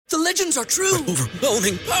The legends are true.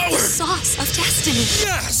 Overwhelming power! Sauce of destiny.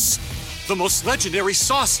 Yes! The most legendary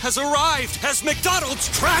sauce has arrived as McDonald's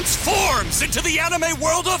transforms into the anime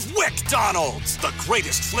world of WickDonald's. The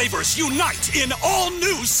greatest flavors unite in all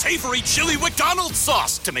new savory chili McDonald's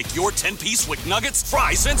sauce to make your 10-piece Wick Nuggets,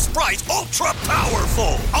 fries, and Sprite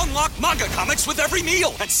ultra-powerful. Unlock manga comics with every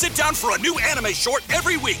meal and sit down for a new anime short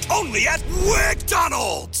every week only at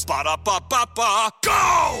WickDonald's. Ba-da-ba-ba-ba,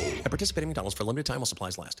 go! At participating McDonald's for a limited time while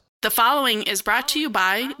supplies last. The following is brought to you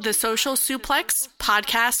by the Social Suplex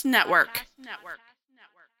Podcast Network.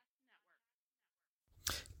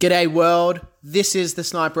 G'day world, this is the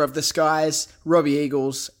Sniper of the Skies, Robbie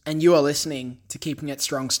Eagles, and you are listening to Keeping It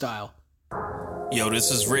Strong Style. Yo,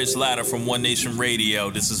 this is Rich Latta from One Nation Radio.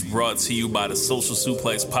 This is brought to you by the Social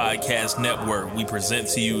Suplex Podcast Network. We present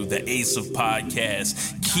to you the Ace of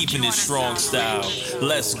Podcasts, Keeping It Strong Style.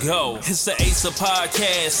 Let's go. It's the Ace of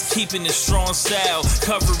Podcasts, Keeping It Strong Style.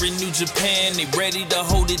 Covering New Japan, they ready to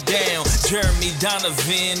hold it down. Jeremy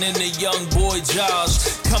Donovan and the young boy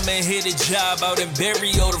Josh. Come and hit a job out and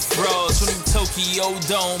bury all the frauds. From the Tokyo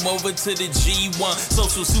Dome over to the G1.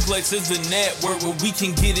 Social Suplex is the network where we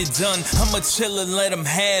can get it done. I'ma chill and let them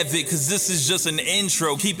have it, cause this is just an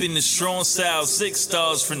intro. Keeping the strong style, 6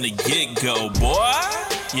 stars from the get-go, boy.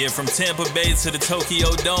 Yeah, from Tampa Bay to the Tokyo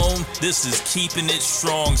Dome, this is Keeping It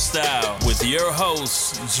Strong Style with your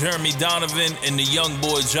hosts, Jeremy Donovan and the young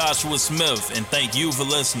boy Joshua Smith. And thank you for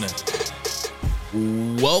listening.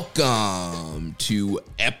 Welcome to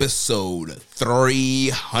episode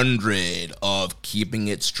 300 of Keeping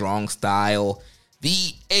It Strong Style,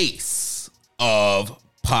 the ace of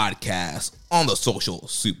podcast on the Social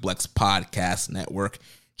Suplex Podcast Network.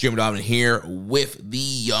 Jeremy Donovan here with the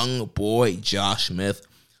young boy Josh Smith.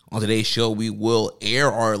 On today's show, we will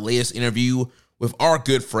air our latest interview with our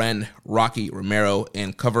good friend Rocky Romero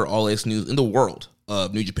and cover all latest news in the world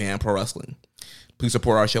of New Japan Pro Wrestling. Please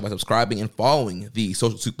support our show by subscribing and following the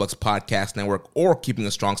Social Suplex Podcast Network or Keeping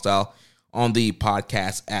a Strong Style on the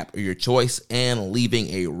podcast app of your choice and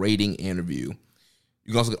leaving a rating and review.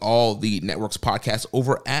 You can also get all the network's podcasts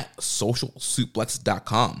over at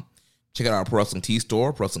socialsuplex.com. Check out our Pro Wrestling Tees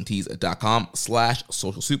store,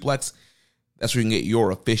 prowrestlingtees.com/socialsuplex. That's where you can get your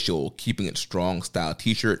official Keeping It Strong Style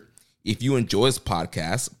t-shirt. If you enjoy this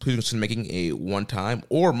podcast, please consider making a one-time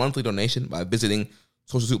or monthly donation by visiting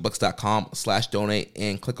socialsuplex.com/donate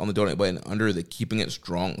and click on the donate button under the Keeping It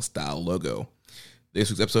Strong Style logo. This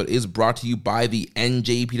week's episode is brought to you by the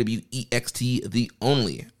NJPW EXT, the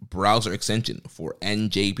only browser extension for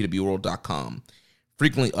NJPWworld.com.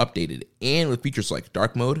 Frequently updated and with features like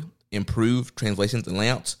dark mode, improved translations and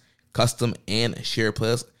layouts, custom and share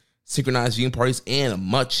playlists, synchronized viewing parties, and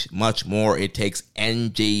much, much more. It takes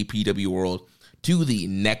NJPW World to the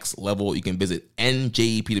next level. You can visit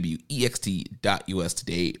njpwext.us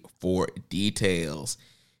today for details.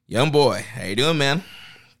 Young boy, how you doing, man?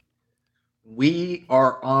 We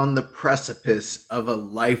are on the precipice of a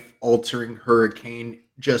life-altering hurricane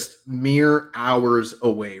just mere hours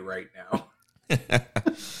away right now.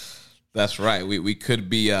 That's right. We could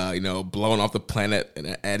be, blowing off the planet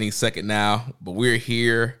at any second now, but we're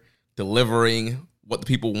here delivering what the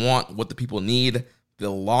people want, what the people need, the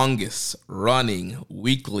longest running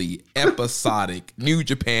weekly episodic New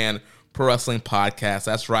Japan Pro Wrestling podcast.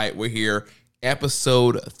 That's right. We're here,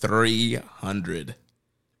 episode 300.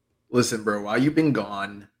 Listen, bro, while you've been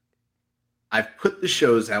gone, I've put the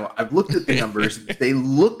shows out. I've looked at the numbers. They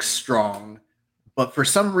look strong, but for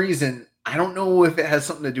some reason, I don't know if it has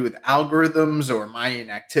something to do with algorithms or my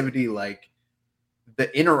inactivity. Like,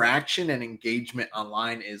 the interaction and engagement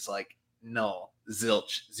online is like, no,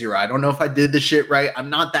 zilch, zero. I don't know if I did the shit right. I'm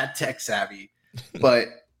not that tech savvy, but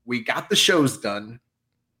we got the shows done.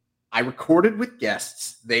 I recorded with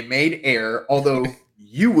guests. They made air, although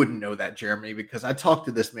you wouldn't know that, Jeremy, because I talked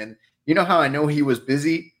to this man. You know how I know he was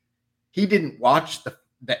busy? He didn't watch the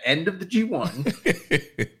end of the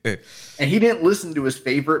G1, and he didn't listen to his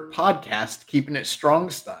favorite podcast, Keeping It Strong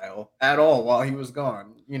Style, at all while he was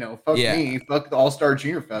gone. You know, fuck me, fuck the All-Star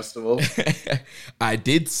Junior Festival. I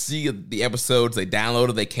did see the episodes they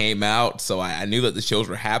downloaded, they came out, so I knew that the shows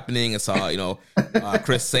were happening. I saw,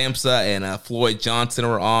 Chris Samsa and Floyd Johnson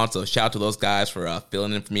were on, so shout out to those guys for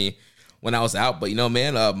filling in for me when I was out. But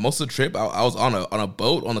most of the trip I was on a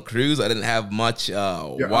boat on the cruise. I didn't have much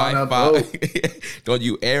Wi-Fi. Don't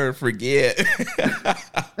you ever forget.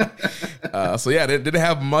 They didn't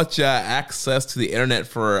have much access to the internet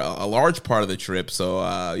for a large part of the trip. So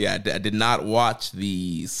I did not watch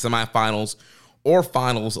the semifinals or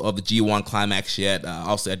finals of the G1 Climax yet.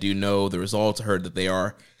 Obviously, I do know the results. I heard that they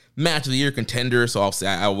are match of the year contenders. So obviously,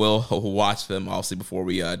 I will watch them obviously before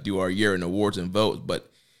we do our year-end awards and votes.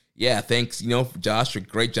 But yeah, thanks, Josh, for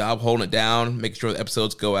great job holding it down, making sure the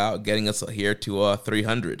episodes go out, getting us here to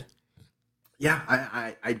 300. Yeah,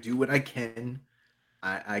 I do what I can.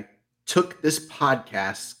 I took this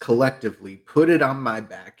podcast collectively, put it on my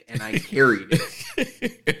back, and I carried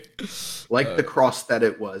it like the cross that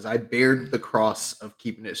it was. I bared the cross of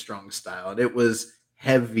Keeping It Strong style, and it was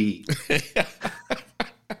heavy.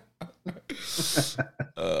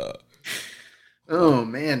 Oh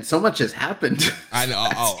man, so much has happened. I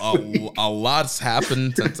know a lot's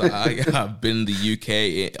happened since I've been in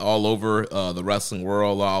the UK, all over the wrestling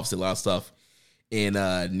world. Obviously, a lot of stuff in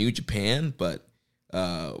New Japan, but we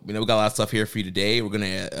got a lot of stuff here for you today. We're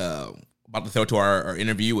gonna about to throw to our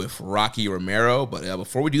interview with Rocky Romero, but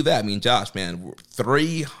before we do that, Josh, man,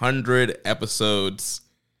 300 episodes.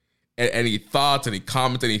 Any thoughts, any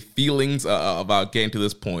comments, any feelings about getting to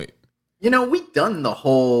this point? We've done the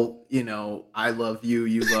whole, I love you,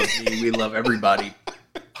 you love me, we love everybody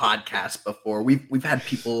podcast before. We've had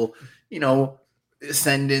people,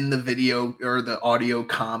 send in the video or the audio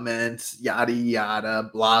comments, yada,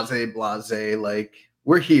 yada, blase, blase. Like,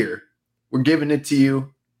 we're here. We're giving it to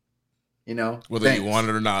you, Whether thanks. You want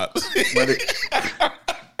it or not.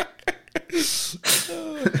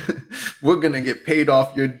 We're going to get paid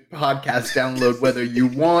off your podcast download whether you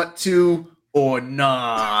want to or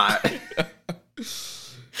not.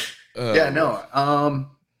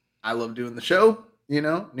 I love doing the show.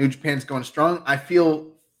 New Japan's going strong. I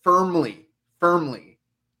feel firmly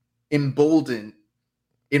emboldened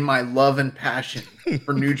in my love and passion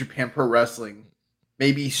for New Japan Pro Wrestling,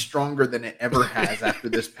 maybe stronger than it ever has after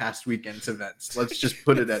this past weekend's events. Let's just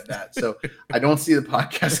put it at that. So I don't see the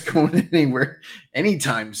podcast going anywhere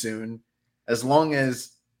anytime soon, as long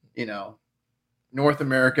as North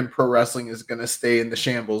American pro wrestling is going to stay in the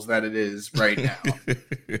shambles that it is right now.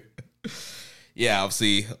 Yeah,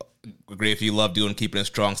 obviously, great if you love doing Keeping It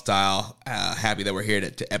Strong style. Happy that we're here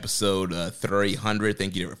to episode 300.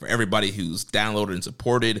 Thank you for everybody who's downloaded and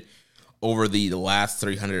supported over the last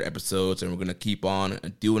 300 episodes, and we're going to keep on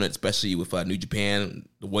doing it, especially with New Japan.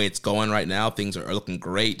 The way it's going right now, things are looking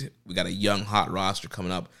great. We got a young, hot roster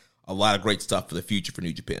coming up. A lot of great stuff for the future for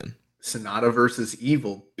New Japan. Sonata versus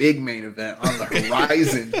Evil, big main event on the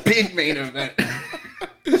horizon. Big main event.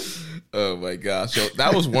 Oh my gosh! So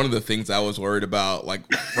that was one of the things I was worried about. Like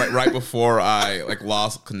right before I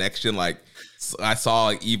lost connection, I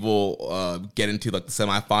saw Evil get into the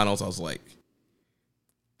semifinals. I was like,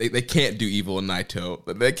 they can't do Evil and Naito.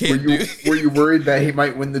 They can't. Were you worried that he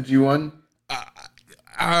might win the G1?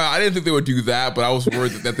 I didn't think they would do that, but I was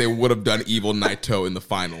worried that they would have done Evil Naito in the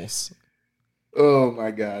finals. Oh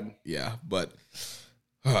my God. Yeah, but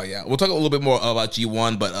we'll talk a little bit more about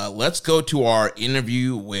G1, but let's go to our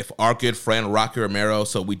interview with our good friend Rocky Romero.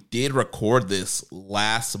 So we did record this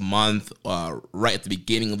last month, right at the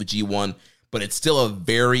beginning of the G1, but it's still a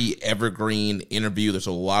very evergreen interview. There's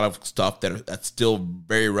a lot of stuff that's still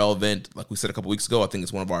very relevant. Like we said a couple weeks ago, I think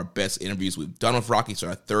it's one of our best interviews we've done with Rocky. It's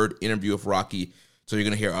our third interview with Rocky, so you're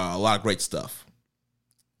going to hear a lot of great stuff.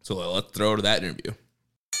 So let's throw to that interview.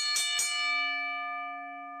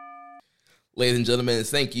 Ladies and gentlemen,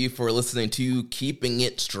 thank you for listening to Keeping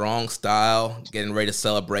It Strong Style, getting ready to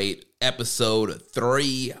celebrate episode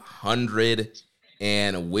 300.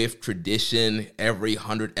 And with tradition, every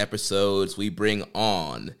 100 episodes, we bring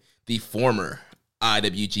on the former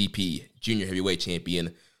IWGP Junior Heavyweight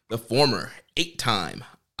Champion, the former 8-time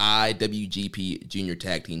IWGP Junior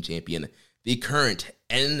Tag Team Champion, the current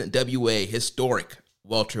NWA Historic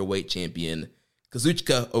Welterweight Champion,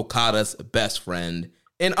 Kazuchika Okada's best friend,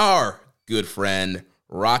 and our good friend,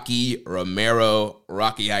 Rocky Romero.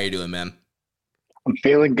 Rocky, how you doing, man? I'm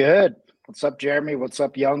feeling good. What's up, Jeremy? What's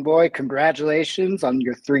up, young boy? Congratulations on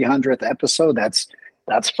your 300th episode. That's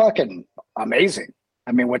fucking amazing.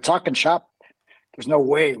 I mean, we're talking shop. There's no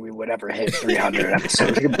way we would ever hit 300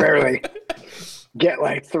 episodes. You can barely get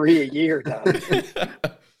like 3 a year done.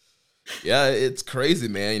 Yeah, it's crazy,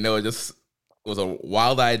 man. It just was a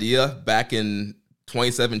wild idea back in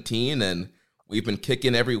 2017, and we've been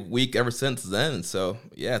kicking every week ever since then. So,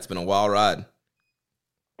 yeah, it's been a wild ride.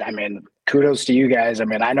 I mean, kudos to you guys. I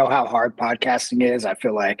mean, I know how hard podcasting is. I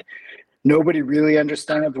feel like nobody really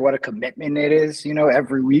understands what a commitment it is,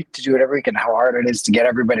 every week to do it every week, and how hard it is to get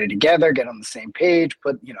everybody together, get on the same page,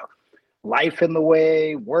 put, life in the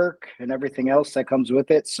way, work, and everything else that comes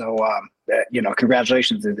with it. So,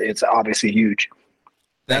 congratulations. It's obviously huge.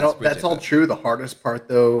 That's all true. The hardest part,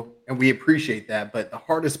 though, and we appreciate that, but the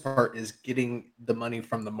hardest part is getting the money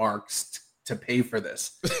from the marks to pay for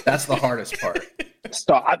this. That's the hardest part.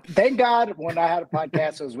 So thank God when I had a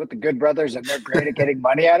podcast, it was with the Good Brothers, and they're great at getting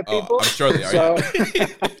money out of people. I'm sure they are. So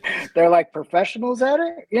they're like professionals at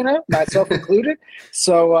it, you know, myself included.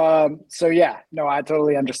 So yeah, no, I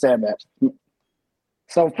totally understand that.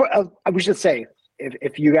 So we should say,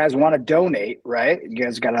 if you guys want to donate, right? You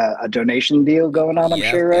guys got a donation deal going on, I'm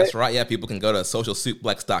sure, right? That's right. Yeah, people can go to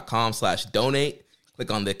socialsuplex.com/donate.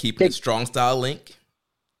 Click on the Keeping It Strong Style link.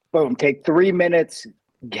 Boom. Take 3 minutes.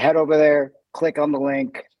 Head over there. Click on the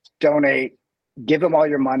link. Donate. Give them all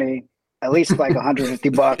your money. At least like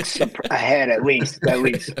 $150 a head. At least.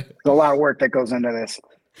 There's a lot of work that goes into this.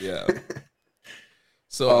 Yeah.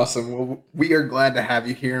 So awesome. Well, we are glad to have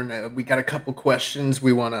you here, and we got a couple questions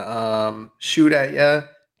we want to shoot at you.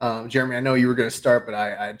 Jeremy, I know you were going to start, but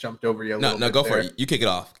I jumped over you a little bit. No, go for it. You kick it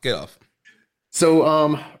off. Get off.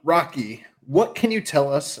 So, Rocky, what can you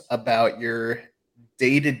tell us about your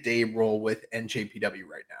day-to-day role with NJPW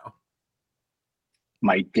right now?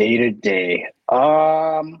 My day-to-day.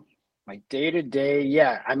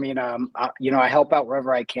 Yeah. I mean, I help out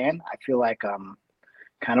wherever I can. I feel like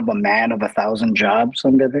kind of a man of 1,000 jobs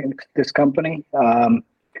under this company.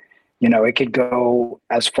 It could go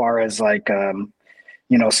as far as like,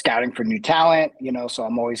 scouting for new talent, so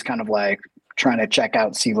I'm always kind of like trying to check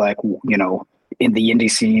out, see like, in the indie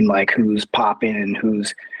scene, like who's popping and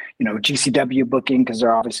who's, GCW booking, because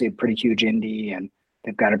they're obviously a pretty huge indie and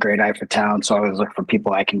they've got a great eye for talent. So I always look for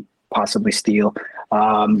people I can possibly steal,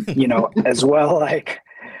 as well, like,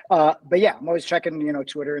 but yeah, I'm always checking,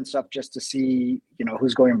 Twitter and stuff just to see,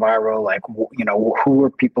 who's going viral, like, who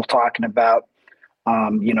are people talking about?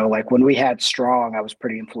 Like when we had Strong, I was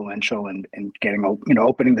pretty influential in getting,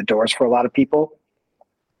 opening the doors for a lot of people,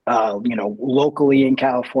 locally in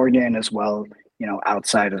California and as well,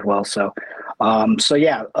 outside as well. So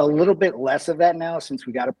yeah, a little bit less of that now since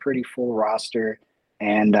we got a pretty full roster.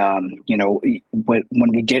 And,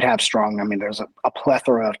 when we did have Strong, I mean, there's a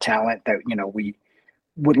plethora of talent that, we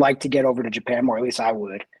would like to get over to Japan, or at least I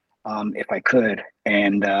would, if I could.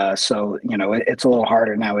 And so, it's a little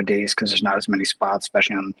harder nowadays because there's not as many spots,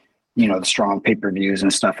 especially on, the Strong pay-per-views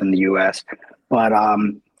and stuff in the US. But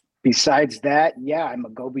besides that, yeah, I'm a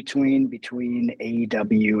go-between between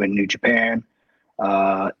AEW and New Japan.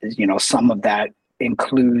 Some of that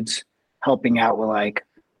includes helping out with like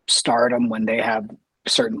Stardom when they have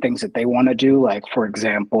certain things that they want to do. Like, for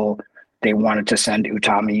example, they wanted to send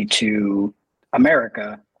Utami to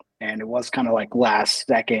America, and it was kind of like last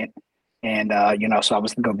second. And, so I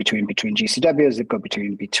was the go-between GCW, as the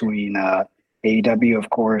go-between AEW, of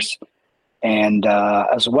course. And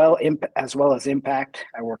as well as Impact.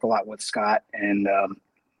 I work a lot with Scott and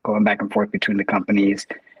going back and forth between the companies,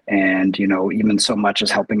 and, even so much as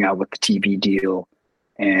helping out with the TV deal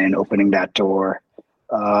and opening that door.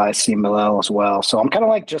 CMLL as well. So I'm kind of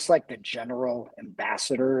like just like the general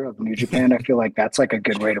ambassador of New Japan. I feel like that's like a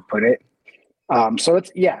good way to put it. So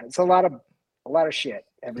it's a lot of shit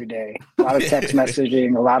every day, a lot of text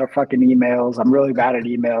messaging, a lot of fucking emails. I'm really bad at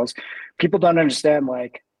emails. People don't understand,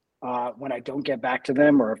 like, when I don't get back to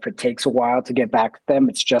them, or if it takes a while to get back to them,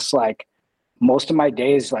 it's just like most of my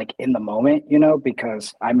days, like in the moment,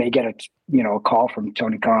 because I may get a call from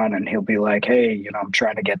Tony Khan and he'll be like, hey, I'm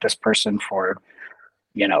trying to get this person for,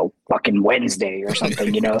 fucking Wednesday or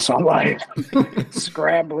something, so I'm like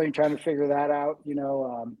scrambling, trying to figure that out,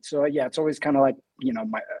 so yeah, it's always kind of like,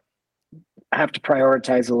 I have to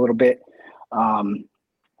prioritize a little bit,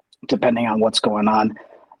 depending on what's going on.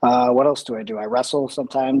 What else do? I wrestle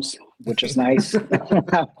sometimes, which is nice.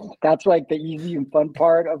 That's like the easy and fun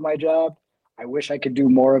part of my job. I wish I could do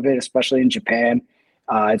more of it, especially in Japan.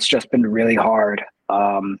 It's just been really hard,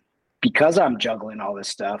 because I'm juggling all this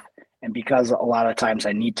stuff. And because a lot of times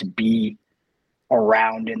I need to be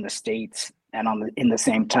around in the States and in the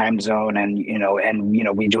same time zone, and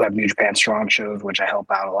we do have New Japan Strong shows, which I help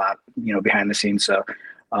out a lot, behind the scenes. So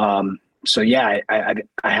yeah, I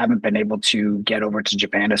haven't been able to get over to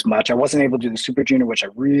Japan as much. I wasn't able to do the Super Junior, which I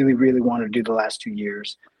really, really wanted to do the last 2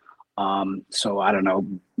 years. So I don't know.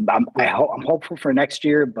 I'm hopeful for next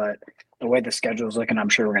year, but the way the schedule is looking, I'm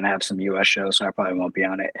sure we're gonna have some US shows, so I probably won't be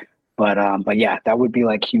on it. But yeah, that would be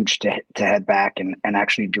like huge to head back and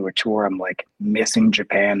actually do a tour. I'm like missing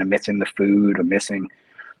Japan. I'm missing the food. I'm missing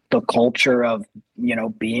the culture of,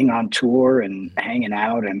 being on tour and hanging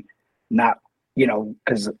out, and not,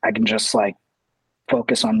 because I can just like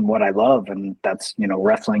focus on what I love, and that's,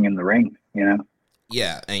 wrestling in the ring,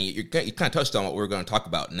 Yeah, and you kind of touched on what we're going to talk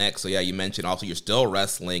about next. So yeah, you mentioned also you're still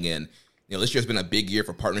wrestling, and this year's been a big year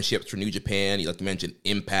for partnerships for New Japan. Like you mentioned,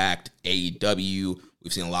 Impact, AEW.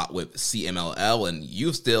 We've seen a lot with CMLL, and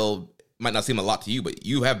you still might not seem a lot to you, but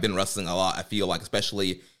you have been wrestling a lot. I feel like,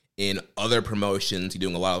 especially in other promotions. You're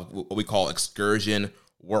doing a lot of what we call excursion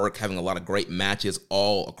work, having a lot of great matches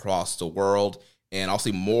all across the world, and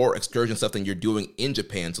also more excursion stuff than you're doing in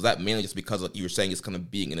Japan. So that mainly just because you were saying it's kind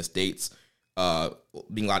of being in the States,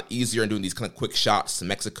 being a lot easier and doing these kind of quick shots to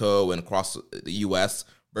Mexico and across the U.S.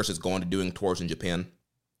 versus going to doing tours in Japan.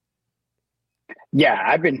 Yeah,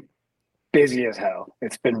 I've been busy as hell.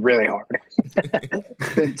 It's been really hard.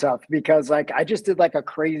 It's been tough because like I just did like a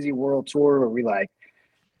crazy world tour where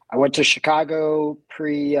I went to Chicago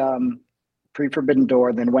pre Forbidden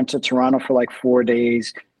Door, then went to Toronto for like 4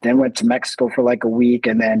 days, then went to Mexico for like a week,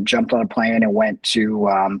 and then jumped on a plane and went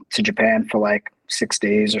to Japan for like 6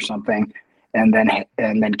 days or something, and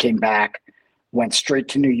then came back, went straight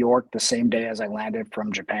to New York the same day as I landed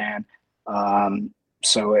from Japan.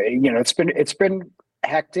 So it's been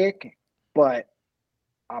hectic, but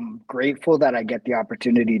I'm grateful that I get the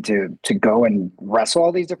opportunity to go and wrestle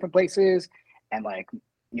all these different places and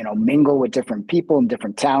mingle with different people and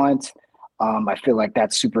different talents. I feel like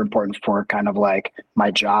that's super important for kind of like my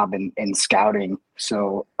job in scouting.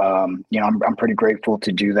 So, I'm pretty grateful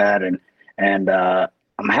to do that. And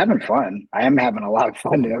I'm having fun. I am having a lot of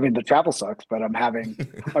fun. I mean, the travel sucks, but I'm having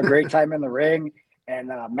a great time in the ring. And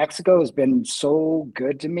Mexico has been so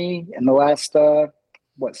good to me in the last,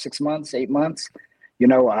 6 months, 8 months.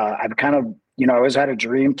 I've kind of, I always had a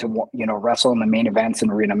dream to, wrestle in the main events in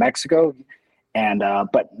Arena Mexico. And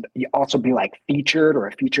but you also be like featured or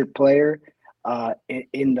a featured player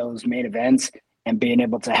in those main events and being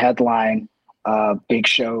able to headline big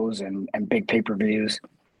shows and big pay-per-views.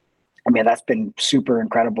 I mean, that's been super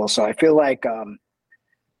incredible. So I feel like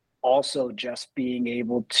also just being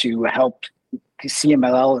able to help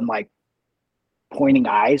CMLL and like pointing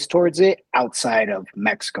eyes towards it outside of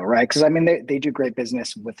Mexico, right? Because I mean, they do great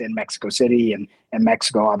business within Mexico City and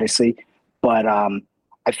Mexico, obviously, but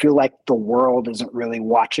I feel like the world isn't really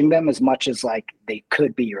watching them as much as like they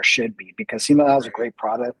could be or should be, because CMLL is a great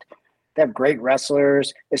product. They have great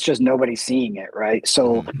wrestlers. It's just nobody's seeing it, right?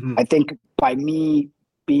 So I think by me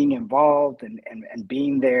being involved and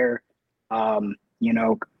being there,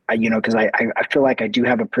 because I feel like I do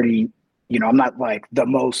have a pretty, I'm not like the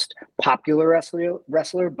most popular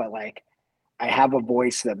wrestler, but like I have a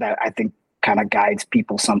voice that I think kind of guides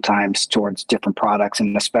people sometimes towards different products,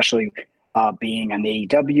 and especially being on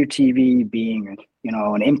AEW TV, being,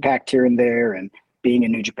 an Impact here and there, and being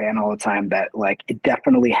in New Japan all the time, that like, it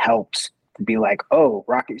definitely helps to be like, oh,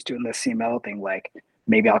 Rocky's doing this CML thing. Like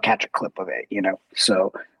maybe I'll catch a clip of it,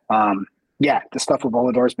 So, the stuff with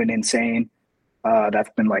Volador has been insane. That's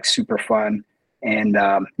been like super fun. And,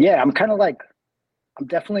 I'm kind of like, I'm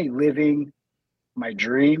definitely living my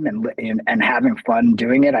dream and having fun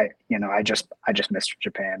doing it. I just missed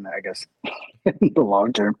Japan, I guess, in the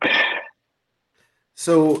long term.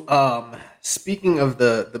 So, speaking of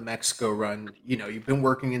the Mexico run, you've been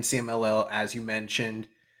working in CMLL, as you mentioned.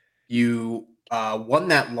 You won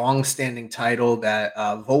that long-standing title that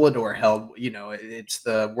Volador held. It's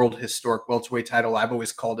the World Historic Welterweight title. I've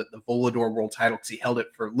always called it the Volador World title because he held it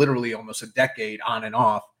for literally almost a decade on and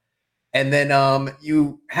off. And then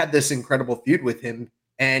you had this incredible feud with him,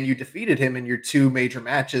 and you defeated him in your two major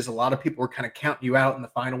matches. A lot of people were kind of counting you out in the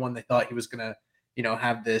final one. They thought he was going to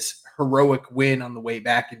have this heroic win on the way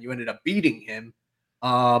back, and you ended up beating him.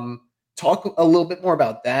 Talk a little bit more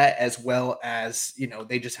about that, as well as,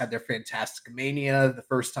 they just had their Fantastic Mania, the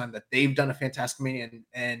first time that they've done a Fantastic Mania.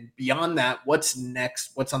 And beyond that, what's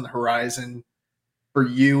next? What's on the horizon for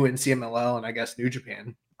you and CMLL and I guess New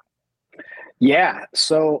Japan? Yeah.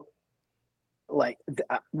 So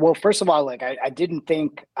first of all, I didn't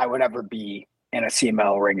think I would ever be in a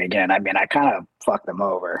CML ring again. I mean, I kind of fucked them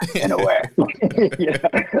over in a way.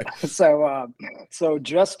 So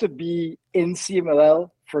just to be in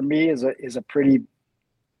CMLL for me is a pretty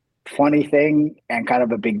funny thing and kind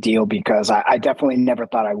of a big deal, because I definitely never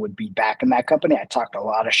thought I would be back in that company. I talked a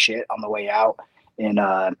lot of shit on the way out in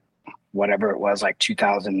whatever it was, like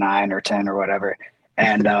 2009 or 10 or whatever.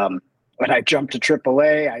 And when I jumped to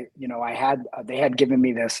AAA, they had given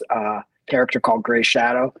me this character called Gray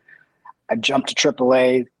Shadow. I jumped to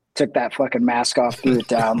AAA, took that fucking mask off, threw it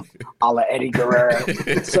down, a la Eddie Guerrero.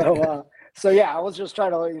 So I was just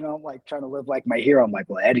trying to, trying to live like my hero. I'm like,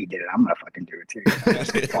 well, Eddie did it, I'm gonna fucking do it too.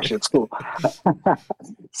 That shit's cool.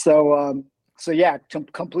 To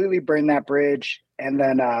completely burn that bridge, and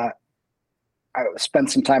then I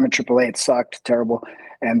spent some time in AAA. It sucked, terrible,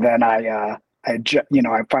 and then I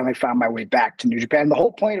finally found my way back to New Japan. The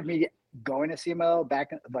whole point of me going to CMLL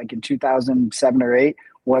back in 2007 or 8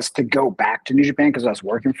 was to go back to New Japan, because I was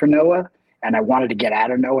working for Noah and I wanted to get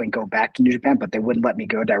out of Noah and go back to New Japan, but they wouldn't let me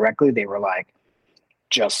go directly. They were like,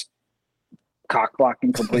 just cock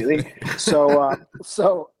blocking completely.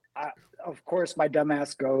 Of course, my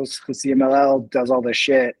dumbass goes to CMLL, does all this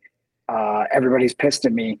shit. Everybody's pissed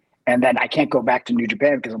at me, and then I can't go back to New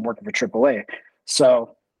Japan because I'm working for AAA.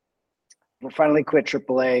 So we finally quit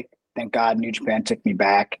AAA. Thank God, New Japan took me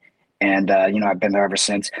back, and I've been there ever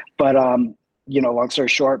since. But long story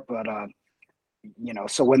short,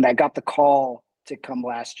 so when I got the call to come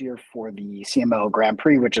last year for the CMLL Grand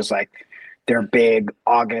Prix, which is like their big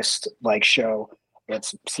August like show.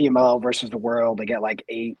 It's CMLL versus the world. They get like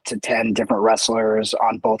 8 to 10 different wrestlers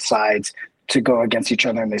on both sides to go against each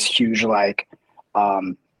other in this huge, like,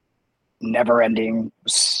 never-ending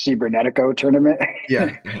Cybernetico tournament.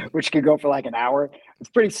 Yeah. Which could go for like an hour. It's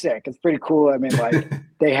pretty sick. It's pretty cool. I mean, like,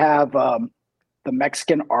 they have the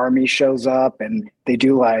Mexican army shows up and they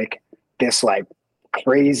do like this like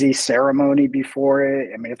crazy ceremony before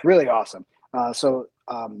it. I mean, it's really awesome.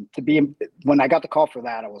 When I got the call for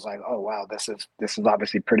that, I was like, oh wow, this is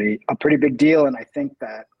obviously a pretty big deal. And I think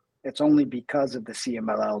that it's only because of the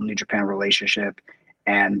CMLL New Japan relationship,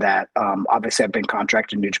 and that obviously I've been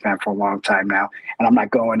contracted in New Japan for a long time now, and I'm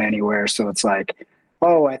not going anywhere. So it's like,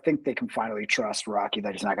 oh, I think they can finally trust Rocky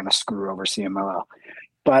that he's not going to screw over CMLL.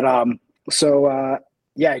 But I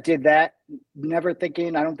did that, never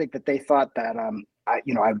thinking. I don't think that they thought that I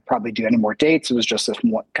would probably do any more dates. It was just this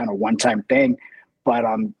one-time thing. But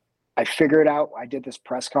I figured out. I did this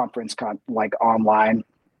press conference online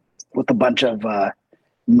with a bunch of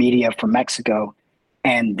media from Mexico,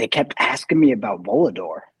 and they kept asking me about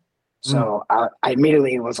Volador. So I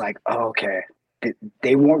immediately was like, oh, okay,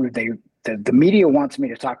 the media wants me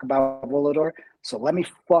to talk about Volador, so let me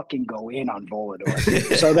fucking go in on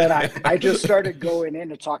Volador. So then I just started going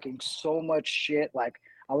into talking so much shit. Like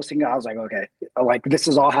I was like, okay, like this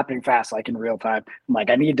is all happening fast, like in real time. I'm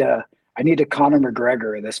like, I need to Conor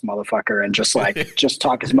McGregor this motherfucker and just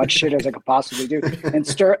talk as much shit as I could possibly do and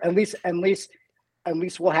stir at least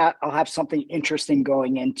I'll have something interesting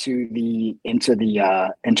going into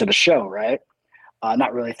the show, right?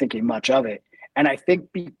 Not really thinking much of it. And I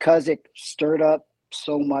think because it stirred up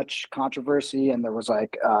so much controversy and there was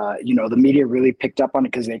like the media really picked up on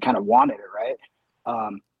it because they kind of wanted it, right?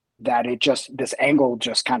 That this angle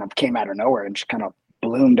just kind of came out of nowhere and just kind of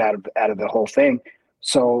ballooned out of the whole thing.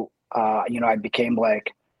 So I became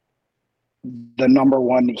like the number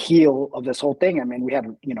one heel of this whole thing. I mean, we have,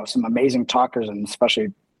 some amazing talkers, and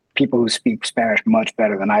especially people who speak Spanish much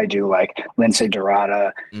better than I do, like Lindsay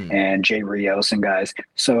Dorada and Jay Rios and guys.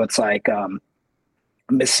 So it's like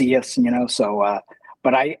Messias,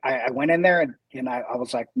 but I went in there and I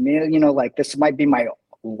was like, man, like this might be my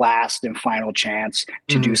last and final chance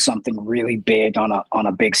to do something really big on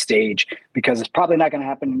a big stage, because it's probably not going to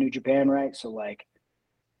happen in New Japan, right? So like,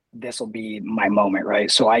 this will be my moment,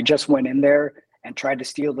 right? So I just went in there and tried to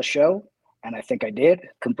steal the show, and I think I did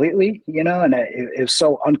completely, and it was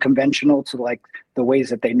so unconventional to like the ways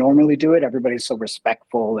that they normally do it. Everybody's so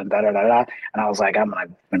respectful and da-da-da-da, and I was like, I'm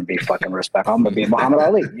gonna be fucking respectful. I'm gonna be Muhammad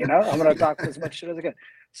Ali, I'm gonna talk as much shit as I can.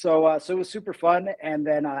 So it was super fun, and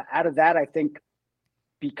then out of that, I think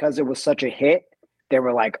because it was such a hit, they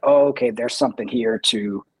were like, oh, okay, there's something here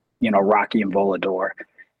to, Rocky and Volador.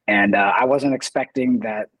 And I wasn't expecting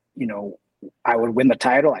that, I would win the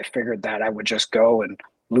title. I figured that I would just go and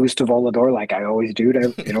lose to Volador like I always do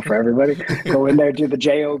to, for everybody. Go in there, do the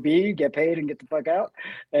JOB, get paid, and get the fuck out.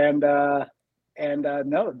 And no,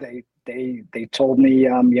 they told me,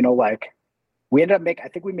 like we ended up I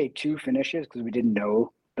think we made 2 finishes because we didn't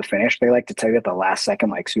know the finish. They like to tell you at the last second,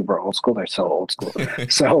 like super old school. They're so old school.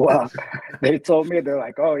 So they told me, they're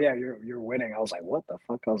like, oh yeah, you're winning. I was like, what the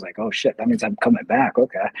fuck? I was like, oh shit, that means I'm coming back.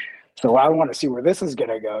 Okay. So I want to see where this is going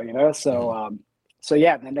to go, So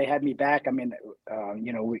yeah, then they had me back. I mean,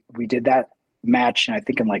 we did that match, and I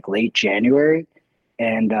think in like late January,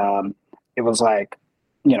 and it was like,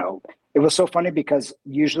 it was so funny because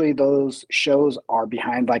usually those shows are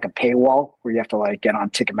behind like a paywall where you have to like get on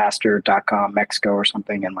Ticketmaster.com Mexico or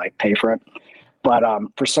something and like pay for it. But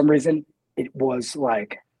for some reason it was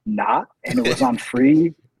like not, and it was on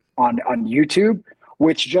free on YouTube,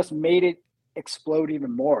 which just made it explode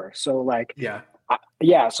even more. So like, so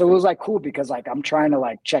it was like cool because like I'm trying to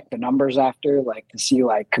like check the numbers after, like to see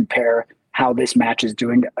like compare how this match is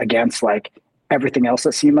doing against like everything else that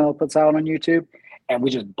CMLL puts out on YouTube. And we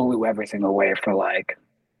just blew everything away for like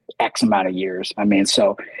X amount of years. I mean,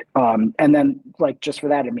 so, and then like, just for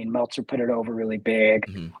that, I mean, Meltzer put it over really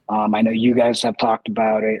big. I know you guys have talked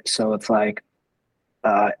about it. So it's like,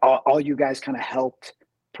 all you guys kind of helped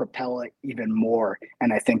propel it even more.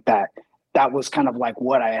 And I think that was kind of like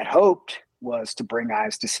what I had hoped was to bring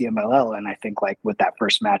eyes to CMLL. And I think like with that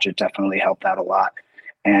first match, it definitely helped out a lot.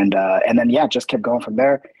 And then just kept going from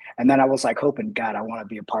there. And then I was like hoping, God, I want to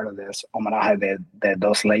be a part of this Homenaje de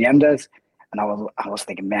Dos Leyendas. And I was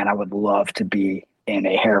thinking, man, I would love to be in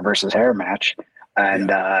a hair versus hair match.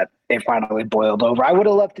 And it finally boiled over. I would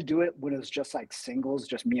have loved to do it when it was just like singles,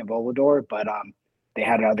 just me and Volador, but they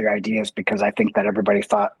had other ideas because I think that everybody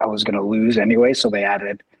thought I was going to lose anyway. So they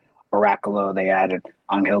added Oraculo, they added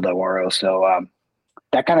Angel de Oro. So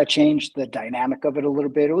that kind of changed the dynamic of it a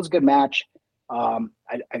little bit. It was a good match. I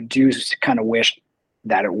do kind of wish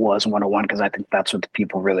that it was 101 because I think that's what the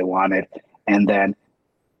people really wanted. And then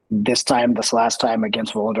this last time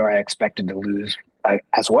against Volador, I expected to lose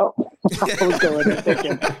as well. I was going and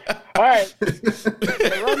thinking, all right,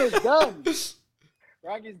 the run is done.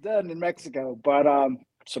 Rocky's done in Mexico. But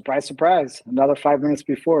surprise, surprise, another 5 minutes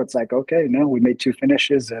before, it's like, okay, no, we made 2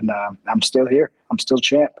 finishes and I'm still here. I'm still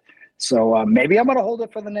champ. So maybe I'm going to hold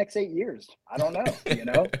it for the next 8 years. I don't know,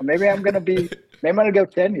 maybe I'm going to go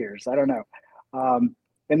 10 years. I don't know. And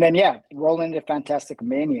then, roll into Fantastic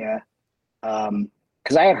Mania.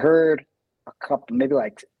 Because I had heard a couple, maybe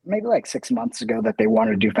like 6 months ago that they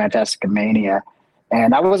wanted to do Fantastic Mania.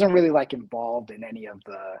 And I wasn't really like involved in any of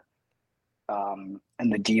the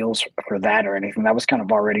deals for that or anything. That was kind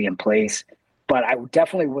of already in place. But I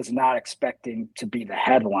definitely was not expecting to be the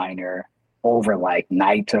headliner over like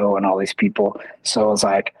Naito and all these people. So I was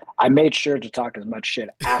like, I made sure to talk as much shit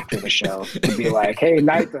after the show to be like, hey,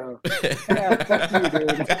 Naito, fuck you,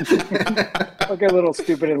 dude. Okay, little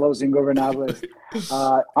stupid and Los Ingobernables.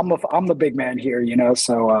 I'm the big man here,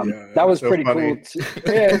 So that was so pretty funny. Cool.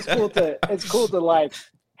 It's cool to like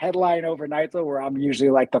headline over Naito, where I'm usually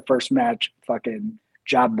like the first match fucking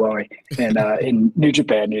job boy in New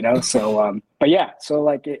Japan, So so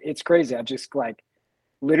like it's crazy. I just like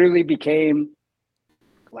literally became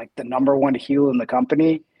like the number one heel in the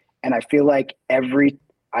company. And I feel like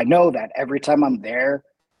I know that every time I'm there,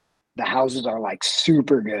 the houses are like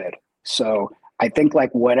super good. So I think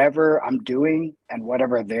like whatever I'm doing and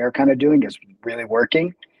whatever they're kind of doing is really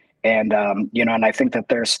working. And, and I think that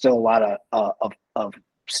there's still a lot of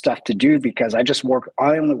stuff to do because I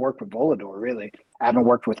only work with Volador, really. I haven't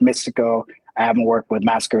worked with Mystico. I haven't worked with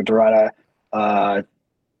Mascara Dorada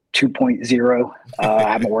 2.0. I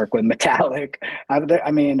haven't worked with Metallic.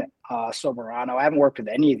 Soberano. I haven't worked with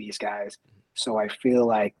any of these guys, so I feel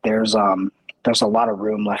like there's a lot of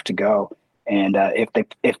room left to go. And if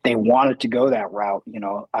they wanted to go that route,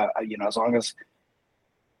 as long as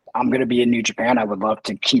I'm going to be in New Japan, I would love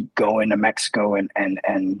to keep going to Mexico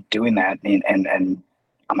and doing that. And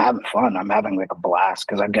I'm having fun. I'm having like a blast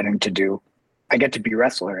because I get to be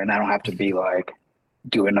wrestler, and I don't have to be like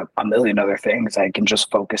doing a million other things. I can just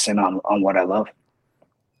focus in on what I love.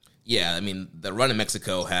 Yeah, I mean, the run in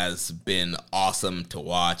Mexico has been awesome to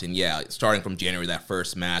watch. And starting from January, that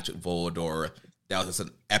first match with Volador, that was just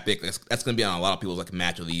an epic. That's going to be on a lot of people's like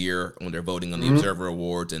match of the year when they're voting on the Observer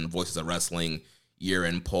Awards and Voices of Wrestling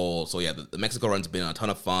year-end poll. So the Mexico run's been a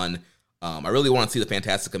ton of fun. I really want to see the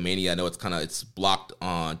Fantastica Mania. I know it's blocked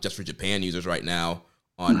on just for Japan users right now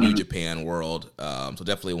on New Japan World. So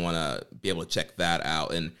definitely want to be able to check that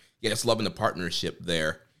out. And just loving the partnership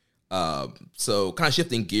there. So kind of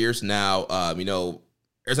shifting gears now, ever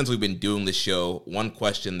since we've been doing this show, one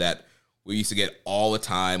question that we used to get all the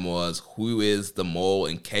time was, who is the mole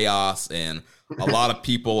in Chaos? And a lot of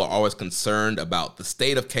people are always concerned about the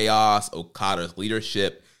state of Chaos, Okada's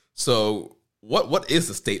leadership. So what is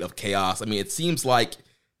the state of Chaos? I mean, it seems like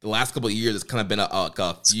the last couple of years it's kind of been a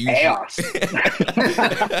few chaos.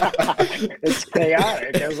 It's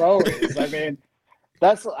chaotic as always. I mean,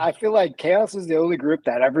 I feel like Chaos is the only group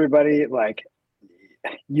that everybody, like,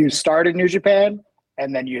 you start in New Japan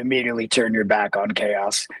and then you immediately turn your back on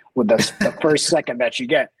Chaos with the first second that you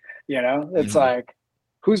get, it's like,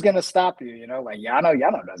 who's going to stop you? Like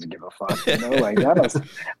Yano doesn't give a fuck, like Yano's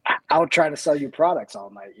out trying to sell you products all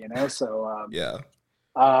night, so,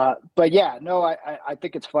 but I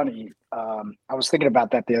think it's funny. I was thinking about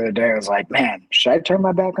that the other day. I was like, man, should I turn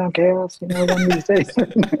my back on Chaos? One of these days.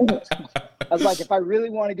 I was like, if I really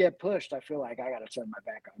want to get pushed, I feel like I got to turn my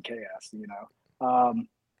back on Chaos, no,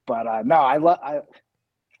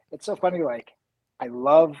 it's so funny. Like, I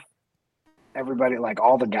love everybody, like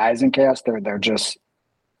all the guys in Chaos.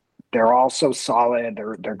 They're all so solid.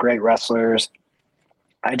 They're great wrestlers.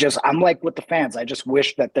 I'm like with the fans. I just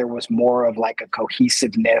wish that there was more of like a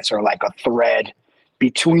cohesiveness or like a thread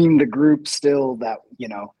between the group still that,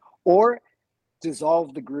 or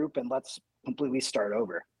dissolve the group and let's completely start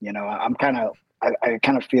over. I kind of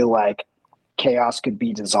feel like Chaos could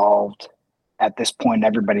be dissolved at this point.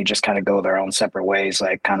 Everybody just kind of go their own separate ways,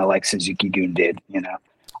 like kind of like Suzuki Gun did,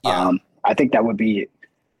 I think that would be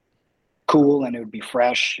cool and it would be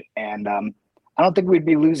fresh. And I don't think we'd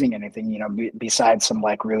be losing anything, you know, besides some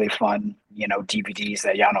like really fun, you know, DVDs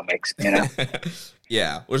that Yano makes, you know?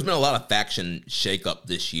 Yeah, there's been a lot of faction shakeup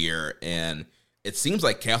this year, and it seems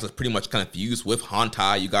like Chaos is pretty much kind of fused with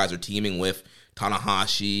Hantai. You guys are teaming with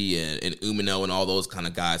Tanahashi and Umino and all those kind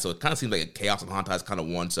of guys. So it kind of seems like a Chaos and Hantai is kind of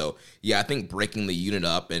one. So yeah, I think breaking the unit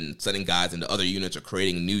up and sending guys into other units or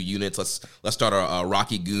creating new units. Let's start a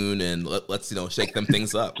Rocky Goon and let's shake them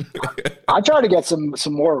things up. I try to get some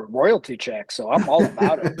more royalty checks, so I'm all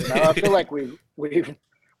about it. You know, I feel like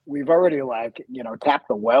we've already like, you know, tapped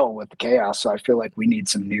the well with the Chaos. So I feel like we need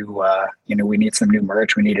some new we need some new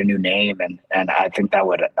merch. We need a new name, and I think that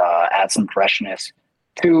would add some freshness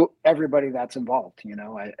to everybody that's involved. You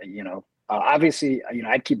know, obviously, you know,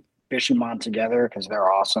 I'd keep Bishamon together because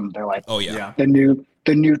they're awesome. They're like, oh yeah, the new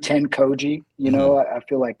 10 Koji. You know, I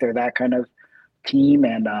feel like they're that kind of team,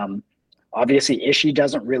 and obviously Ishii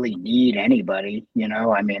doesn't really need anybody. You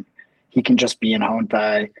know, I mean, he can just be in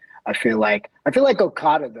Hontai. I feel like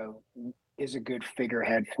Okada though is a good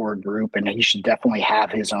figurehead for a group, and he should definitely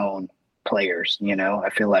have his own players. You know, I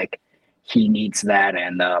feel like he needs that,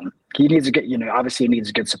 and he needs to get, you know, obviously he needs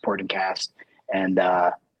a good supporting cast, and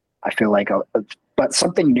I feel like but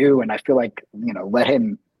something new, and I feel like, you know, let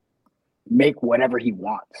him make whatever he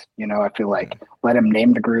wants. You know, I feel like let him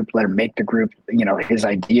name the group, let him make the group, you know, his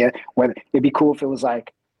idea. Whether it'd be cool if it was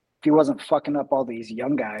like, if he wasn't fucking up all these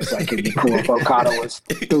young guys, like it'd be cool if Okada was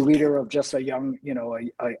the leader of just a young, you know,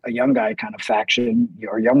 a young guy kind of faction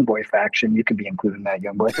or young boy faction. You could be including that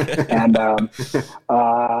young boy. And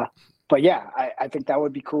but yeah, I think that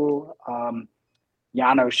would be cool.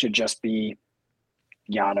 Yano should just be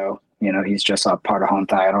Yano. You know, he's just a part of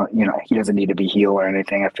Hontai. I don't, you know, he doesn't need to be heel or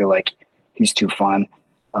anything. I feel like he's too fun.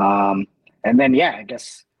 And then, yeah, I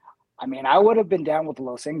guess, I mean, I would have been down with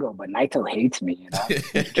Los Ingo, but Naito hates me, you know?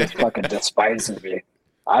 He just fucking despises me.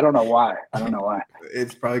 I don't know why.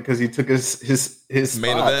 It's probably because he took his main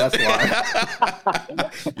spot. event. That's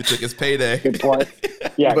why. You took his payday. Good point.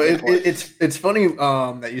 Yeah, but good point. it's funny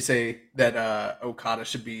that you say that Okada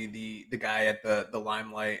should be the guy at the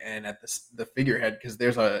limelight and at the figurehead, because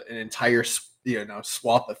there's an entire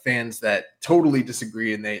swath of fans that totally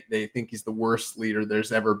disagree, and they think he's the worst leader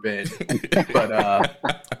there's ever been. But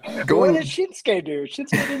what did Shinsuke do?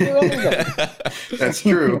 Shinsuke didn't do anything. That's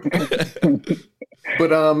true.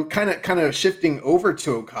 But kind of shifting over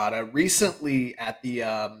to Okada, recently at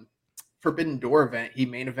the Forbidden Door event, he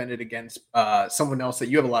main evented against someone else that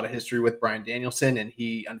you have a lot of history with, Bryan Danielson, and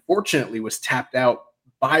he unfortunately was tapped out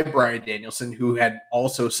by Bryan Danielson, who had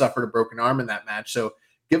also suffered a broken arm in that match. So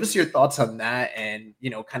give us your thoughts on that, and,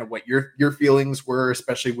 you know, kind of what your feelings were,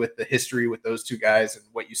 especially with the history with those two guys and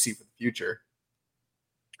what you see for the future.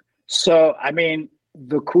 So, I mean,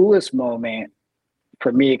 the coolest moment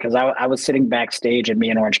for me, because I was sitting backstage and me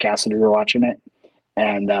and Orange Cassidy were watching it,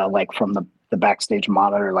 and like from the backstage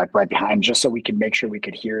monitor, like right behind, just so we could make sure we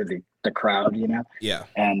could hear the crowd, you know? Yeah.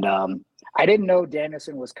 And I didn't know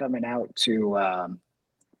Danielson was coming out to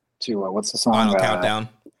what's the song? Final Countdown.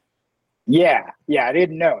 Yeah, I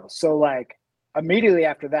didn't know. So like immediately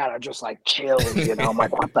after that, I just like chilled, you know? I'm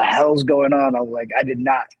like, what the hell's going on? I was like, I did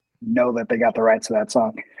not know that they got the rights to that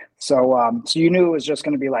song. So so you knew it was just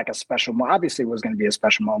going to be like a special moment. Obviously it was going to be a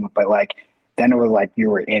special moment, but like then it was like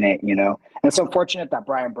you were in it, you know? And it's unfortunate that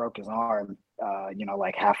Bryan broke his arm, you know,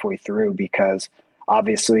 like halfway through, because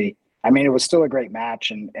obviously, I mean, it was still a great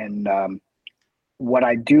match. And what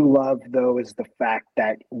I do love though is the fact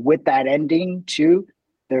that with that ending too,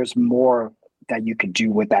 there's more that you could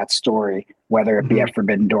do with that story, whether it be at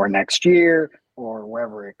Forbidden Door next year or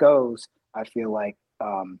wherever it goes. I feel like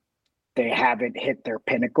they haven't hit their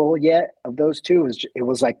pinnacle yet of those two. It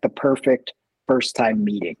was like the perfect first time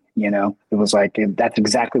meeting, you know? It was like, that's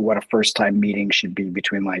exactly what a first time meeting should be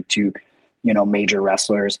between like two, you know, major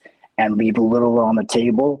wrestlers, and leave a little on the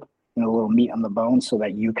table, you know, a little meat on the bone so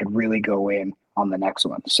that you could really go in on the next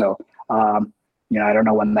one. So, you know, I don't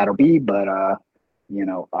know when that'll be, but, you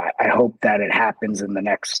know, I hope that it happens in the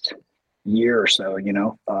next year or so, you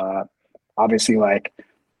know? Obviously, like,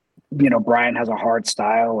 you know, Bryan has a hard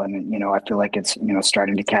style, and, you know, I feel like it's, you know,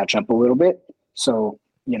 starting to catch up a little bit. So,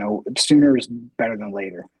 you know, sooner is better than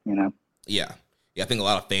later, you know? Yeah. I think a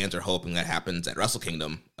lot of fans are hoping that happens at Wrestle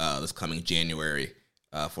Kingdom this coming January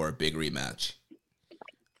for a big rematch.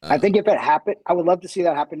 I think if it happened, I would love to see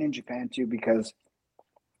that happen in Japan too, because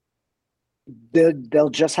they'll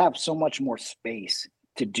just have so much more space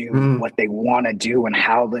to do what they want to do and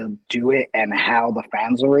how they'll do it and how the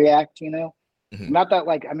fans will react, you know? Not that,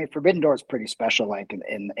 like, I mean, Forbidden Door is pretty special, like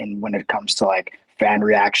in when it comes to like fan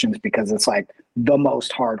reactions, because it's like the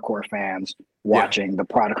most hardcore fans watching the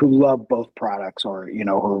product, who love both products, or, you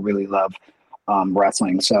know, who really love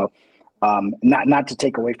wrestling. So not to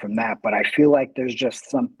take away from that, but I feel like there's just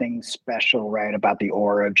something special, right, about the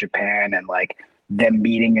aura of Japan, and like them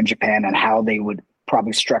meeting in Japan and how they would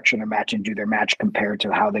probably structure their match and do their match compared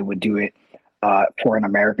to how they would do it for an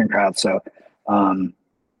American crowd. So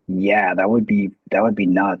yeah, that would be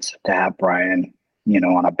nuts to have Brian, you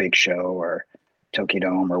know, on a big show or Tokyo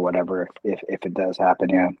Dome or whatever, if it does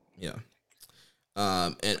happen. Yeah.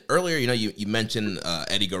 And earlier, you know, you mentioned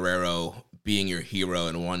Eddie Guerrero being your hero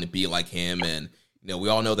and wanting to be like him. And, you know, we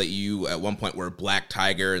all know that you at one point were Black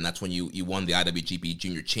Tiger, and that's when you won the IWGP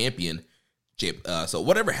Junior Champion. So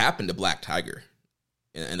whatever happened to Black Tiger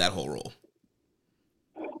in that whole role?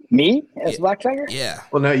 Me as Black Tiger? Yeah.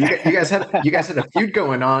 Well, no, you guys had a feud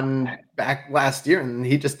going on back last year, and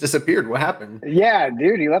he just disappeared. What happened? Yeah,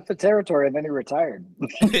 dude, he left the territory and then he retired.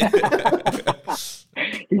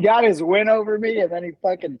 He got his win over me and then he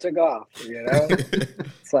fucking took off, you know?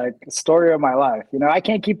 It's like the story of my life. You know, I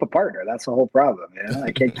can't keep a partner. That's the whole problem, you know?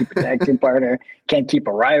 I can't keep a tag team partner, can't keep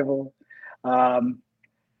a rival.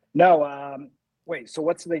 Wait, so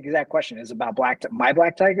what's the exact question? Is it about my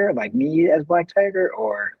Black Tiger, like me as Black Tiger,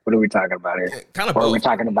 or what are we talking about here? Kind of or both. Are we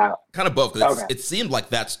talking about? Kind of both. Because okay. It seemed like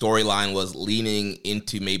that storyline was leaning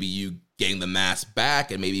into maybe you getting the mask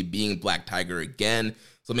back and maybe being Black Tiger again.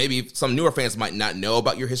 So maybe some newer fans might not know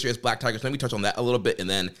about your history as Black Tiger. So maybe touch on that a little bit, and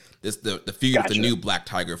then the feud with the new Black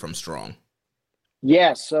Tiger from Strong.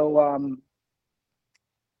 Yeah. So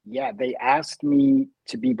they asked me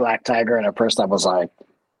to be Black Tiger, and at first I was like,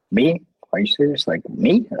 me? Are you serious? Like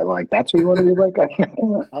me? Like that's what you want to be like?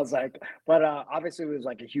 I was like, but obviously it was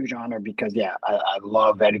like a huge honor because I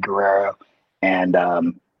love Eddie Guerrero, and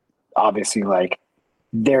obviously like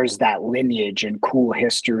there's that lineage and cool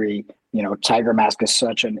history. You know, Tiger Mask is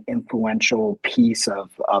such an influential piece of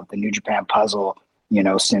the New Japan puzzle, you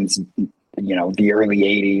know, since, you know, the early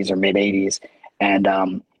 80s or mid 80s.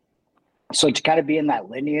 And so to kind of be in that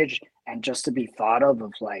lineage and just to be thought of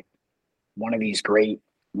like one of these great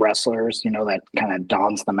wrestlers, you know, that kind of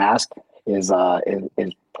dons the mask is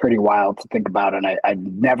pretty wild to think about. And I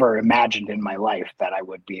never imagined in my life that I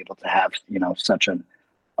would be able to have, you know, such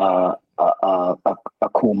a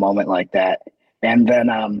cool moment like that. And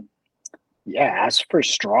then, as for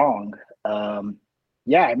Strong, I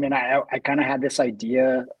mean, I kind of had this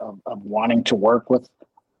idea of wanting to work with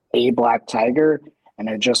a Black Tiger, and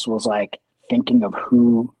it just was like thinking of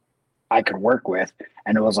who I could work with,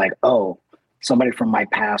 and it was like, oh, somebody from my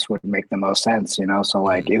past would make the most sense, you know? So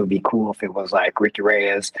like, it would be cool if it was like Ricky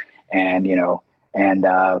Reyes, and, you know,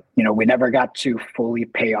 we never got to fully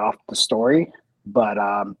pay off the story, but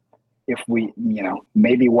if we, you know,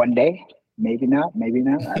 maybe one day, maybe not,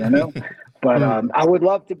 I don't know. But I would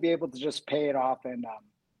love to be able to just pay it off. And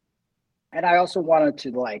I also wanted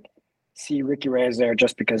to like see Ricky Reyes there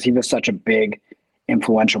just because he was such a big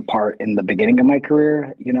influential part in the beginning of my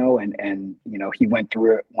career, you know, and, you know, he went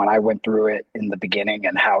through it when I went through it in the beginning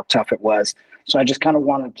and how tough it was. So I just kind of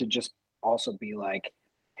wanted to just also be like,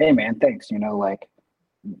 hey man, thanks. You know, like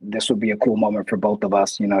this would be a cool moment for both of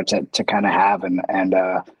us, you know, to kind of have, and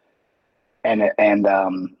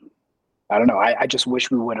I don't know. I just wish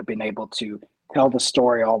we would have been able to tell the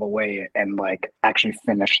story all the way and like actually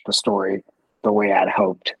finish the story the way I'd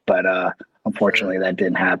hoped. But unfortunately that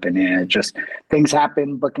didn't happen. And just things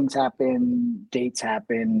happen, bookings happen, dates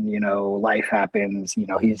happen, you know, life happens. You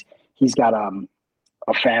know, he's got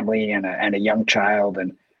a family and a young child,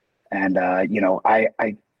 and you know, I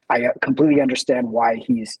completely understand why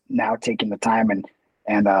he's now taking the time,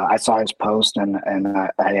 and I saw his post, and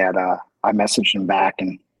I messaged him back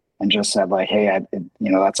and just said like, hey,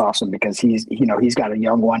 you know, that's awesome, because he's got a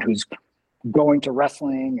young one who's going to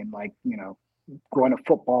wrestling and like, you know, going to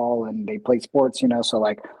football, and they play sports, you know, so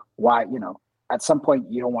like why, you know, at some point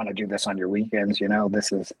you don't want to do this on your weekends, you know,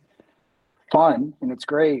 this is fun and it's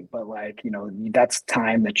great, but like, you know, that's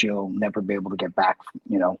time that you'll never be able to get back,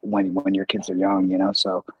 you know, when your kids are young, you know,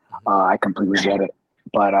 so I completely get it.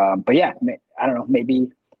 But yeah, I don't know,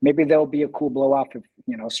 maybe there'll be a cool blow off if,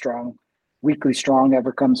 you know, Weekly Strong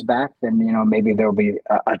ever comes back, then, you know, maybe there'll be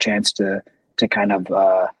a chance to kind of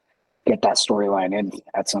get that storyline in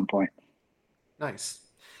at some point. Nice.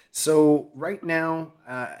 So right now,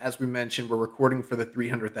 as we mentioned, we're recording for the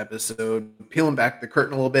 300th episode. Peeling back the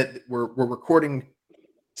curtain a little bit, we're recording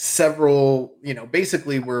several, you know,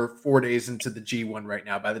 basically we're 4 days into the G1 right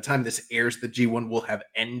now. By the time this airs, the G1 will have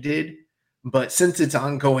ended. But since it's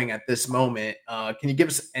ongoing at this moment, can you give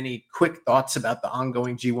us any quick thoughts about the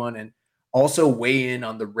ongoing G1, and also weigh in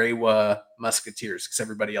on the Reiwa Musketeers, because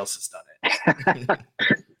everybody else has done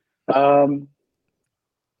it?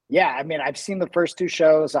 Yeah, I mean, I've seen the first two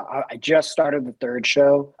shows. I just started the third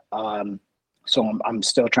show, so I'm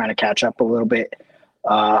still trying to catch up a little bit.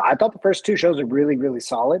 I thought the first two shows were really, really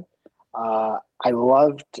solid. I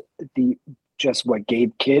loved just what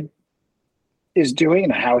Gabe Kidd is doing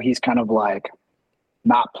and how he's kind of like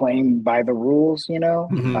not playing by the rules,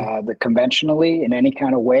 the conventionally in any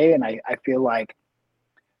kind of way. And I feel like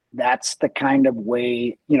that's the kind of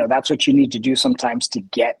way, that's what you need to do sometimes to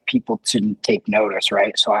get people to take notice.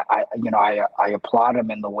 Right. So I applaud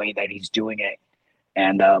him in the way that he's doing it.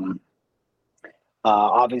 And,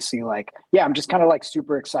 obviously, like, yeah, I'm just kind of like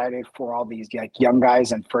super excited for all these like young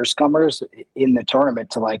guys and first comers in the tournament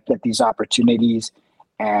to like get these opportunities.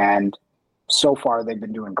 And so far they've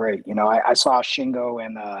been doing great. I saw Shingo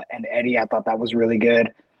and Eddie. I thought that was really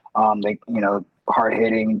good. They, hard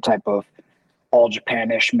hitting type of all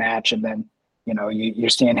Japanish match. And then, you're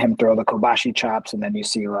seeing him throw the Kobashi chops, and then you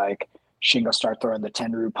see like Shingo start throwing the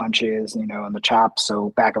Tenryu punches, and the chops.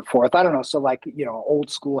 So back and forth. I don't know. So like, old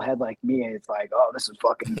school head like me, it's like, oh, this is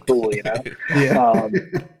fucking cool, Yeah.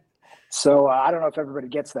 So I don't know if everybody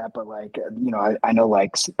gets that, but like, I know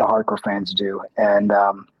like the hardcore fans do. And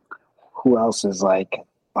who else is like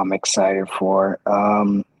I'm excited for?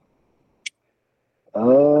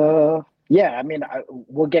 Yeah, I mean,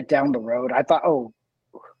 we'll get down the road. I thought,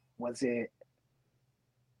 was it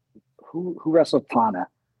who wrestled Tana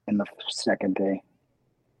in the second day?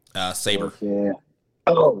 Saber. Yeah.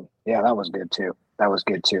 Oh, yeah, that was good too.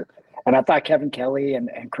 And I thought Kevin Kelly and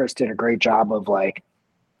Chris did a great job of like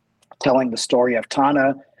telling the story of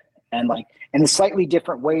Tana, and like in a slightly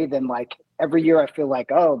different way than like every year. I feel like,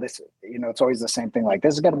 this, it's always the same thing. Like,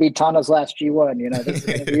 this is going to be Tana's last G1, this is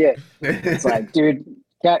going to be it. It's like, dude,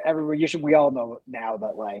 we all know now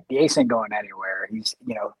that like the ace ain't going anywhere.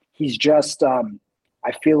 He's just,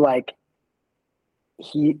 I feel like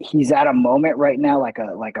he's at a moment right now, like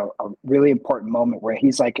a really important moment where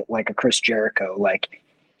he's like a Chris Jericho. Like,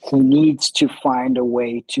 he needs to find a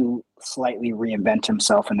way to slightly reinvent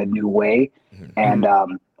himself in a new way.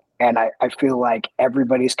 Mm-hmm. And I feel like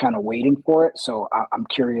everybody's kind of waiting for it. So I'm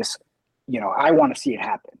curious, I want to see it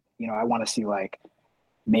happen. I want to see like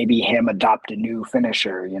maybe him adopt a new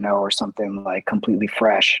finisher, or something like completely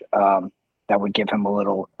fresh. That would give him a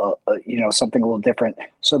little, something a little different,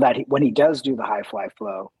 so that when he does do the high fly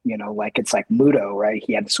flow, like it's like Muto, right?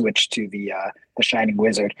 He had to switch to the Shining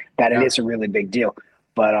Wizard. It is a really big deal.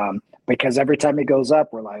 But because every time he goes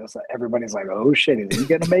up, we're like, everybody's like, oh shit, is he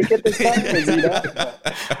gonna make it this time? Is he not?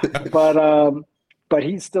 But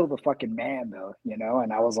he's still the fucking man, though,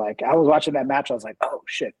 And I was watching that match. I was like, oh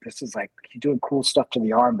shit, this is like, he's doing cool stuff to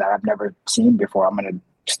the arm that I've never seen before. I'm gonna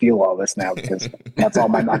steal all this now because that's all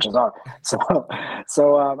my matches are. So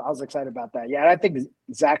I was excited about that. Yeah, and I think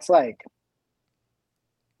Zach's like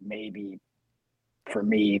maybe for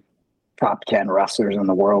me top 10 wrestlers in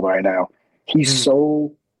the world right now. He's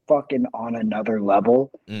so fucking on another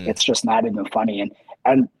level. It's just not even funny.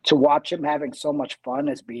 And to watch him having so much fun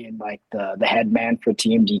as being like the head man for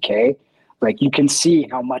Team DK, like you can see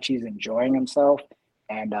how much he's enjoying himself.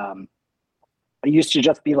 And it used to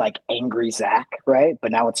just be like angry Zach, right?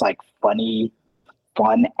 But now it's like funny,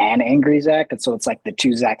 fun, and angry Zach. And so it's like the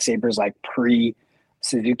two Zack Sabres, like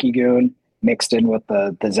pre-Suzuki-gun mixed in with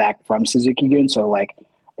the Zach from Suzuki-gun. So like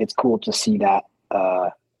it's cool to see that,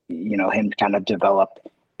 him kind of develop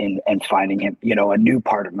and finding him, a new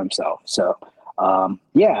part of himself. So,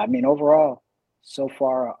 yeah, I mean, overall, so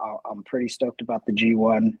far, I'm pretty stoked about the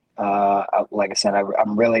G1. Like I said,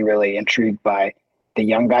 I'm really, really intrigued by the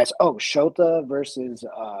young guys. Oh, Shota versus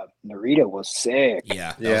Narita was sick.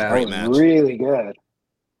 Yeah, that was a great match. Really good.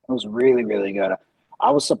 It was really, really good.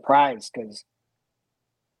 I was surprised because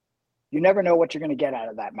you never know what you're going to get out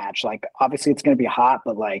of that match. Like, obviously, it's going to be hot,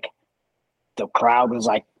 but like, the crowd was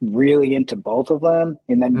like really into both of them.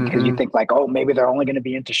 And then because you think like, oh, maybe they're only going to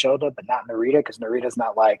be into Shota, but not Narita, because Narita's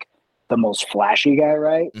not like the most flashy guy,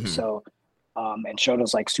 right? So, and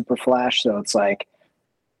Shota's like super flash. So it's like,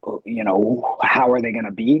 how are they going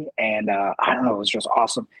to be? And I don't know, it was just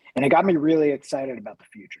awesome. And it got me really excited about the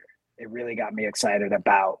future. It really got me excited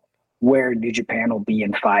about where New Japan will be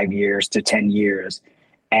in 5 years to 10 years.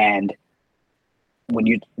 And when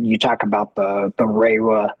you talk about the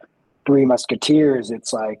Reiwa Three Musketeers,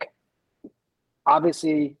 it's like,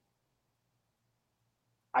 obviously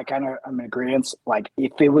I'm in agreement. Like,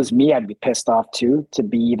 if it was me, I'd be pissed off too to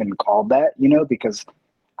be even called that, because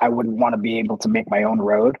I wouldn't want to be able to make my own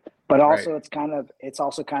road. But also it's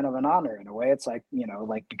also kind of an honor in a way. It's like,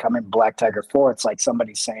 like becoming Black Tiger 4. It's like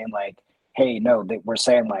somebody saying like, hey, no, we're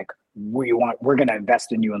saying like, we're going to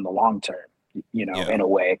invest in you in the long term, in a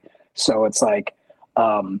way. So it's like,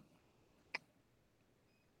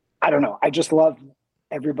 I don't know. I just love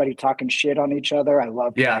everybody talking shit on each other. I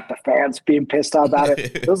love like, the fans being pissed off about it.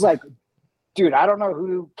 It was like, dude, I don't know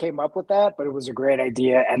who came up with that, but it was a great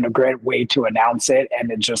idea and a great way to announce it.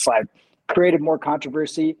 And it just like created more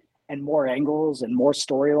controversy and more angles and more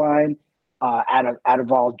storyline out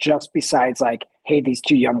of all, just besides like, hey, these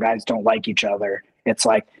two young guys don't like each other. It's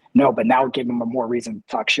like, no, but now give them a more reason to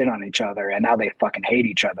talk shit on each other. And now they fucking hate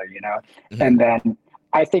each other, you know? Mm-hmm. And then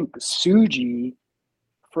I think Suji,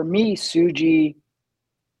 for me, Suji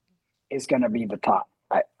is going to be the top,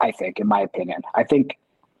 I think, in my opinion. I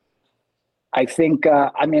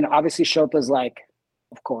mean, obviously Shota's like,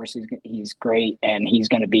 of course, he's great, and he's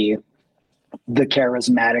going to be the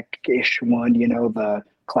charismatic-ish one, you know, the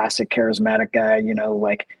classic charismatic guy, you know,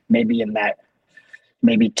 like maybe in that,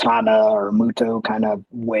 maybe Tana or Muto kind of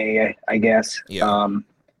way, I guess. Yeah.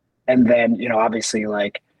 And then, you know, obviously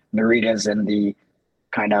like Narita's in the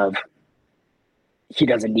kind of, he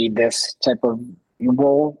doesn't need this type of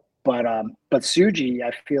role, but Suji,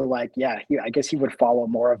 I feel like, I guess he would follow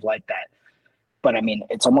more of like that. But I mean,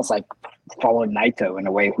 it's almost like following Naito in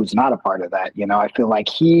a way, who's not a part of that. You know, I feel like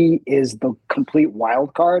he is the complete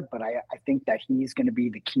wild card, but I think that he's going to be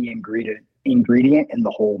the key ingredient in the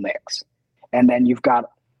whole mix. And then you've got,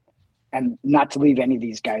 and not to leave any of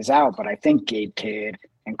these guys out, but I think Gabe Kidd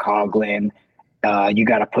and Coughlin, you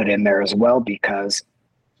got to put in there as well, because,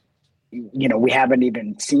 you know, we haven't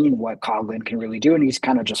even seen what Coughlin can really do. And he's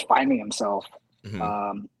kind of just finding himself, you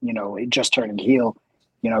know, just turning heel.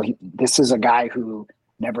 You know, this is a guy who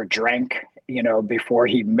never drank, you know, before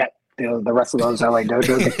he met the rest of those LA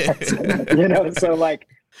Dojo guys, you know, so like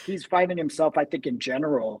he's finding himself, I think, in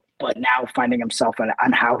general, but now finding himself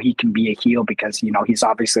on how he can be a heel, because, you know, he's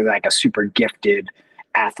obviously like a super gifted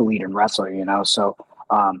athlete and wrestler, you know, so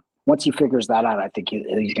once he figures that out, I think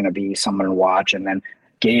he's going to be someone to watch. And then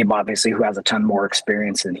Gabe, obviously, who has a ton more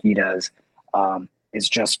experience than he does, is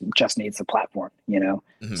just needs the platform, you know,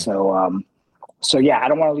 So yeah, I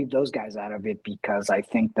don't want to leave those guys out of it, because I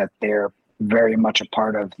think that they're very much a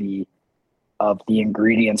part of the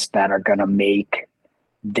ingredients that are going to make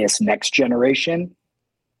this next generation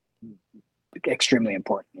extremely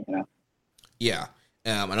important, you know? Yeah.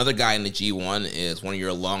 Another guy in the G1 is one of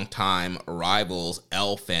your longtime rivals,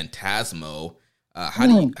 El Phantasmo. How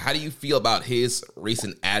do you feel about his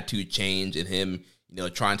recent attitude change and him, you know,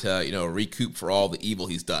 trying to, you know, recoup for all the evil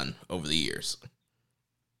he's done over the years?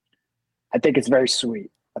 I think it's very sweet.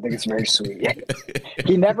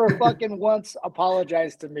 He never fucking once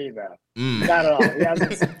apologized to me, though. Not at all. He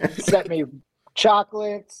hasn't sent me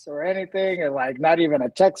chocolates or anything, and like not even a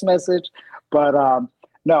text message. But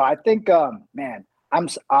no, I think, man,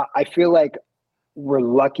 I feel like we're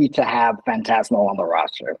lucky to have Phantasmo on the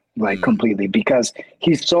roster, like completely, because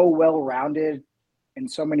he's so well-rounded in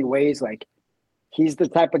so many ways. Like he's the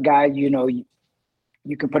type of guy, you know, you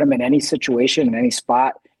can put him in any situation, in any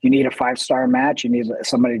spot. You need a 5-star match, you need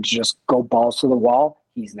somebody to just go balls to the wall,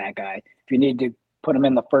 he's that guy. If you need to put him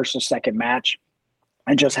in the first or second match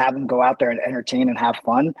and just have him go out there and entertain and have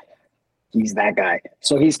fun, he's that guy.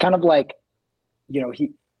 So he's kind of like, you know,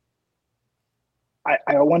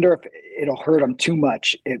 I wonder if it'll hurt him too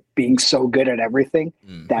much, it being so good at everything,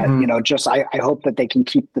 that, you know, just I hope that they can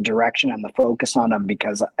keep the direction and the focus on him,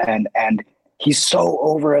 because and he's so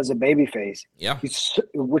over as a babyface. Yeah,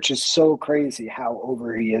 which is so crazy how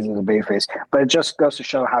over he is as a babyface. But it just goes to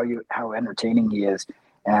show how entertaining he is,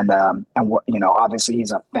 and what, you know, obviously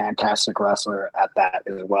he's a fantastic wrestler at that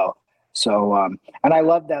as well. So and I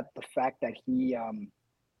love that the fact that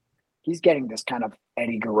he's getting this kind of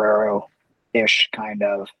Eddie Guerrero-ish kind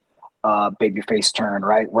of babyface turn,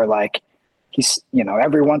 right? Where like he's, you know,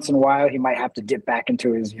 every once in a while he might have to dip back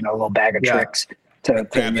into his, you know, little bag of tricks to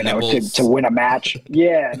you know, to win a match.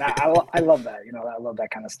 Yeah, and I love that. You know, I love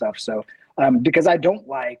that kind of stuff. So because I don't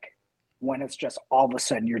like when it's just all of a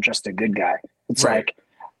sudden you're just a good guy. It's like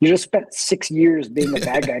you just spent 6 years being a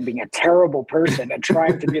bad guy, being a terrible person, and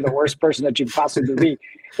trying to be the worst person that you could possibly be.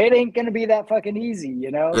 It ain't gonna be that fucking easy,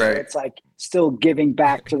 you know. So it's like still giving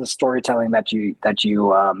back to the storytelling that you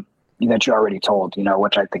already told, you know,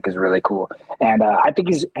 which I think is really cool. And I think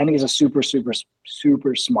he's a super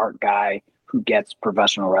smart guy who gets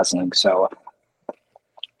professional wrestling. So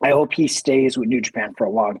I hope he stays with New Japan for a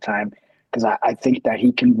long time, because I think that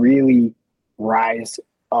he can really rise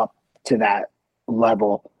up to that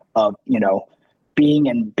level of, you know, being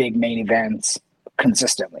in big main events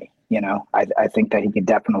consistently. You know, I think that he could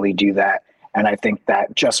definitely do that. And I think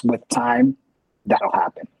that just with time, that'll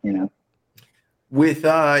happen, you know. With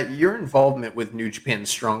your involvement with New Japan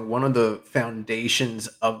Strong, one of the foundations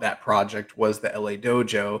of that project was the LA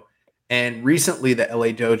Dojo. And recently the LA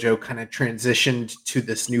Dojo kind of transitioned to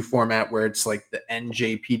this new format where it's like the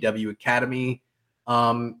NJPW Academy.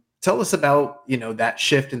 Tell us about, that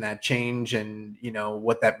shift and that change and,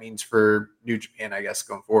 what that means for New Japan, I guess,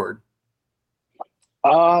 going forward.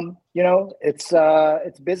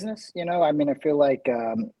 It's business, I mean, I feel like,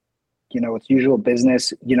 it's usual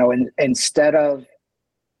business, and instead of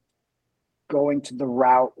going to the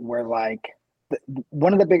route where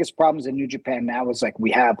one of the biggest problems in New Japan now is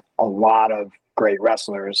we have a lot of great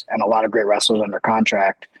wrestlers and a lot of great wrestlers under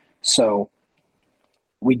contract. So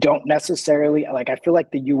we don't necessarily I feel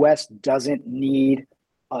like the US doesn't need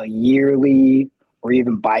a yearly or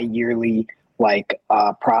even bi-yearly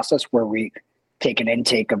process where we take an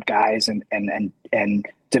intake of guys and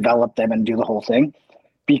develop them and do the whole thing,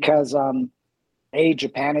 because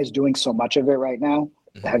Japan is doing so much of it right now,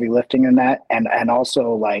 the heavy lifting in that, and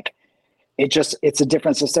also it's a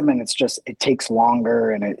different system, and it takes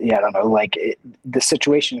longer, and I don't know, the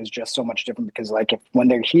situation is just so much different, because when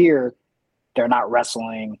they're here, they're not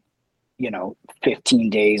wrestling 15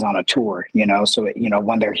 days on a tour, so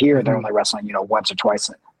when they're here, they're only wrestling once or twice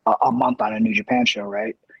a month on a New Japan show,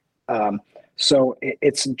 right? So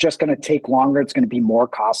it's just going to take longer. It's going to be more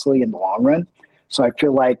costly in the long run. So I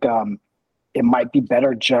feel like it might be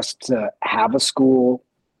better just to have a school,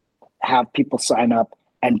 have people sign up,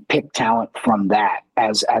 and pick talent from that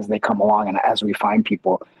as they come along and as we find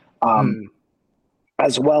people.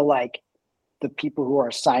 As well, the people who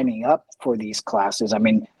are signing up for these classes. I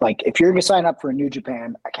mean, if you're going to sign up for a New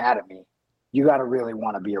Japan Academy, you got to really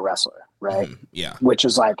want to be a wrestler, right? Yeah. Which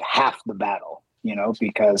is half the battle,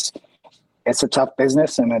 because it's a tough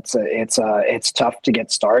business, and it's tough to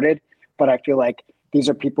get started. But I feel like these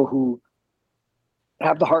are people who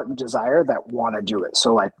have the heart and desire that want to do it.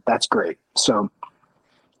 So that's great. So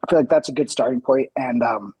I feel like that's a good starting point. And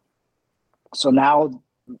so now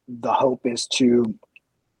the hope is to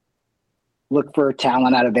look for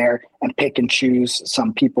talent out of there and pick and choose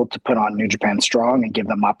some people to put on New Japan Strong and give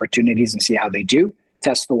them opportunities and see how they do,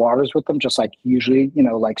 test the waters with them, just like usually,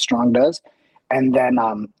 Strong does. And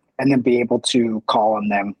then be able to call on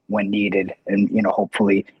them when needed and,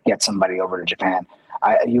 hopefully get somebody over to Japan.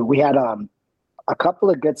 We had a couple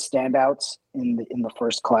of good standouts in the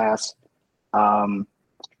first class.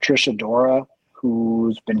 Trisha Dora,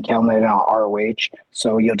 who's been killing it on ROH.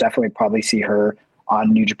 So you'll definitely probably see her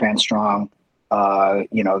on New Japan Strong,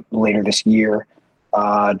 later this year.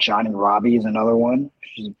 Johnny Robbie is another one.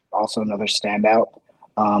 She's also another standout.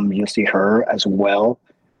 You'll see her as well.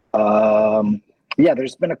 Yeah,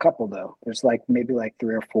 there's been a couple though. There's maybe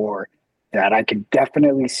 3 or 4 that I could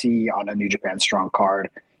definitely see on a New Japan Strong card,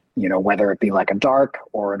 whether it be a dark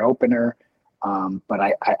or an opener. But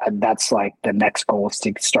I that's the next goal is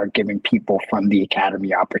to start giving people from the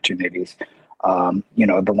academy opportunities, the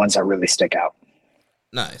ones that really stick out.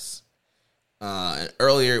 Nice.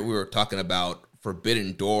 Earlier we were talking about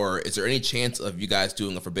Forbidden Door. Is there any chance of you guys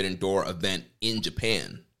doing a Forbidden Door event in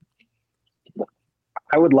Japan?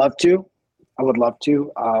 I would love to.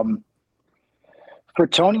 For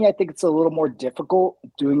Tony, I think it's a little more difficult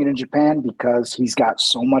doing it in Japan because he's got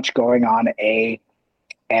so much going on.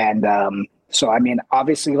 So I mean,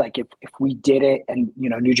 obviously, if we did it and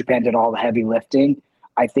New Japan did all the heavy lifting,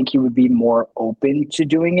 I think he would be more open to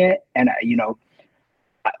doing it. And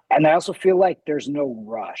and I also feel like there's no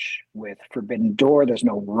rush with Forbidden Door. There's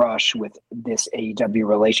no rush with this AEW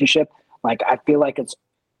relationship. I feel like it's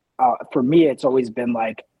for me, it's always been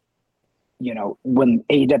when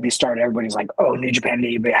AEW started, everybody's like, oh, New Japan and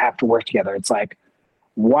AEW have to work together. It's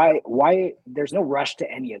why there's no rush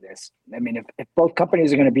to any of this. I mean, if both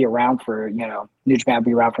companies are going to be around for, New Japan will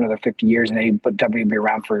be around for another 50 years and AEW will be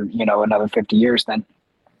around for, another 50 years, then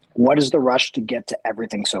what is the rush to get to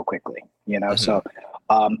everything so quickly? So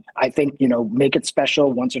I think, make it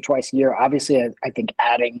special once or twice a year. Obviously, I think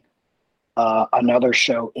adding another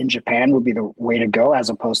show in Japan would be the way to go, as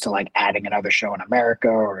opposed to adding another show in America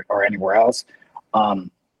or anywhere else.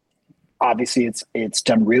 Obviously it's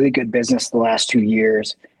done really good business the last 2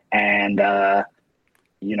 years, and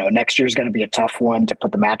next year is going to be a tough one to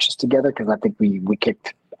put the matches together, because I think we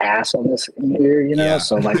kicked ass on this year, Yeah.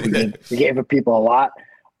 So we gave the people a lot,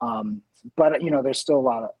 but there's still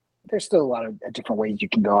a lot of different ways you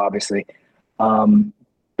can go, obviously,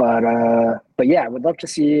 but yeah, I would love to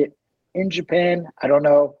see it in Japan. I don't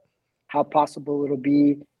know how possible it'll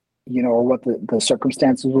be, or what the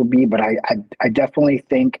circumstances will be, but I definitely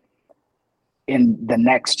think in the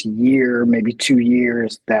next year, maybe 2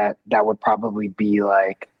 years, that would probably be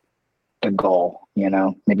the goal,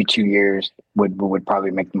 maybe 2 years would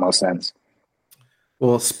probably make the most sense.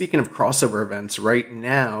 Well, speaking of crossover events, right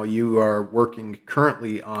now you are working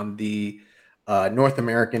currently on the North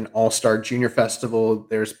American All-Star Junior Festival.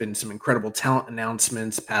 There's been some incredible talent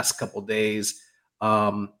announcements past couple days.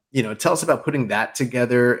 Tell us about putting that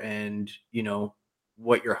together and,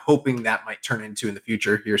 what you're hoping that might turn into in the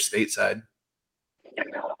future here stateside.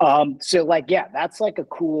 That's like a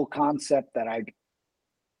cool concept that I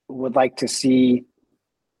would like to see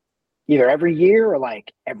either every year or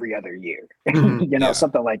like every other year,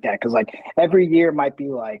 something like that. Cause like every year might be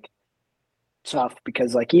like tough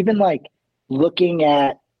because like even like looking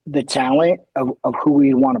at the talent of who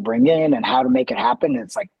we want to bring in and how to make it happen,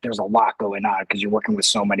 it's like there's a lot going on because you're working with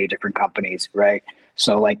so many different companies, right?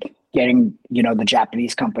 So like getting, the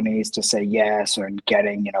Japanese companies to say yes, or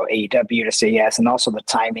getting, AEW to say yes, and also the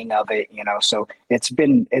timing of it, so it's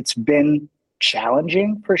been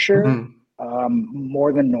challenging for sure,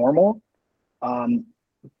 more than normal.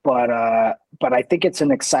 But I think it's an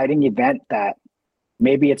exciting event that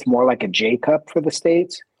maybe it's more like a J Cup for the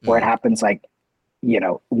States where it happens like,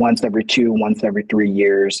 once every 2, once every 3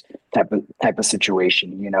 years type of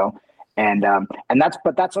situation, and that's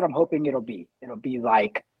what I'm hoping it'll be. It'll be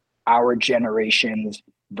like our generation's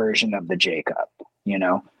version of the J Cup,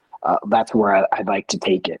 that's where I'd like to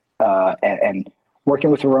take it. And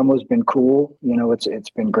working with Romero has been cool. It's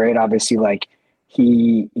been great. Obviously, like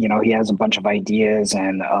he has a bunch of ideas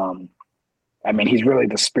and, he's really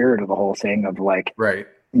the spirit of the whole thing of like, right.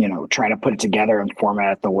 Trying to put it together and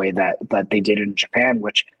format it the way that they did in Japan,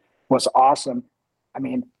 which was awesome.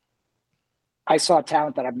 I saw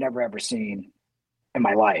talent that I've never ever seen in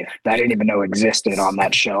my life that I didn't even know existed on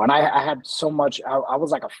that show. And I had so much, I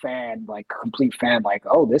was like a fan, like complete fan, like,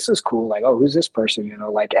 oh, this is cool. Like, oh, who's this person?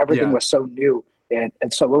 Like everything was so new. And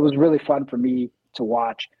so it was really fun for me to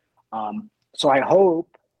watch. So I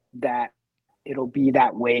hope that it'll be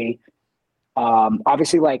that way.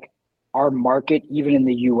 Obviously, like our market, even in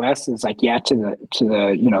the U.S., is like to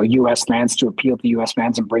the U.S. fans, to appeal to U.S.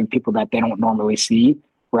 fans and bring people that they don't normally see,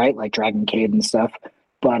 right? Like Dragon Cade and stuff.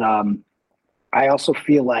 But I also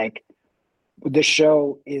feel like this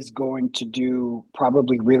show is going to do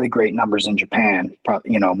probably really great numbers in Japan,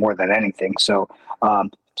 more than anything. So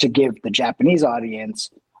to give the Japanese audience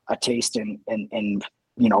a taste in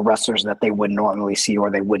wrestlers that they wouldn't normally see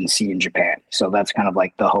or they wouldn't see in Japan. So that's kind of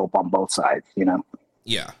like the hope on both sides,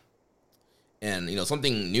 Yeah. And,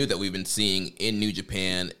 something new that we've been seeing in New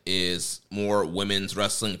Japan is more women's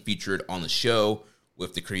wrestling featured on the show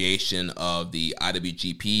with the creation of the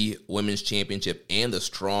IWGP Women's Championship and the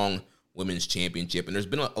Strong Women's Championship. And there's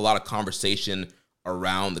been a lot of conversation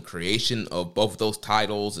around the creation of both of those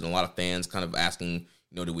titles and a lot of fans kind of asking,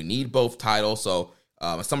 do we need both titles? So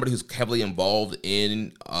as somebody who's heavily involved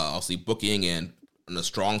in, obviously, booking and on the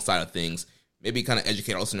strong side of things, maybe kind of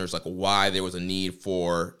educate our listeners like why there was a need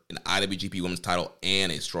for an IWGP Women's title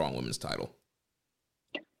and a Strong Women's title.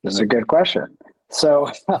 This is a good question.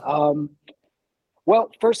 So,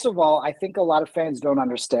 well, first of all, I think a lot of fans don't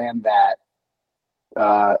understand that,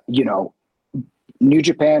 New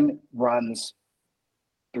Japan runs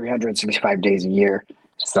 365 days a year.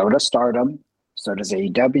 So does Stardom. So does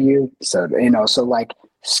AEW. So, so like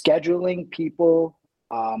scheduling people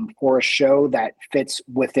for a show that fits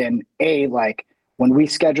within like when we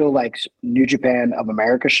schedule like New Japan of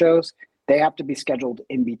America shows, they have to be scheduled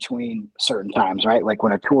in between certain times, right? Like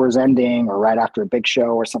when a tour is ending or right after a big show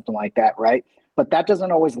or something like that, right? But that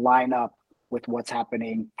doesn't always line up with what's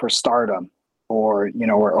happening for Stardom or,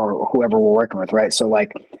 or whoever we're working with, right? So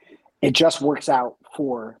like it just works out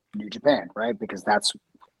for New Japan, right? Because that's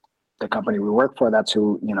the company we work for. That's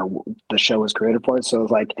who, the show is created for. So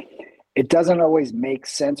it's like, it doesn't always make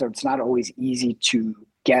sense, or it's not always easy to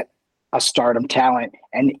get a Stardom talent.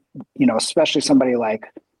 And, especially somebody like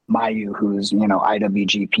Mayu, who's,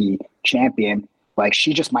 IWGP champion, like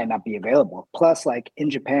she just might not be available. Plus, like in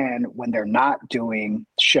Japan, when they're not doing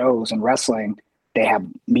shows and wrestling, they have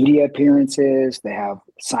media appearances, they have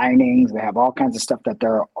signings, they have all kinds of stuff that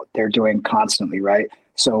they're doing constantly, right?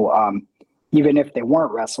 So even if they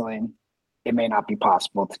weren't wrestling, it may not be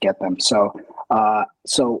possible to get them. So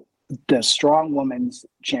the Strong Women's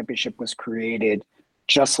Championship was created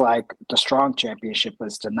just like the Strong Championship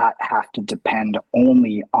was to not have to depend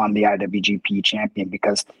only on the IWGP champion,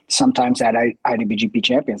 because sometimes that IWGP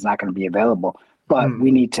champion is not going to be available. But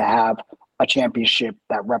we need to have a championship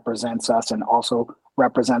that represents us and also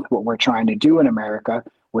represents what we're trying to do in America,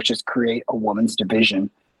 which is create a women's division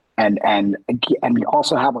and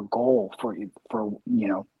also have a goal for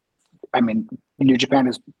New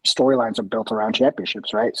Japan's storylines are built around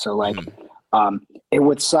championships, right? So like, it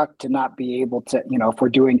would suck to not be able to, if we're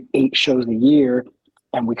doing 8 shows a year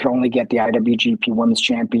and we could only get the IWGP Women's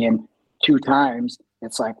Champion 2 times.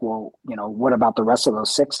 It's like, well, what about the rest of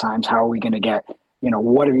those 6 times? How are we going to get,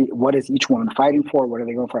 what is each woman fighting for? What are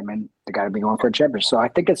they going for? I mean, they got to be going for a championship. So I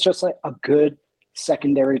think it's just like a good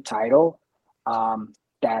secondary title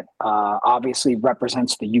that obviously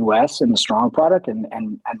represents the U.S. and the Strong product.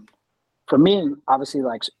 And for me, obviously,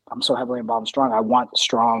 like, I'm so heavily involved in Strong, I want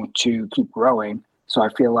Strong to keep growing. So I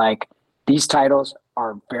feel like these titles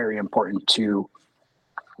are very important to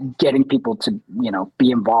getting people to,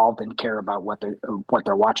 be involved and care about what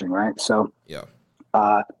they're watching. Right. So, yeah.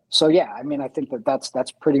 I mean, I think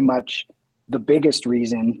that's pretty much the biggest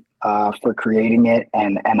reason for creating it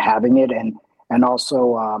and having it. And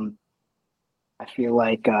also I feel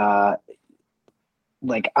like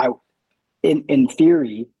in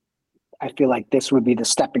theory, I feel like this would be the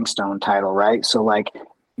stepping stone title, right? So like,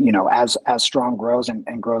 as Strong grows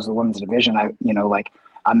and grows the women's division,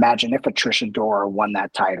 imagine if a Trisha Dora won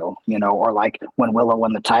that title, or like when Willow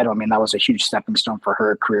won the title. I mean, that was a huge stepping stone for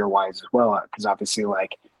her career-wise as well, because obviously,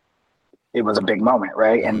 like, it was a big moment,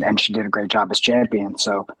 right? And she did a great job as champion.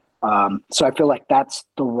 So I feel like that's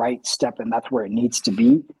the right step, and that's where it needs to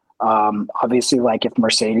be. Obviously, like, if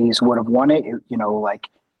Mercedes would have won it, it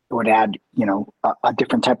would add, a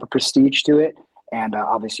different type of prestige to it. And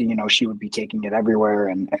obviously, she would be taking it everywhere,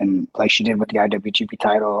 and like she did with the IWGP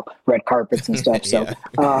title, red carpets and stuff. So,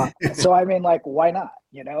 so I mean, like, why not?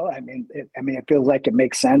 I mean, it feels like it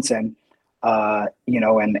makes sense, and and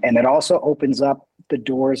it also opens up the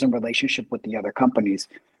doors in relationship with the other companies.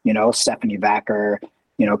 Stephanie Vacker,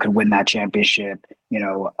 could win that championship.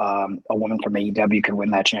 A woman from AEW could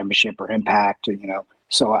win that championship, or Impact.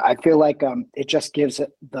 So I feel like it just gives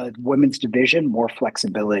the women's division more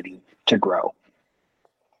flexibility to grow.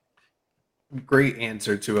 Great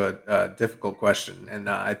answer to a difficult question, and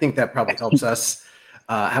I think that probably helps us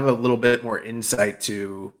have a little bit more insight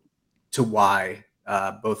to why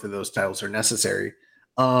both of those titles are necessary.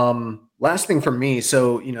 Last thing from me.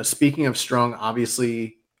 So, speaking of Strong,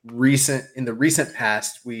 obviously in the recent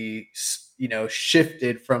past, we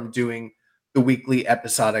shifted from doing the weekly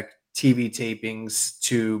episodic TV tapings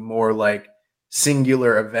to more like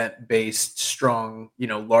singular event based Strong,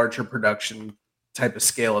 larger production type of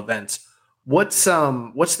scale events. What's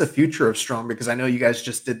the future of Strong? Because I know you guys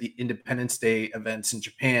just did the Independence Day events in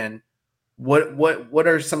Japan. What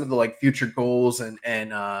are some of the like future goals and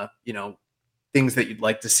things that you'd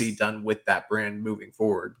like to see done with that brand moving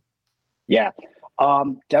forward? Yeah,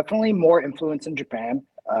 definitely more influence in Japan.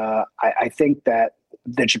 I think that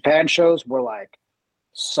the Japan shows were like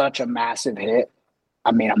such a massive hit.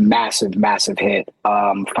 I mean, a massive hit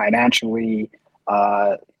financially,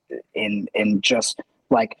 in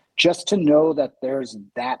just to know that there's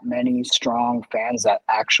that many Strong fans that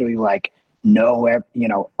actually like know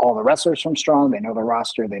all the wrestlers from Strong. They know the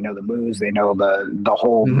roster, they know the moves, they know the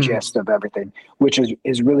whole gist of everything, which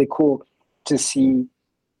is really cool to see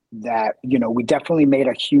that, we definitely made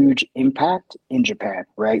a huge impact in Japan,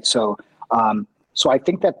 right? So I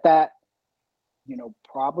think that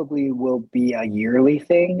probably will be a yearly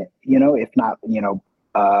thing, if not,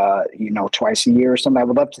 twice a year or something. I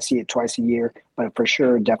would love to see it twice a year, but for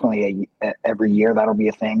sure, definitely every year that'll be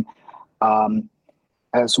a thing.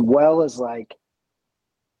 As well as like,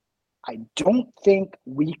 I don't think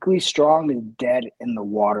Weekly Strong is dead in the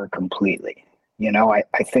water completely. I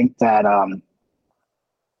think that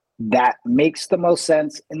that makes the most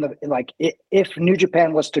sense if New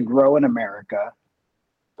Japan was to grow in America,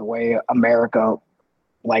 the way America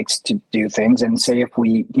likes to do things, and say if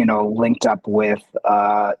we linked up with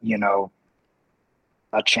a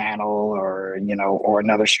channel or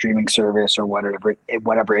another streaming service or whatever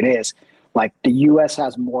it is, like the US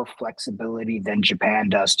has more flexibility than Japan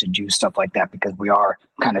does to do stuff like that, because we are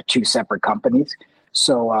kind of 2 separate companies.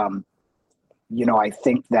 So I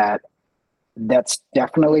think that that's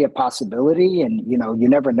definitely a possibility, and you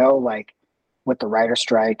never know, like with the writer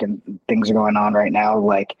strike and things are going on right now,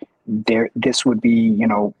 like this would be,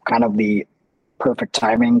 kind of the perfect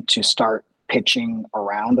timing to start pitching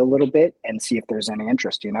around a little bit and see if there's any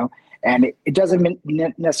interest, and it doesn't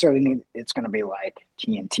necessarily mean it's going to be like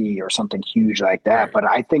TNT or something huge like that. Right. But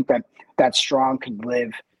I think that Strong could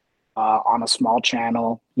live on a small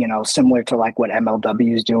channel, similar to like what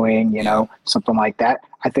MLW is doing, something like that.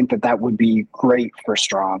 I think that would be great for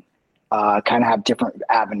Strong. Kind of have different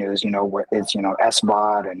avenues, where it's,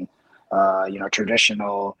 SVOD and,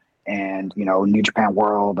 traditional and, New Japan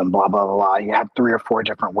World and blah, blah, blah, blah. You have 3 or 4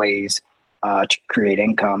 different ways to create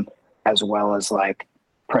income, as well as like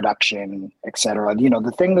production, etc.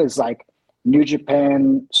 The thing is, like, New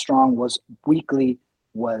Japan Strong was weekly,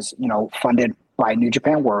 was, funded by New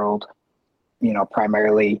Japan World,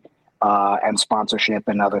 primarily, and sponsorship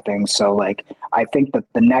and other things. So like, I think that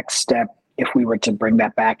the next step, if we were to bring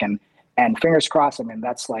that back, and fingers crossed, I mean,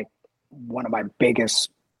 that's like one of my biggest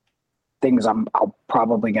things I'll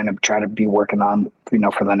probably going to try to be working on,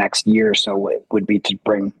 for the next year or so, it would be to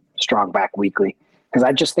bring Strong back weekly. Because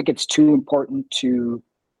I just think it's too important to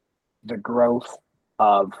the growth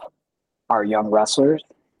of our young wrestlers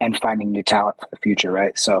and finding new talent for the future,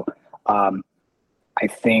 right? So I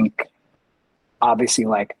think obviously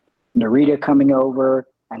like Narita coming over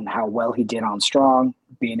and how well he did on Strong,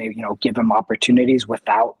 being able, give him opportunities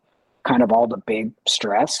without kind of all the big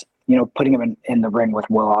stress, putting him in the ring with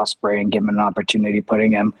Will Ospreay and giving him an opportunity,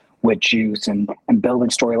 putting him with Juice and building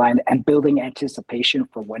storyline and building anticipation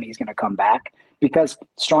for when he's going to come back, because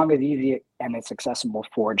Strong is easy and it's accessible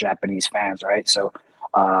for Japanese fans, right? So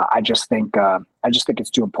I just think it's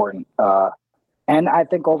too important. And I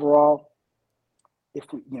think overall, if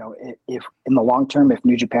in the long term, if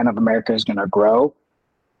New Japan of America is going to grow,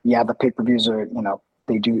 yeah, the pay-per-views are,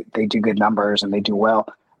 they do good numbers and they do well.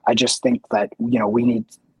 I just think that, we need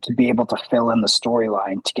to be able to fill in the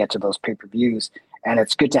storyline to get to those pay-per-views. And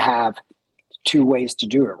it's good to have two ways to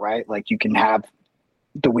do it, right? Like you can have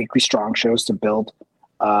the weekly Strong shows to build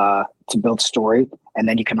story. And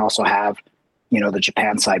then you can also have, the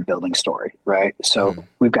Japan side building story, right? So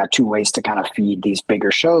we've got two ways to kind of feed these bigger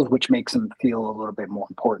shows, which makes them feel a little bit more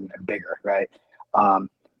important and bigger, right?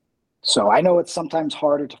 So I know it's sometimes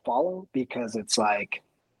harder to follow because it's like,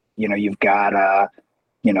 you've got,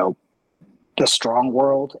 the Strong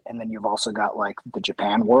world, and then you've also got like the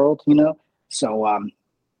Japan world, So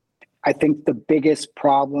I think the biggest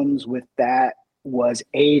problems with that was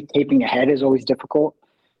A, taping ahead is always difficult.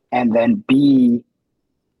 And then B,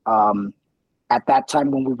 at that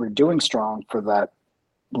time when we were doing Strong for that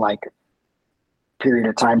like period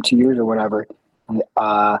of time, 2 years or whatever,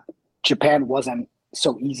 Japan wasn't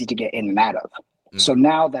so easy to get in and out of. So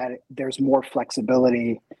now that there's more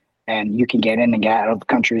flexibility and you can get in and get out of the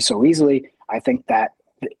country so easily, I think that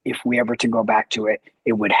if we ever to go back to it,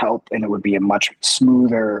 it would help and it would be a much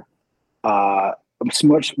smoother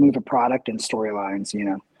product and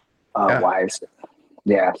storylines, wise.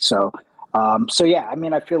 Yeah. So yeah, I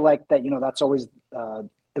mean, I feel like that, that's always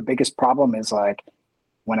the biggest problem is like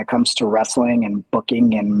when it comes to wrestling and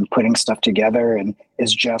booking and putting stuff together, and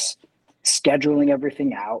is just scheduling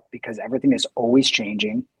everything out because everything is always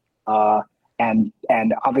changing.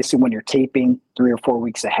 And obviously when you're taping 3 or 4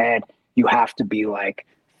 weeks ahead, you have to be like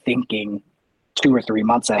thinking 2 or 3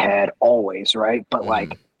 months ahead always. Right. But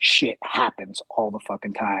like shit happens all the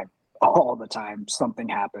fucking time. All the time something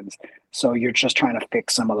happens. So you're just trying to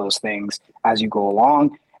fix some of those things as you go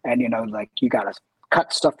along. And, like you got to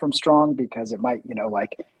cut stuff from Strong because it might,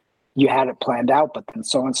 like you had it planned out, but then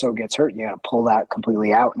so-and-so gets hurt. You got to pull that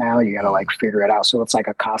completely out now. You got to like figure it out. So it's like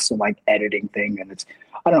a constant like editing thing. And it's,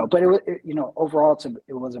 I don't know, but overall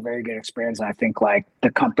it was a very good experience. And I think like the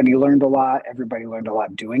company learned a lot. Everybody learned a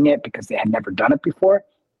lot doing it because they had never done it before.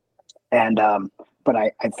 And, but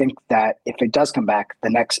I think that if it does come back, the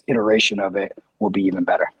next iteration of it will be even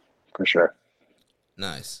better, for sure.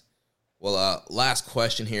 Nice. Well, last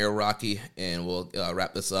question here, Rocky, and we'll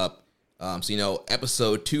wrap this up. So,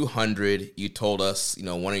 episode 200, you told us,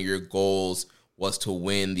 one of your goals was to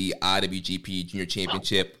win the IWGP Junior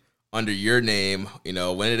Championship under your name,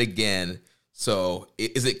 win it again. So,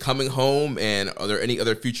 is it coming home, and are there any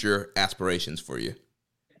other future aspirations for you?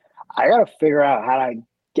 I got to figure out how to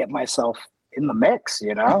get myself in the mix, I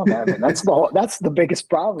mean, that's the biggest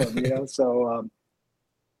problem, So,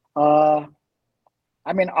 I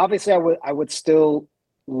mean, obviously I would still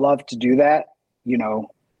love to do that,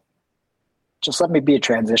 just let me be a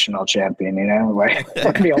transitional champion, like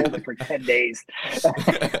let me hold it for 10 days.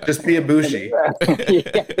 Just be a Bushi.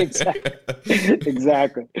 Yeah,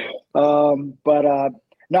 exactly. But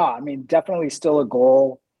no, I mean, definitely still a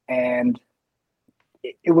goal. And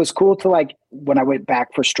it was cool to like, when I went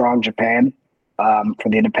back for Strong Japan, for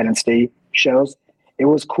the Independence Day shows, it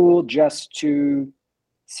was cool just to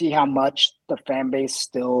see how much the fan base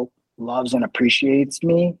still loves and appreciates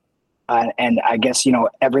me. And I guess,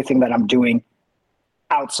 everything that I'm doing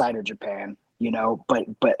outside of Japan, but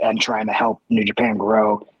and trying to help New Japan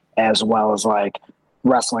grow, as well as like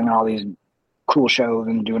wrestling all these cool shows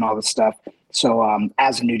and doing all this stuff. So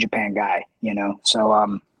as a New Japan guy,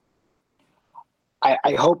 so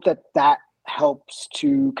I hope that helps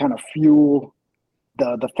to kind of fuel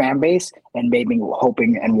the fan base and maybe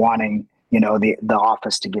hoping and wanting, the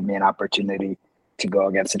office to give me an opportunity to go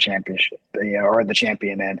against the championship, or the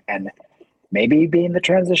champion and maybe being the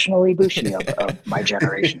transitional Ibushi of my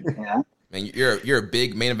generation. Yeah. Man, you're a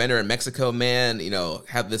big main eventer in Mexico, man. You know,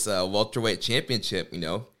 have this welterweight championship. You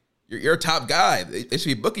know, you're a top guy. They should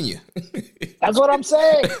be booking you. That's what I'm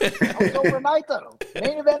saying. I was overnight though.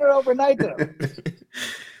 Main eventer overnight though.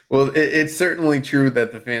 Well, it's certainly true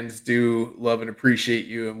that the fans do love and appreciate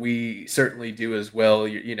you, and we certainly do as well.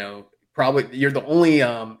 You know, probably you're the only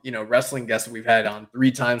wrestling guest that we've had on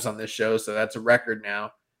 3 times on this show, so that's a record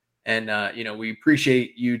now. And, we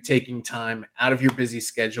appreciate you taking time out of your busy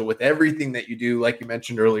schedule with everything that you do, like you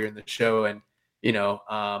mentioned earlier in the show, and,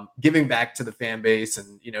 giving back to the fan base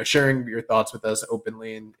and, sharing your thoughts with us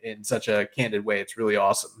openly in such a candid way. It's really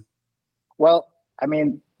awesome. Well, I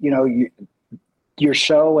mean, your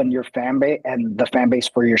show and your fan base and the fan base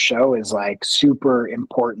for your show is like super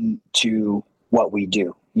important to what we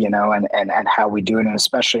do, and how we do it. And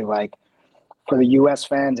especially like, for the U.S.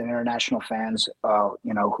 fans and international fans,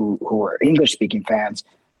 who are English-speaking fans,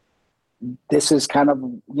 this is kind of,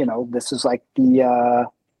 this is like the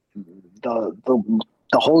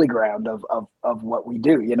holy ground of what we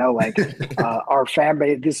do. Our fan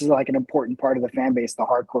base. This is like an important part of the fan base, the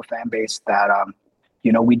hardcore fan base that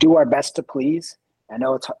we do our best to please. I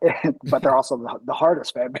know it's, but they're also the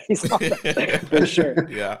hardest fan base for sure.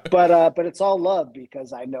 Yeah. But it's all love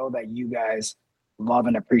because I know that you guys love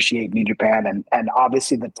and appreciate New Japan and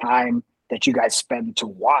obviously the time that you guys spend to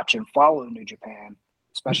watch and follow New Japan,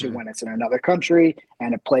 especially when it's in another country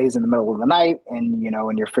and it plays in the middle of the night and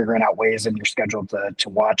and you're figuring out ways in your schedule to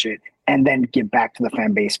watch it and then give back to the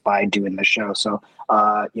fan base by doing the show. So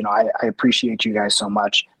I appreciate you guys so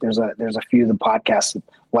much. There's a few of the podcasts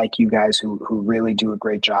like you guys who really do a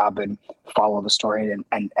great job and follow the story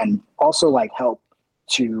and also like help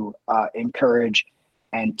to encourage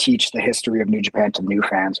and teach the history of New Japan to new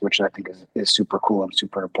fans, which I think is super cool and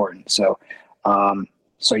super important. So,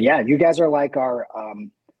 yeah, you guys are like our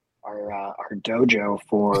dojo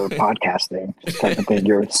for podcasting type of thing.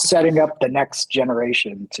 You're setting up the next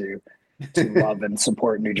generation to love and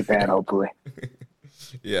support New Japan, hopefully.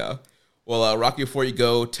 Yeah. Well, Rocky, before you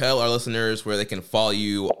go, tell our listeners where they can follow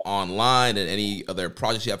you online and any other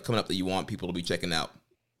projects you have coming up that you want people to be checking out.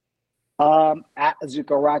 At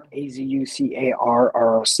Azuka Rock, AZUCARROC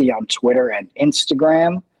on Twitter and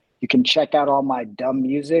Instagram. You can check out all my dumb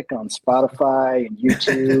music on Spotify and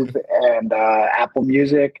YouTube and Apple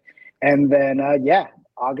Music. And then,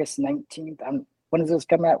 August 19th. When does this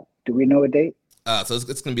come out? Do we know a date? So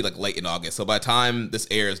it's going to be like late in August. So by the time this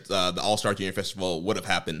airs, the All-Star Junior Festival would have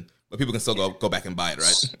happened, but people can still go back and buy it,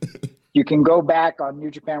 right? You can go back on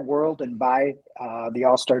New Japan World and buy the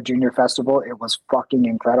All-Star Junior Festival. It was fucking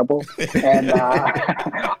incredible. And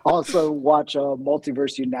also watch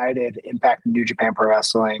Multiverse United Impact New Japan Pro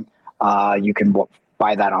Wrestling. You can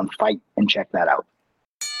buy that on Fight and check that out.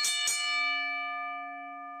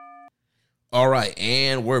 All right,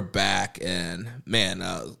 and we're back. And, man,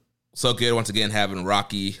 so good once again having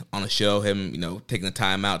Rocky on the show. Him, taking the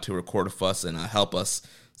time out to record with us and help us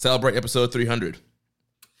celebrate episode 300.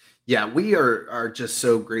 Yeah, we are just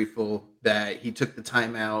so grateful that he took the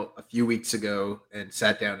time out a few weeks ago and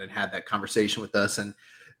sat down and had that conversation with us. And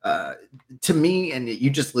to me, and you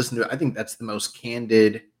just listened to it, I think that's the most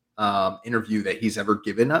candid interview that he's ever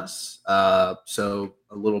given us. So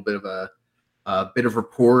a little bit of a bit of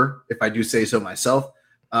rapport, if I do say so myself.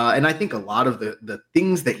 And I think a lot of the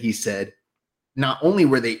things that he said, not only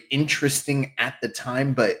were they interesting at the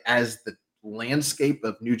time, but as the landscape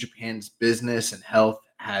of New Japan's business and health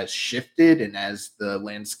has shifted, and as the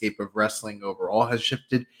landscape of wrestling overall has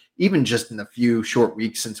shifted, even just in the few short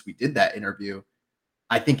weeks since we did that interview,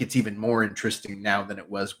 I think it's even more interesting now than it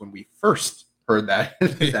was when we first heard that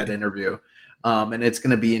that interview. And it's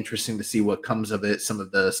going to be interesting to see what comes of it. Some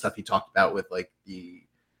of the stuff he talked about with like the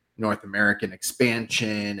North American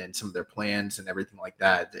expansion and some of their plans and everything like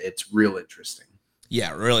that. It's real interesting.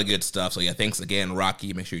 Yeah, really good stuff. So yeah, thanks again,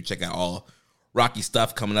 Rocky. Make sure you check out all Rocky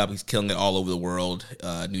stuff coming up. He's killing it all over the world.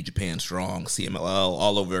 New Japan Strong, CMLL,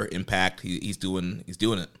 all over Impact. He's doing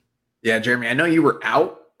it. Yeah, Jeremy, I know you were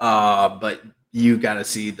out, but you got to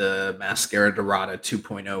see the Mascara Dorada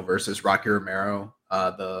 2.0 versus Rocky Romero.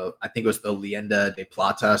 I think it was the Leyenda de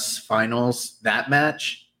Platas finals. That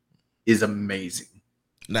match is amazing.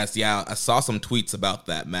 I saw some tweets about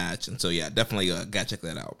that match, and so yeah, definitely gotta check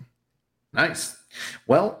that out. Nice.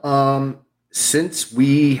 Well, since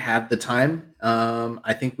we have the time,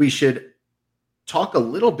 I think we should talk a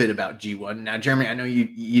little bit about G1. Now, Jeremy, I know you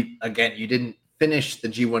didn't finish the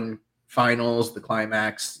G1 finals, the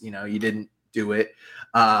climax. You didn't do it.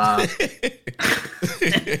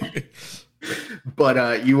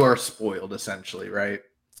 But you are spoiled, essentially, right?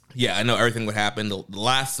 Yeah, I know everything what happened. The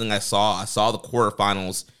last thing I saw the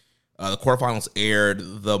quarterfinals The quarterfinals aired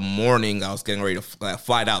the morning I was getting ready to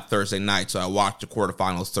fly out Thursday night, so I watched the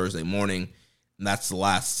quarterfinals Thursday morning, and that's the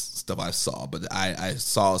last stuff I saw. But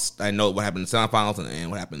I know what happened in the semifinals and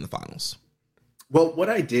what happened in the finals. Well, what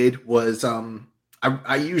I did was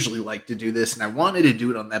I usually like to do this, and I wanted to do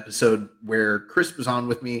it on the episode where Chris was on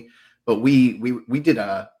with me, but we did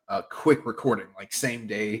a quick recording, like same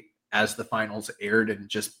day as the finals aired, and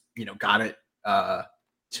just got it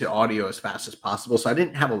to audio as fast as possible. So I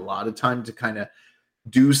didn't have a lot of time to kind of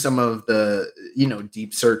do some of the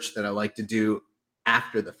deep search that I like to do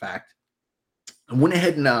after the fact. I went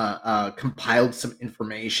ahead and compiled some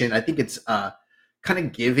information. I think it's kind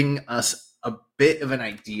of giving us a bit of an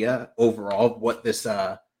idea overall of what this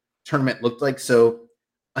tournament looked like. So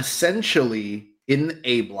essentially, in the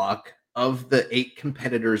A block, of the 8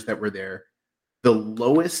 competitors that were there, the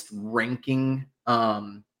lowest ranking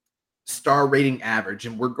star rating average,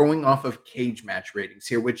 and we're going off of cage match ratings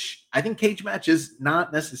here, which I think cage match is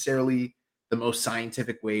not necessarily the most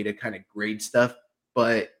scientific way to kind of grade stuff,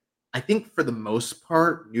 but I think for the most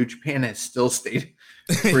part, New Japan has still stayed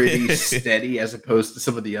pretty steady as opposed to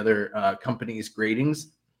some of the other companies' gradings.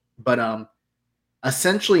 But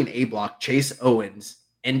essentially in A block, Chase Owens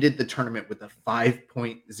ended the tournament with a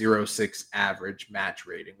 5.06 average match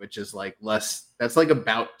rating, which is like less. That's like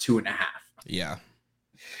about 2.5. Yeah.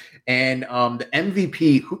 And the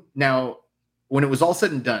MVP, now, when it was all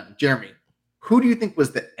said and done, Jeremy, who do you think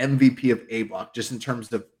was the MVP of A block, just in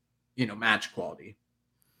terms of match quality?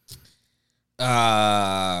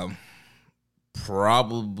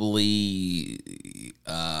 Probably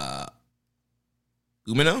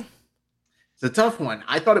Umino. It's a tough one.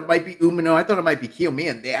 I thought it might be Umino. I thought it might be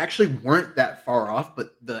Kiyomiya. They actually weren't that far off,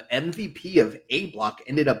 but the MVP of A block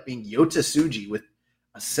ended up being Yota Tsuji with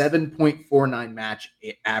a 7.49 match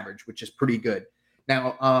average, which is pretty good.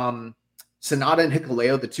 Now, Sanada and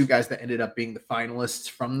Hikuleo, the two guys that ended up being the finalists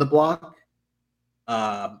from the block,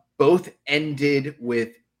 both ended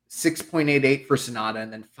with 6.88 for Sanada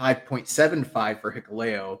and then 5.75 for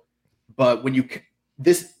Hikuleo. But when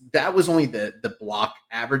that was only the block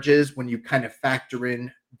averages. When you kind of factor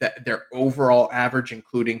in their overall average,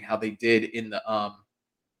 including how they did in the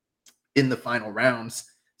final rounds,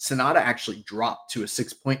 Sanada actually dropped to a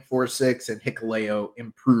 6.46 and Hikuleo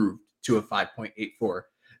improved to a 5.84.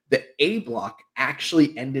 The A block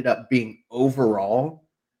actually ended up being overall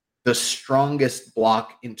the strongest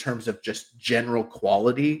block in terms of just general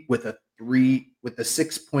quality with a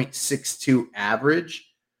 6.62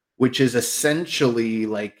 average, which is essentially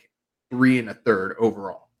like 3 1/3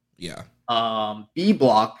 overall. Yeah. B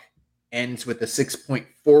block ends with a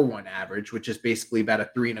 6.41 average, which is basically about a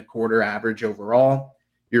 3 1/4 average overall.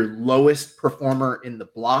 Your lowest performer in the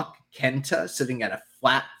block, Kenta, sitting at a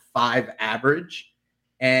flat 5 average.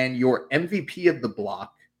 And your MVP of the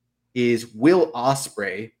block is Will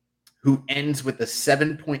Ospreay, who ends with a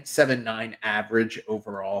 7.79 average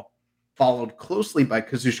overall, followed closely by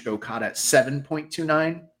Kazuchika Okada at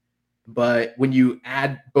 7.29. But when you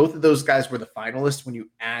add, both of those guys were the finalists. When you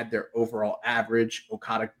add their overall average,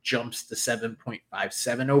 Okada jumps to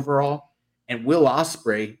 7.57 overall, and Will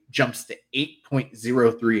Ospreay jumps to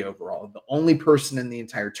 8.03 overall. The only person in the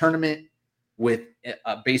entire tournament with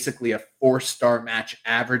basically a 4-star match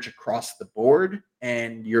average across the board,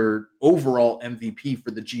 and your overall MVP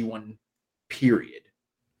for the G1 period.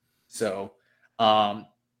 So,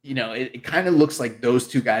 it kind of looks like those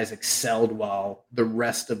two guys excelled while the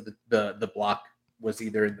rest of the block was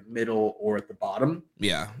either in the middle or at the bottom.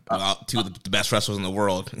 Yeah, two of the best wrestlers in the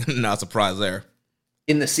world. Not a surprise there.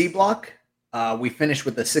 In the C block, we finished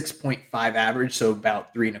with a 6.5 average, so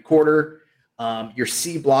about 3 1/4. Your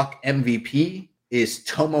C block MVP is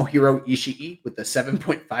Tomohiro Ishii with a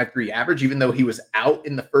 7.53 average. Even though he was out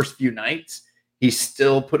in the first few nights, he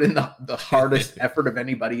still put in the hardest effort of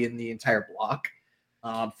anybody in the entire block.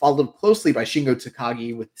 Followed closely by Shingo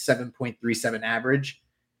Takagi with 7.37 average.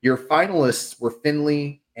 Your finalists were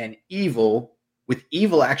Finlay and Evil, with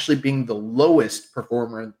Evil actually being the lowest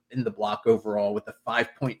performer in the block overall with a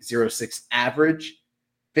 5.06 average.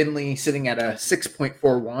 Finlay sitting at a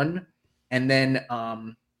 6.41. And then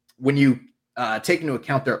when you take into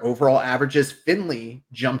account their overall averages, Finlay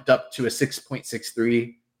jumped up to a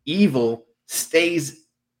 6.63. Evil stays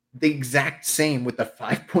the exact same with a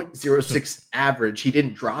 5.06 average. He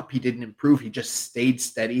didn't drop. He didn't improve. He just stayed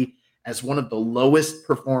steady as one of the lowest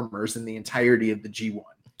performers in the entirety of the G1,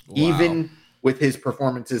 even with his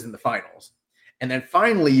performances in the finals. And then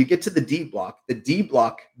finally, you get to the D block. The D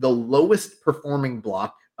block, the lowest performing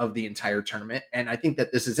block of the entire tournament. And I think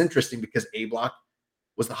that this is interesting because A block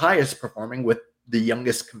was the highest performing with the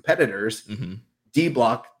youngest competitors. Mm-hmm. D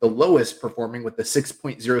block, the lowest performing with the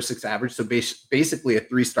 6.06 average, so basically a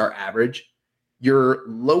 3-star average. Your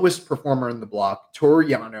lowest performer in the block, Toru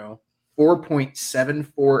Yano,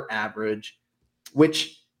 4.74 average,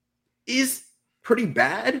 which is pretty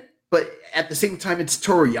bad, but at the same time, it's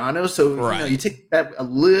Toru Yano, so you take that a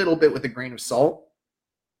little bit with a grain of salt.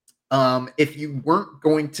 If you weren't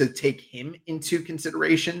going to take him into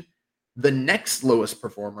consideration, the next lowest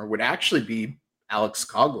performer would actually be Alex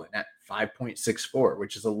Coughlin at 5.64,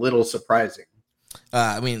 which is a little surprising.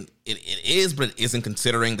 I mean, it is, but it isn't,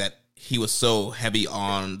 considering that he was so heavy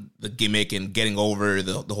on the gimmick and getting over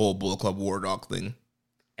the whole Bullet Club War Dog thing.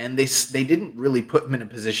 And they didn't really put him in a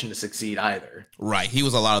position to succeed either. Right. He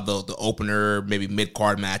was a lot of the opener, maybe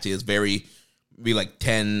mid-card matches, be like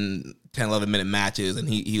 10, 11-minute matches, and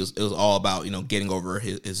it was all about, getting over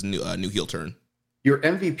his new heel turn. Your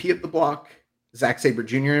MVP of the block, Zack Sabre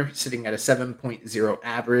Jr., sitting at a 7.0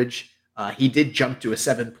 average. He did jump to a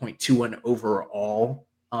 7.21 overall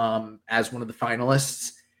as one of the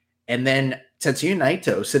finalists. And then Tetsuya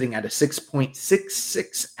Naito sitting at a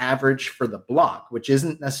 6.66 average for the block, which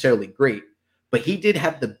isn't necessarily great, but he did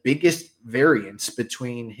have the biggest variance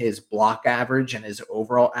between his block average and his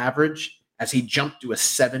overall average, as he jumped to a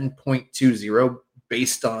 7.20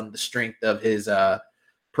 based on the strength of his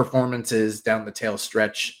performances down the tail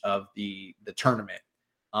stretch of the tournament.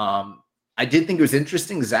 I did think it was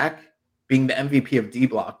interesting, Zach being the MVP of D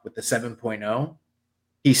block with the 7.0,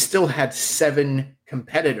 he still had 7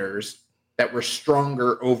 competitors that were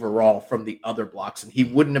stronger overall from the other blocks, and he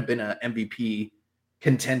wouldn't have been an MVP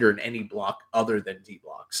contender in any block other than D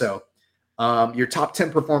block. So your top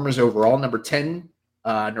 10 performers overall: number 10,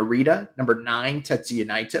 Narita; number 9, Tetsuya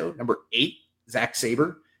Naito; number 8, Zack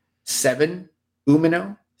Sabre; 7,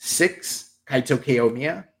 Umino; 6, Kaito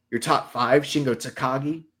Kiyomiya. Your top 5, Shingo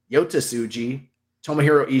Takagi, Yota Tsuji,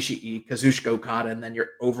 Tomohiro Ishii, Kazuchika Okada, and then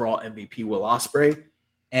your overall MVP, Will Ospreay.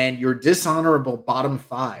 And your dishonorable bottom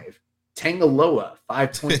 5, Tangaloa,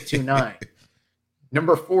 5.29.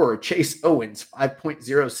 Number 4, Chase Owens,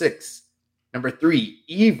 5.06. Number 3,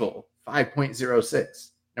 Evil,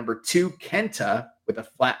 5.06. Number 2, Kenta with a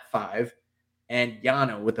flat 5. And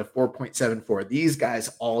Yano with a 4.74. These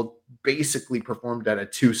guys all basically performed at a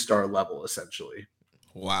 2-star level, essentially.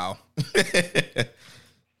 Wow.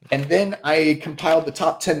 And then I compiled the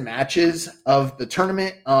top 10 matches of the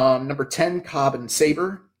tournament. Number 10, Cobb and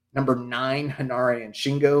Sabre. Number 9, Hanare and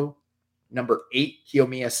Shingo. Number 8,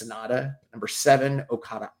 Kiyomiya Sanada. Number 7,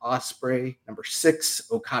 Okada Ospreay. Number 6,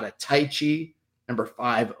 Okada Taichi. Number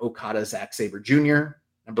 5, Okada Zack Sabre Jr.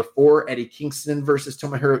 Number 4, Eddie Kingston versus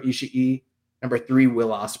Tomohiro Ishii. Number 3, Will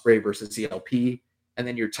Ospreay versus ELP. And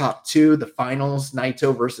then your top 2, the finals,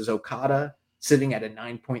 Naito versus Okada, sitting at a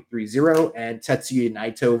 9.30, and Tetsuya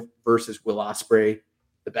Naito versus Will Ospreay,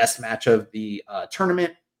 the best match of the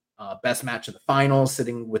tournament, best match of the finals,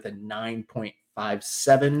 sitting with a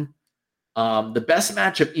 9.57. The best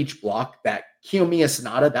match of each block, that Kiyomiya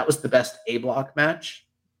Sanada, that was the best A block match.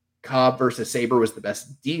 Cobb versus Sabre was the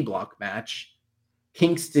best D block match.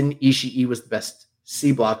 Kingston Ishii was the best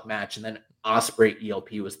C block match, and then Ospreay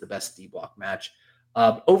ELP was the best D block match.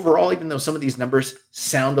 Overall, even though some of these numbers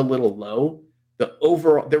sound a little low,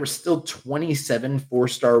 there were still 27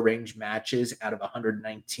 4-star range matches out of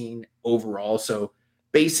 119 overall. So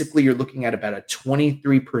basically, you're looking at about a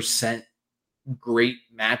 23% great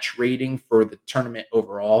match rating for the tournament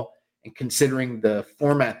overall. And considering the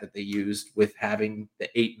format that they used with having the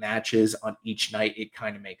 8 matches on each night, it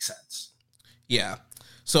kind of makes sense. Yeah.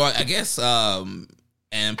 So I guess, and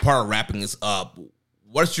part of wrapping this up,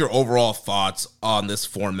 what's your overall thoughts on this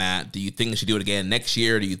format? Do you think they should do it again next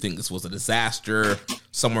year? Do you think this was a disaster,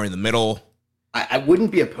 somewhere in the middle? I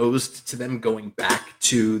wouldn't be opposed to them going back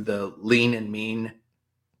to the lean and mean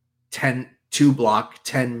 2-block,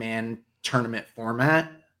 10-man tournament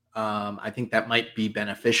format. I think that might be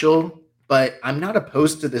beneficial, but I'm not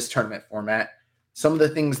opposed to this tournament format. Some of the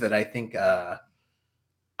things that I think I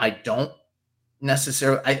don't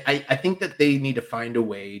necessarily, I think that they need to find a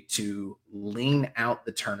way to lean out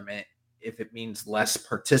the tournament. If it means less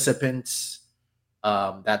participants,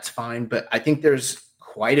 that's fine. But I think there's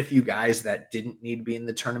quite a few guys that didn't need to be in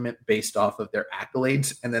the tournament based off of their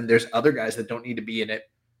accolades. And then there's other guys that don't need to be in it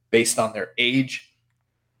based on their age,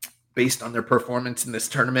 based on their performance in this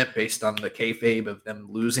tournament, based on the kayfabe of them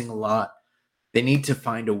losing a lot. They need to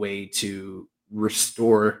find a way to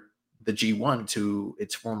restore the G1 to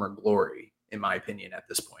its former glory, in my opinion, at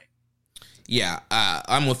this point. Yeah,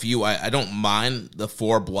 I'm with you. I don't mind the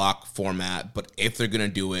 4-block format, but if they're going to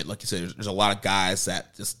do it, like you said, there's a lot of guys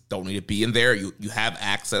that just don't need to be in there. You have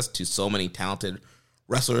access to so many talented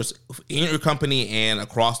wrestlers in your company and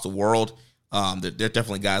across the world. There are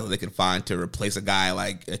definitely guys that they can find to replace a guy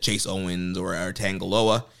like Chase Owens or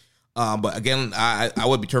Tangaloa. But again, I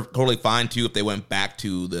would be totally fine too if they went back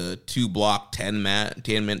to the 2-block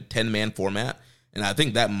 10-man format, and I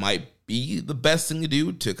think that might be the best thing to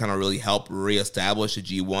do to kind of really help reestablish a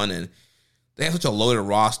G1. And they have such a loaded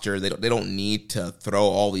roster; they don't need to throw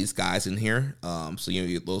all these guys in here. So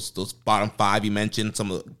those bottom 5 you mentioned,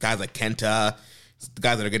 some of the guys like Kenta, the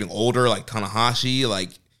guys that are getting older like Tanahashi, like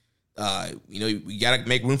you got to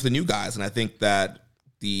make room for the new guys, and I think that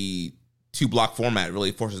the 2-block format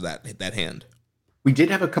really forces that hand. We did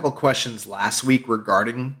have a couple questions last week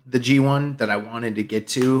regarding the G1 that I wanted to get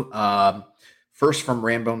to. First from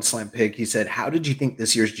Rambone Slam Pig, he said, how did you think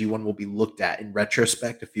this year's G1 will be looked at in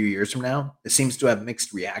retrospect a few years from now? It seems to have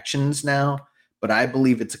mixed reactions now, but I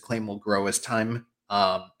believe its acclaim will grow as time,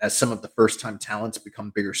 as some of the first-time talents become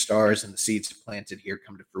bigger stars and the seeds planted here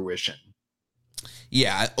come to fruition.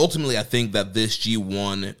 Yeah, ultimately, I think that this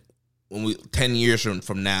G1, 10 years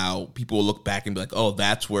from now, people will look back and be like, oh,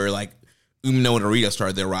 that's where like Umino and Arita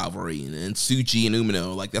started their rivalry, and Tsuji and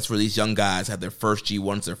Umino, like that's where these young guys had their first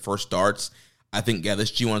G1s, their first starts. I think,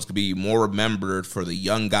 this G1 is going to be more remembered for the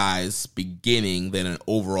young guys beginning than an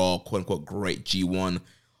overall quote-unquote great G1.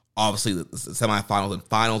 Obviously, the semifinals and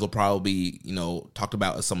finals will probably be, talked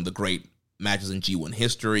about as some of the great matches in G1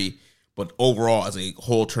 history. But overall, as a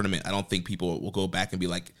whole tournament, I don't think people will go back and be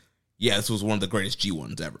like, yeah, this was one of the greatest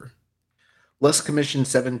G1s ever. Les Commission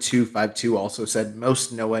 7252 also said,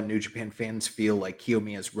 most Noah New Japan fans feel like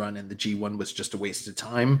Kiyomiya's run in the G1 was just a waste of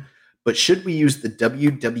time. But should we use the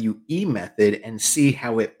WWE method and see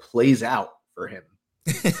how it plays out for him?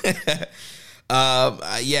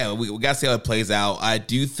 Yeah, we got to see how it plays out. I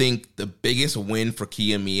do think the biggest win for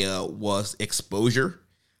Kiyomiya was exposure.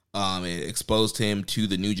 It exposed him to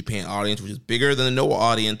the New Japan audience, which is bigger than the Noah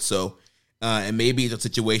audience. So, and maybe it's a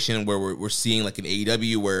situation where we're seeing like an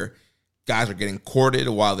AEW where guys are getting courted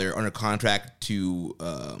while they're under contract to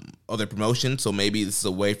other promotions. So maybe this is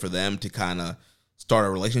a way for them to kind of start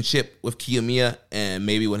a relationship with Kiyomiya, and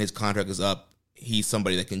maybe when his contract is up, he's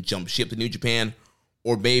somebody that can jump ship to New Japan.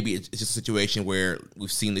 Or maybe it's just a situation where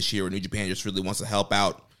we've seen this year where New Japan just really wants to help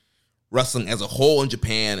out wrestling as a whole in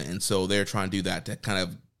Japan, and so they're trying to do that to kind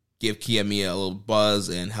of give Kiyomiya a little buzz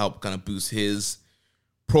and help kind of boost his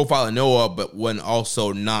profile in Noah, but when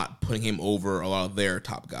also not putting him over a lot of their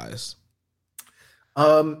top guys.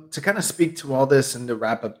 To kind of speak to all this and to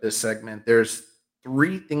wrap up this segment, there's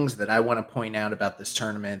 3 things that I want to point out about this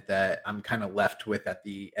tournament that I'm kind of left with at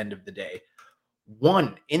the end of the day.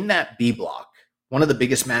 One, in that B block, one of the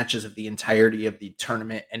biggest matches of the entirety of the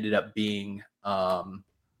tournament ended up being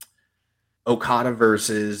Okada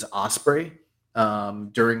versus Ospreay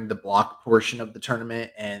during the block portion of the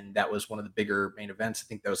tournament, and that was one of the bigger main events. I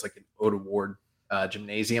think that was like an Oda Ward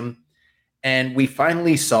gymnasium. And we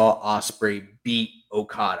finally saw Ospreay beat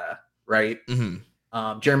Okada, right?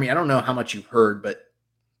 Mm-hmm. Jeremy, I don't know how much you've heard, but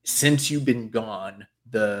since you've been gone,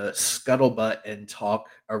 the scuttlebutt and talk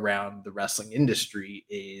around the wrestling industry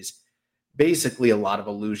is basically a lot of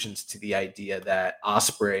allusions to the idea that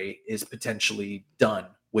Ospreay is potentially done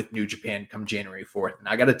with New Japan come January 4th. And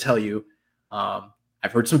I got to tell you,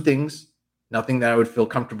 I've heard some things, nothing that I would feel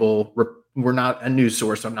comfortable. We're not a news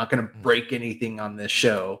source, so I'm not going to break anything on this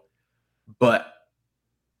show. But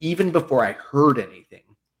even before I heard anything,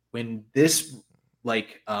 when this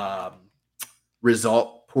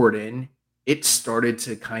result poured in, it started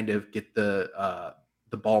to kind of get the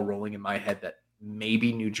ball rolling in my head that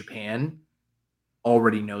maybe New Japan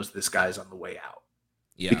already knows this guy's on the way out.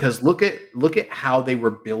 Yeah. Because look at how they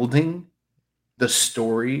were building the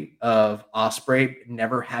story of Ospreay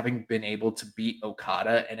never having been able to beat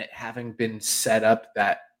Okada, and it having been set up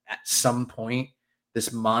that at some point,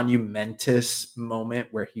 this monumentous moment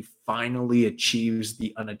where he finally achieves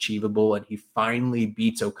the unachievable and he finally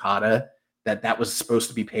beats Okada, that was supposed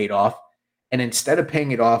to be paid off. And instead of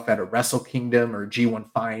paying it off at a Wrestle Kingdom or G1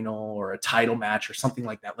 final or a title match or something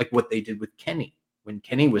like that, like what they did with Kenny when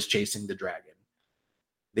Kenny was chasing the dragon,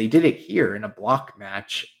 they did it here in a block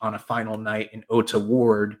match on a final night in Ota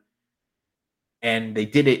Ward. And they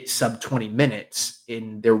did it sub 20 minutes.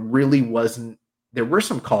 And there were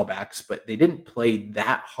some callbacks, but they didn't play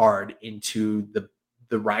that hard into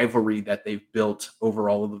the rivalry that they've built over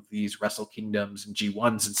all of these Wrestle Kingdoms and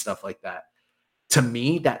G1s and stuff like that. To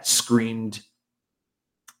me, that screamed,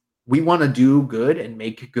 we want to do good and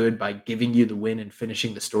make good by giving you the win and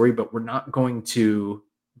finishing the story, but we're not going to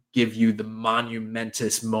give you the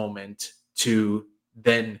monumentous moment to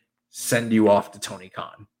then send you off to Tony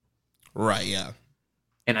Khan. Right, yeah.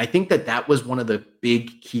 And I think that was one of the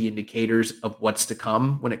big key indicators of what's to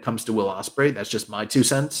come when it comes to Will Ospreay. That's just my 2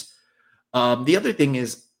 cents. The other thing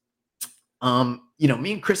is, me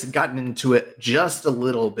and Chris had gotten into it just a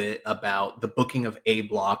little bit about the booking of A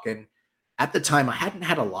Block. And at the time, I hadn't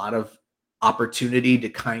had a lot of opportunity to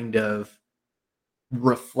kind of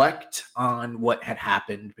reflect on what had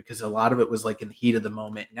happened because a lot of it was like in the heat of the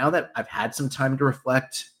moment. Now that I've had some time to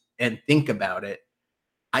reflect and think about it,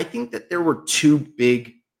 I think that there were two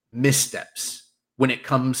big missteps when it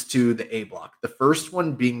comes to the A Block. The first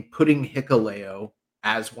one being putting Hikuleo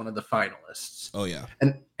as one of the finalists. Oh yeah.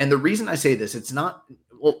 And the reason I say this, it's not,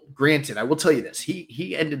 well, granted, I will tell you this.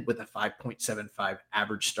 He ended with a 5.75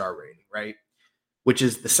 average star rating, right? Which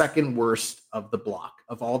is the second worst of the block.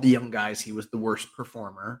 Of all the young guys, he was the worst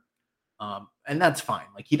performer. And that's fine.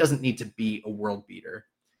 Like, he doesn't need to be a world beater.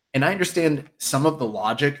 And I understand some of the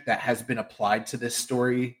logic that has been applied to this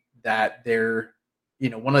story, that they're,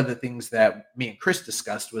 one of the things that me and Chris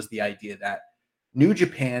discussed was the idea that New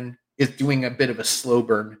Japan is doing a bit of a slow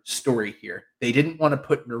burn story here. They didn't want to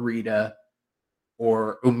put Narita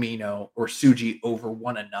or Umino or Tsuji over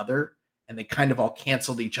one another, and they kind of all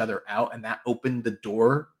canceled each other out, and that opened the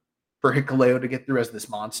door for Hikuleo to get through as this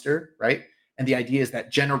monster, right? And the idea is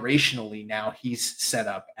that generationally now he's set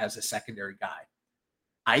up as a secondary guy.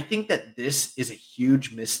 I think that this is a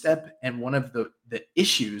huge misstep and one of the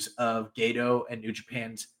issues of Gedo and New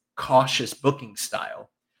Japan's cautious booking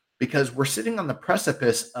style, because we're sitting on the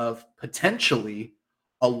precipice of potentially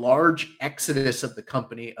a large exodus of the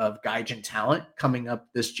company of Gaijin talent coming up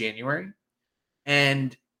this January.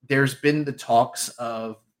 And there's been the talks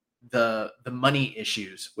of the money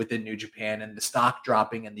issues within New Japan and the stock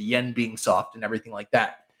dropping and the yen being soft and everything like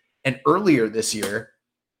that. And earlier this year,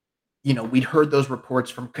 we'd heard those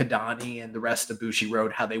reports from Kadani and the rest of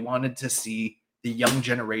Bushiroad, how they wanted to see the young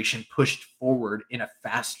generation pushed forward in a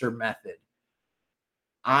faster method.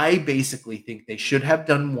 I basically think they should have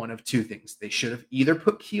done one of two things. They should have either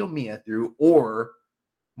put Kiyomiya through, or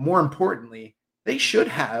more importantly, they should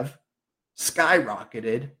have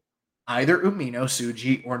skyrocketed either Umino,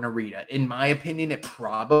 Tsuji, or Narita. In my opinion, it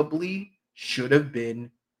probably should have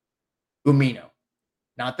been Umino.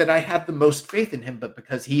 Not that I have the most faith in him, but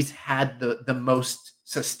because he's had the most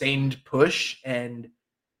sustained push and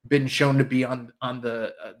been shown to be on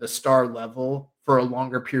the star level for a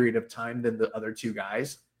longer period of time than the other two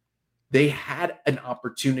guys. They had an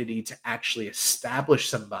opportunity to actually establish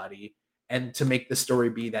somebody and to make the story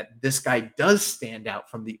be that this guy does stand out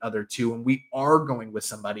from the other two, and we are going with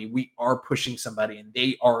somebody, we are pushing somebody, and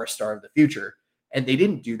they are a star of the future. And they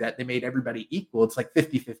didn't do that. They made everybody equal. It's like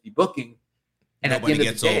 50-50 booking. And nobody at the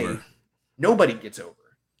end gets of the day, over. Nobody gets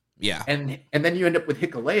over. Yeah. And then you end up with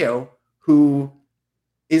Hikuleo, who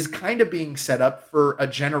is kind of being set up for a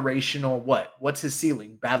generational, what's his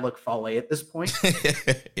ceiling? Bad Luck Fale at this point?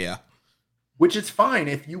 Yeah. Which is fine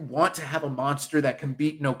if you want to have a monster that can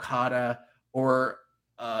beat Okada or,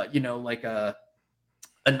 like a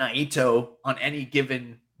Naito on any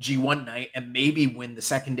given G1 night and maybe win the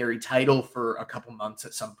secondary title for a couple months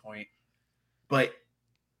at some point. But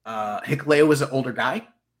Hikuleo is an older guy.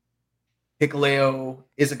 Hikuleo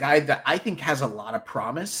is a guy that I think has a lot of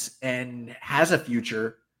promise and has a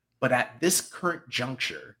future, but at this current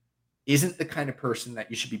juncture isn't the kind of person that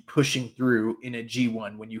you should be pushing through in a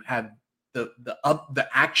G1 when you have the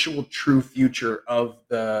actual true future of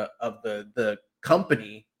the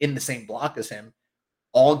company in the same block as him,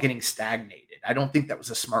 all getting stagnated. I don't think that was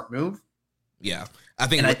a smart move. Yeah, I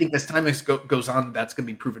think as time goes on, that's going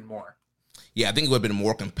to be proven more. Yeah, I think it would have been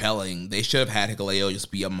more compelling. They should have had Hikuleo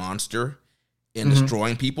just be a monster and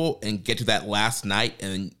destroying people and get to that last night,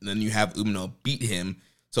 and then you have Umino beat him.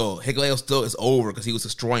 So Hikuleo still is over because he was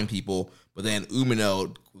destroying people, but then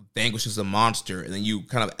Umino vanquishes a monster, and then you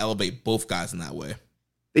kind of elevate both guys in that way.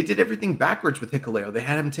 They did everything backwards with Hikuleo. They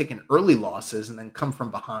had him taking early losses and then come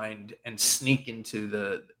from behind and sneak into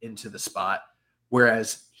the spot,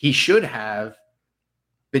 whereas he should have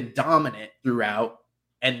been dominant throughout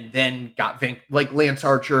and then got like Lance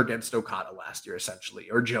Archer against Okada last year,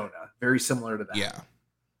 essentially, or Jonah, very similar to that. Yeah.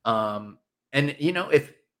 And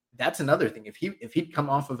if that's another thing, if he'd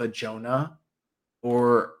come off of a Jonah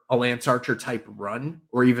or a Lance Archer type run,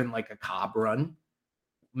 or even like a Cobb run,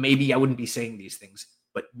 maybe I wouldn't be saying these things.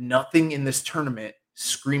 But nothing in this tournament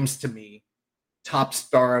screams to me top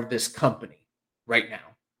star of this company right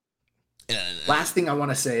now. Last thing I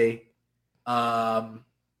want to say, the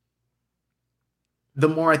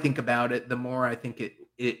more I think about it, the more I think it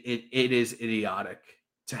is idiotic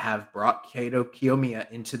to have brought Kaito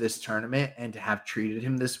Kiyomiya into this tournament and to have treated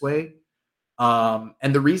him this way. And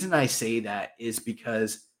the reason I say that is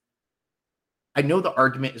because I know the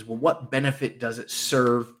argument is, well, what benefit does it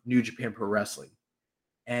serve New Japan Pro Wrestling?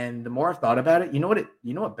 And the more I've thought about it, you know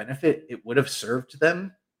what benefit it would have served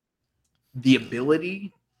them? The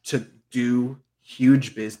ability to do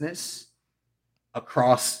huge business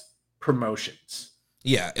across promotions.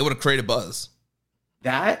 Yeah, it would have created buzz.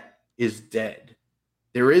 That is dead.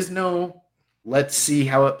 There is no let's see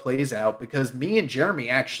how it plays out, because me and Jeremy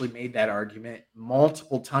actually made that argument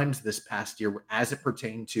multiple times this past year as it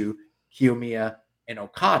pertained to Kiyomiya and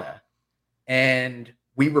Okada. And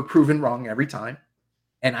we were proven wrong every time.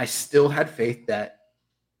 And I still had faith that,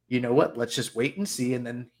 you know what, let's just wait and see. And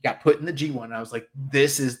then he got put in the G1. And I was like,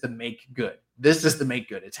 this is the make good. This is the make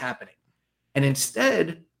good. It's happening. And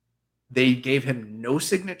instead, they gave him no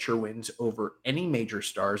signature wins over any major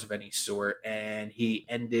stars of any sort. And he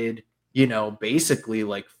ended, basically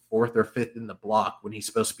like 4th or 5th in the block when he's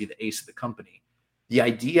supposed to be the ace of the company. The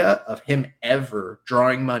idea of him ever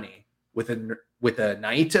drawing money with a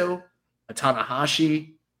Naito, a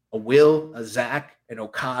Tanahashi, a Will, a Zack, an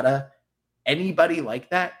Okada, anybody like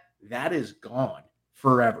that, that is gone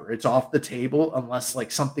forever. It's off the table unless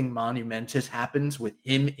like something monumentous happens with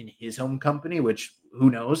him in his home company, which who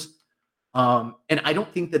knows. And I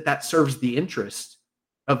don't think that serves the interest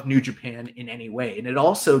of New Japan in any way. And it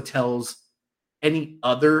also tells any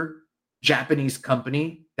other Japanese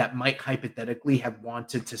company that might hypothetically have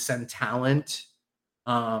wanted to send talent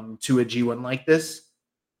to a G1 like this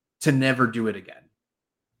to never do it again.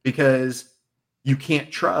 Because you can't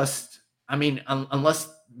trust, unless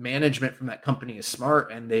management from that company is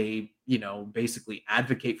smart and they, basically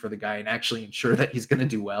advocate for the guy and actually ensure that he's going to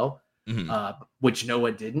do well, which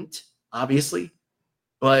Noah didn't, obviously.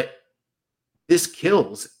 But this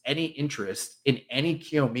kills any interest in any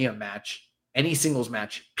Kiyomiya match, any singles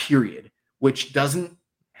match, period, which doesn't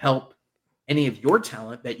help any of your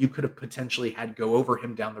talent that you could have potentially had go over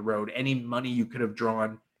him down the road, any money you could have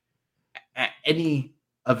drawn at any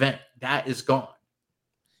event, that is gone.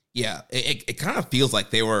 Yeah, it kind of feels like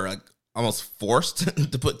they were like almost forced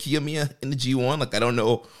to put Kiyomiya in the G1. Like, I don't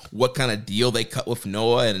know what kind of deal they cut with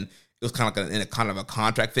Noah, and it was kind of like in a kind of a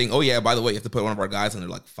contract thing. Oh yeah, by the way, you have to put one of our guys in. They're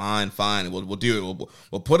like, fine, we'll do it.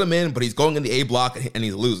 We'll put him in, but he's going in the A block and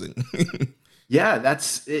he's losing. Yeah,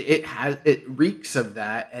 it reeks of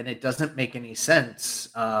that, and it doesn't make any sense.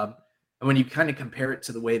 And when you kind of compare it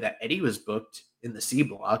to the way that Eddie was booked in the C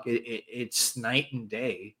block, it's night and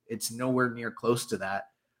day. It's nowhere near close to that.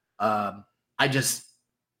 I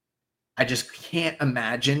just can't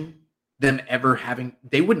imagine them ever having.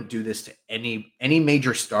 They wouldn't do this to any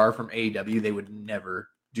major star from AEW. They would never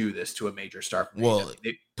do this to a major star from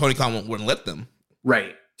AEW. Tony Khan wouldn't let them.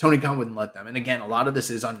 Right. Tony Khan wouldn't let them. And again, a lot of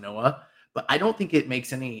this is on Noah, but I don't think it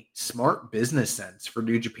makes any smart business sense for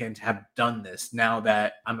New Japan to have done this now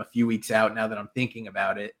that I'm a few weeks out, now that I'm thinking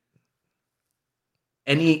about it.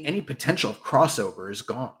 Any potential of crossover is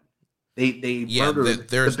gone. They murdered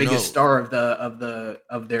the biggest star of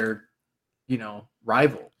their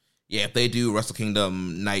rival. Yeah, if they do Wrestle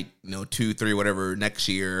Kingdom night 2, 3, whatever next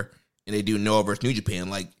year, and they do Noah versus New Japan,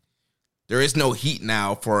 like, there is no heat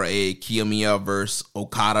now for a Kiyomiya versus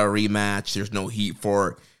Okada rematch. There's no heat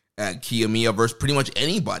for Kiyomiya versus pretty much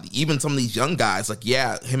anybody, even some of these young guys. Like,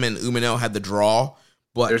 yeah, him and Umino had the draw,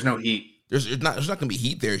 but there's no heat. There's not going to be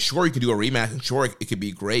heat there. Sure, you could do a rematch, and sure, it could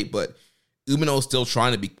be great, but Umino is still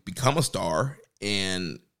trying to become a star,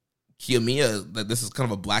 and Kiyomiya, that this is kind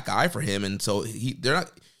of a black eye for him, and so they're not.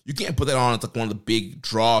 You can't put that on as like one of the big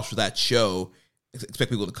draws for that show. Expect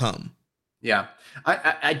people to come. Yeah,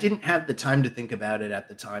 I didn't have the time to think about it at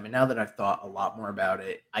the time, and now that I've thought a lot more about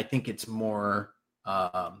it, I think it's more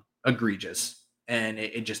egregious, and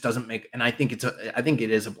it just doesn't make. And I think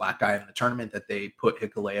it is a black eye in the tournament that they put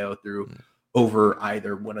Hikuleo through over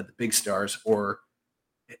either one of the big stars or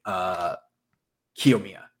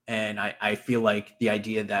Kiyomiya. And I feel like the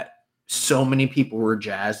idea that so many people were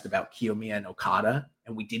jazzed about Kiyomiya and Okada,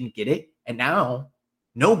 and we didn't get it, and now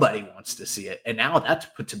nobody wants to see it, and now that's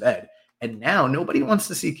put to bed. And now nobody wants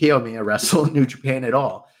to see Kiyomiya wrestle in New Japan at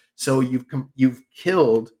all. So you've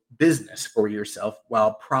killed business for yourself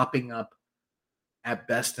while propping up at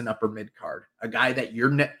best an upper mid card. A guy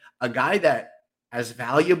that as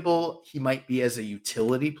valuable he might be as a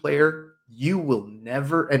utility player, you will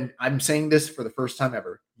never, and I'm saying this for the first time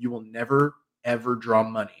ever, you will never ever draw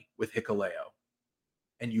money with Hikuleo.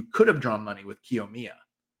 And you could have drawn money with Kiyomiya.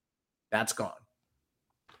 That's gone.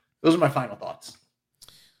 Those are my final thoughts.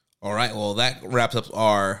 All right, well, that wraps up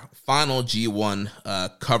our final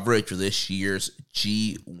G1 coverage for this year's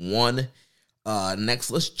G1.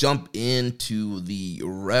 Next, let's jump into the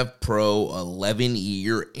Rev Pro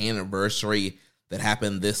 11-year anniversary that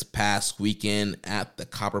happened this past weekend at the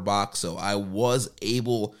Copper Box. So I was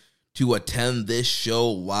able to attend this show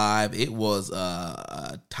live. It was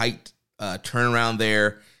a tight turnaround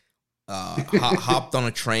there. Hopped on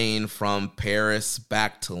a train from Paris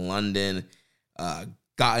back to London,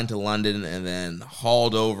 got into London, and then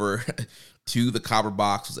hauled over to the Copper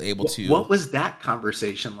Box. Was able to. What was that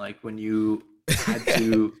conversation like when you had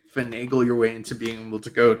to finagle your way into being able to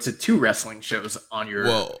go to 2 wrestling shows on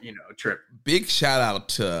your trip? Big shout out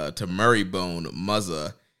to Murray Bone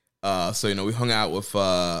Muzza. So we hung out with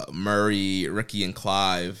Murray, Ricky, and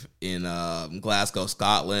Clive in Glasgow,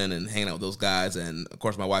 Scotland, and hanging out with those guys. And of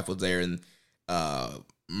course, my wife was there. And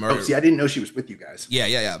Murray. Oh, see, I didn't know she was with you guys.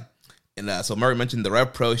 Yeah. And so Murray mentioned the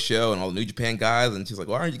Rev Pro show and all the New Japan guys, and she's like,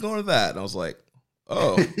 "Why aren't you going to that?" And I was like,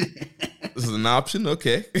 "Oh, this is an option,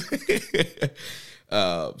 okay."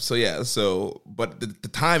 But the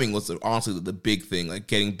timing was honestly the big thing, like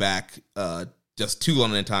getting back just to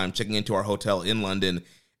London in time, checking into our hotel in London.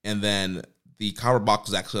 And then the Copper Box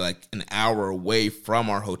was actually like an hour away from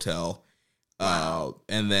our hotel. Wow.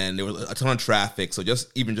 And then there was a ton of traffic. So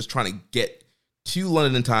just trying to get to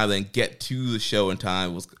London in time, then get to the show in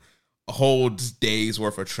time was a whole day's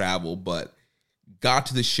worth of travel. But got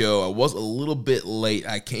to the show. I was a little bit late.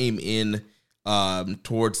 I came in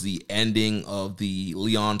towards the ending of the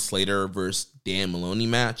Leon Slater versus Dan Maloney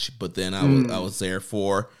match. But then I was there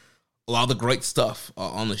for a lot of the great stuff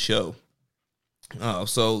on the show.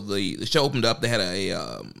 So the show opened up. They had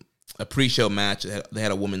a pre-show match. They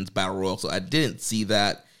had a women's battle royal. So I didn't see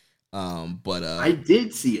that, but I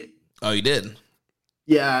did see it. Oh, you did?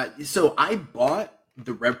 Yeah. So I bought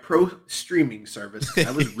the Rev Pro streaming service.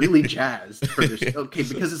 I was really jazzed for this. Okay,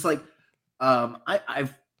 because it's like,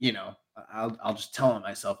 I've I'll just tell on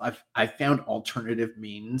myself. I've found alternative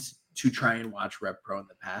means to try and watch Rev Pro in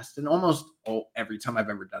the past, and almost every time I've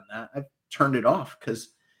ever done that, I've turned it off because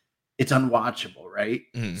it's unwatchable, right?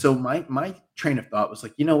 So my train of thought was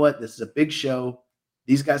like, you know what? This is a big show.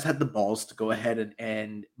 These guys had the balls to go ahead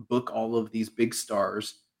and book all of these big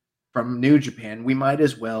stars from New Japan. We might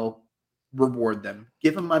as well reward them,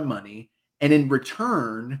 give them my money. And in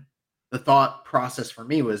return, the thought process for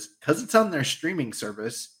me was, because it's on their streaming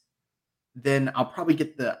service, then I'll probably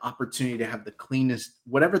get the opportunity to have the cleanest,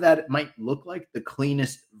 whatever that might look like, the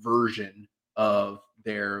cleanest version of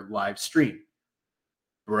their live stream.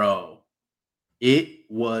 Bro, it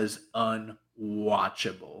was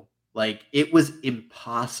unwatchable. Like, it was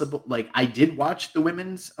impossible. Like, I did watch the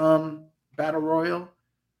women's battle royal.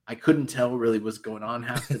 I couldn't tell really what's going on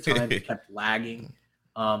half the time. It kept lagging.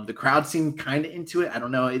 The crowd seemed kind of into it. I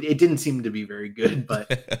don't know. It didn't seem to be very good,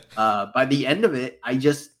 but by the end of it, I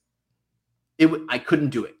couldn't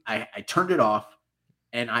do it. I turned it off,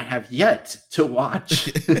 and I have yet to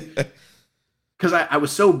watch because I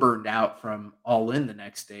was so burned out from All In the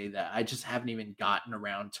next day that I just haven't even gotten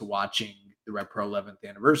around to watching the Rev Pro 11th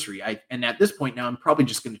anniversary. And at this point now, I'm probably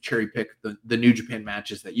just going to cherry pick the New Japan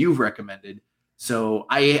matches that you've recommended. So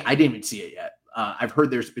I didn't even see it yet. I've heard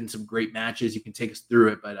there's been some great matches. You can take us through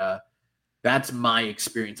it, but that's my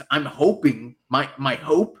experience. I'm hoping, my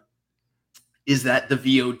hope is that the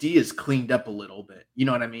VOD is cleaned up a little bit. You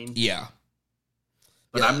know what I mean? Yeah.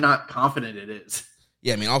 But I'm not confident it is.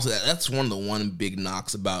 Yeah, I mean, also, that's one of the big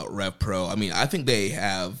knocks about Rev Pro. I mean, I think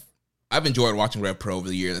I've enjoyed watching Rev Pro over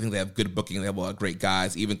the years. I think they have good booking. They have a lot of great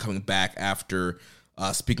guys, even coming back after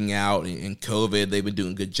speaking out in COVID. They've been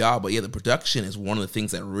doing a good job. But yeah, the production is one of the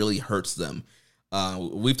things that really hurts them.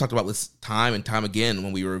 We've talked about this time and time again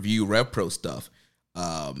when we review Rev Pro stuff.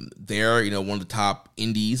 They're, one of the top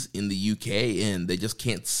indies in the UK, and they just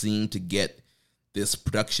can't seem to get this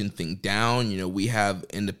production thing down. We have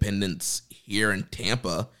independents here in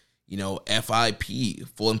Tampa, FIP,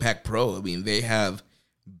 Full Impact Pro. I mean, they have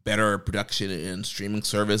better production and streaming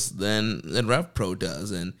service than Rev Pro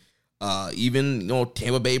does. And even,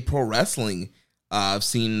 Tampa Bay Pro Wrestling, I've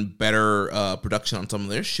seen better production on some of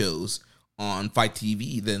their shows on Fight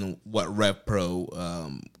TV than what Rev Pro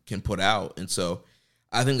can put out. And so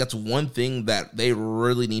I think that's one thing that they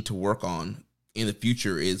really need to work on in the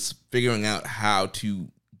future, is figuring out how to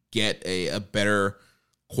get a better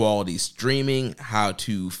quality streaming, how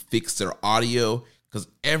to fix their audio, because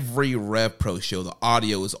every Rev Pro show, the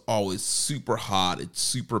audio is always super hot. It's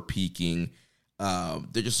super peaking.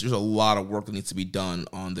 There's a lot of work that needs to be done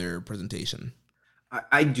on their presentation.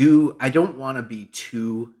 I don't want to be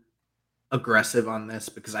too aggressive on this,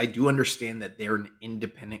 because I do understand that they're an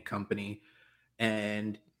independent company,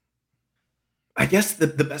 and I guess the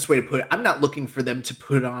best way to put it, I'm not looking for them to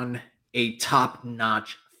put on a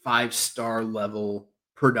top-notch 5-star level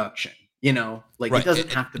production. Right. It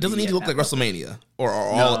doesn't have to. It doesn't need to look like WrestleMania or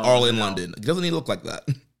All in London. It doesn't need to look like that.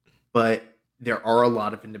 But there are a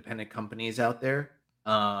lot of independent companies out there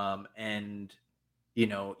And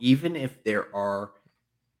even if there are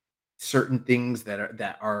certain things that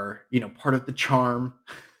are part of the charm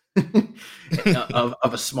of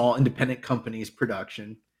a small independent company's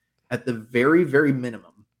production, at the very, very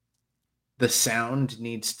minimum, the sound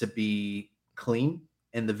needs to be clean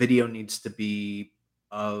and the video needs to be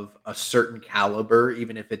of a certain caliber,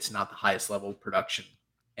 even if it's not the highest level production.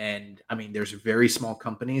 And I mean, there's very small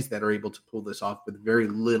companies that are able to pull this off with very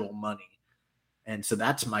little money. And so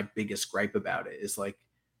that's my biggest gripe about it, is like,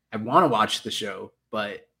 I want to watch the show,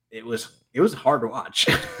 but it was hard to watch.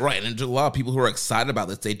 Right, and a lot of people who are excited about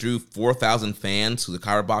this. They drew 4,000 fans to the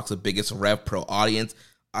Kyber Box, the biggest Rev Pro audience.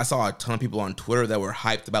 I saw a ton of people on Twitter that were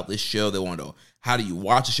hyped about this show. They wanted to know, how do you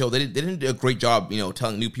watch the show? They didn't do a great job,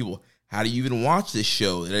 telling new people, how do you even watch this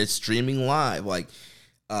show? That it's streaming live. Like,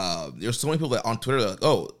 there's so many people that on Twitter are like,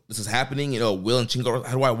 oh, this is happening. Will and Chingo,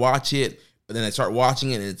 how do I watch it? But then I start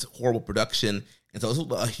watching it, and it's horrible production. And so this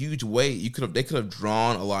was a huge way. They could have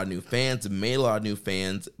drawn a lot of new fans and made a lot of new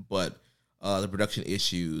fans, but the production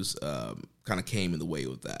issues kind of came in the way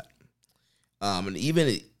with that. And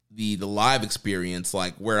even the live experience,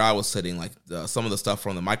 like where I was sitting, like some of the stuff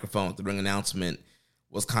from the microphone, like the ring announcement,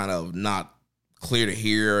 was kind of not clear to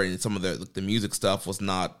hear, and some of the music stuff was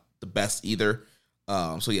not the best either.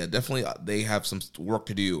 So yeah, definitely they have some work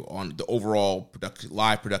to do on the overall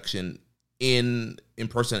live production in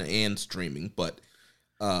person and streaming. But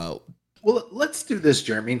well, let's do this,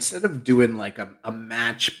 Jeremy. Instead of doing like a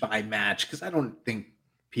match by match, because I don't think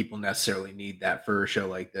people necessarily need that for a show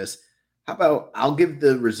like this. How about I'll give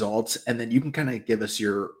the results, and then you can kind of give us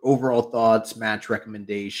your overall thoughts, match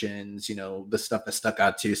recommendations, the stuff that stuck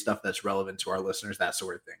out to you, stuff that's relevant to our listeners, that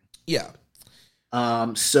sort of thing. Yeah.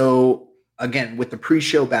 So again, with the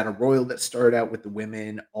pre-show battle royal that started out with the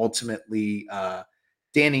women, ultimately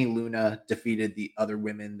Danny Luna defeated the other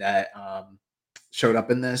women that showed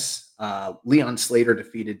up in this. Leon Slater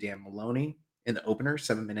defeated Dan Maloney in the opener,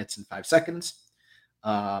 7 minutes and 5 seconds.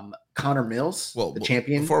 Connor Mills, the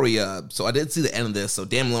champion. Before we, so I did see the end of this. So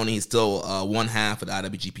Dan Maloney is still one half of the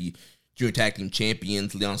IWGP Junior Tag Team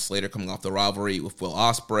Champions. Leon Slater coming off the rivalry with Will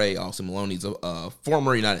Ospreay. Also, Maloney's a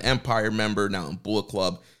former United Empire member, now in Bullet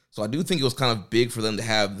Club. So I do think it was kind of big for them to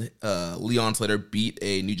have Leon Slater beat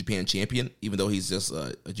a New Japan champion, even though he's just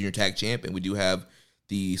a junior tag champ. And we do have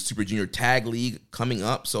the Super Junior Tag League coming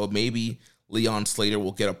up. So maybe Leon Slater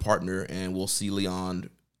will get a partner, and we'll see Leon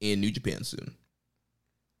in New Japan soon.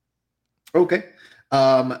 Okay.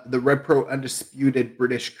 The Red Pro Undisputed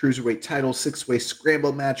British Cruiserweight title 6-way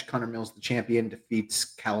scramble match. Connor Mills, the champion, defeats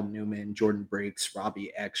Callum Newman, Jordan Breaks,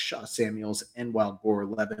 Robbie X, Shaw Samuels, and Wild Boar,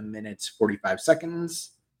 11 minutes, 45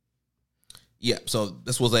 seconds. Yeah, so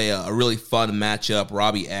this was a really fun matchup.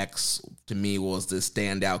 Robbie X, to me, was the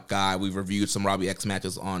standout guy. We've reviewed some Robbie X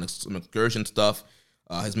matches on some excursion stuff.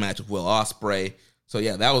 His match with Will Ospreay. So,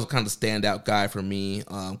 yeah, that was kind of the standout guy for me.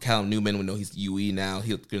 Callum Newman, we know he's UE now.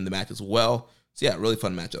 He looked good in the match as well. So, yeah, really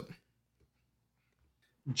fun matchup.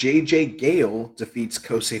 JJ Gale defeats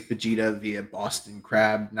Kosei Fujita via Boston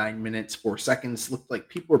Crab, 9 minutes, 4 seconds. Looked like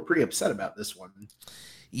people were pretty upset about this one.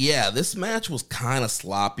 Yeah, this match was kind of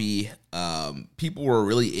sloppy. People were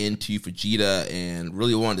really into Fujita and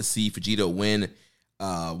really wanted to see Fujita win.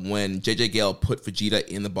 When JJ Gale put Fujita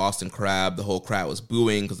in the Boston Crab, the whole crowd was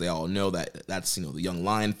booing because they all know that that's the Young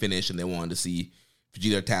Lion finish, and they wanted to see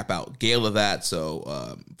Fujita tap out Gale of that.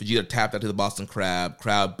 So Fujita tapped out to the Boston Crab,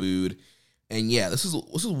 crowd booed. And yeah, this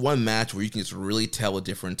is one match where you can just really tell a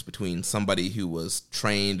difference between somebody who was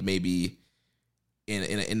trained maybe in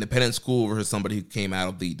an independent school versus somebody who came out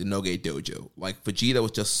of the Noge dojo. Like, Fujita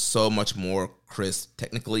was just so much more crisp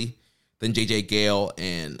technically than JJ Gale,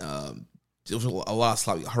 and there was a lot of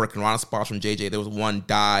sloppy Hurricane Rana spots from JJ. There was one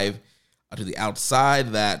dive to the outside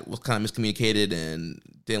that was kind of miscommunicated and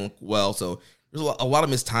didn't look well. So there's a lot of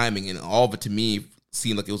mistiming, and all of it to me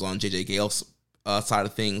seemed like it was on JJ Gale's side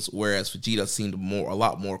of things, whereas Fujita seemed a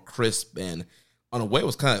lot more crisp, and on a way, it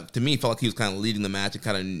was kind of, to me, felt like he was kind of leading the match and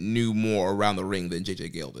kind of knew more around the ring than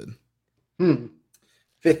JJ Gale did.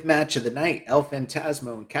 Fifth match of the night, El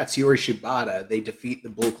Phantasmo and Katsuyori Shibata. They defeat the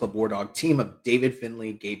Bullet Club War Dog team of David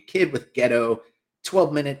Finlay, Gabe Kidd with Ghetto,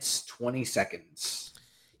 12 minutes, 20 seconds.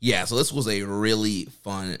 Yeah, so this was a really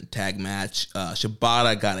fun tag match.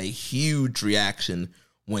 Shibata got a huge reaction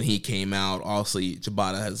when he came out. Obviously,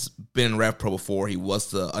 Shibata has been in Rev Pro before. He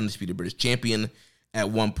was the undisputed British champion at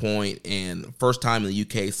one point, and first time in the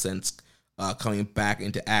UK since coming back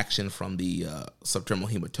into action from the subdermal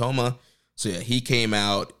hematoma. So yeah, he came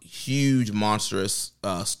out, huge, monstrous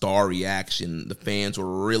star reaction. The fans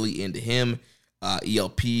were really into him.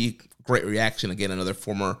 ELP, great reaction. Again, another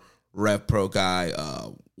former Rev Pro guy,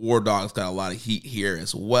 War Dogs got a lot of heat here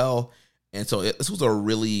as well. And so this was a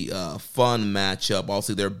really fun matchup.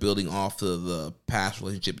 Also, they're building off of the past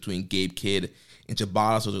relationship between Gabe Kidd and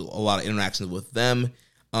Shibata, so there's a lot of interactions with them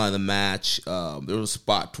in the match. There was a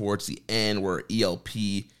spot towards the end where ELP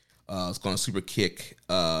was going to super kick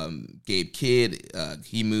Gabe Kidd.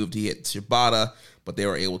 He hit Shibata, but they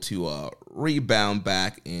were able to rebound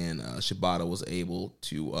back, and Shibata was able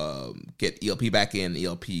to get ELP back in.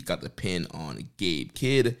 ELP got the pin on Gabe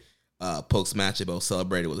Kidd. Post-match, they both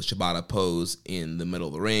celebrated with a Shibata pose in the middle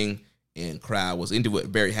of the ring, and crowd was into it,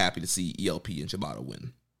 very happy to see ELP and Shibata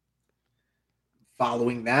win.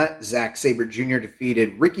 Following that, Zack Sabre Jr.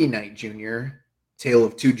 defeated Ricky Knight Jr., Tale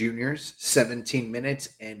of Two Juniors, 17 minutes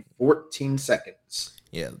and 14 seconds.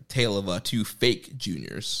 Yeah, tale of two fake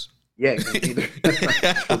juniors. Yeah, because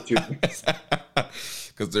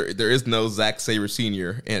there is no Zack Sabre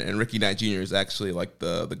Sr., and Ricky Knight Jr. is actually like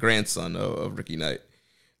the grandson of Ricky Knight.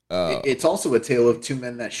 It's also a tale of two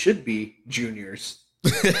men that should be juniors.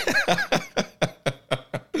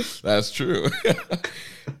 That's true.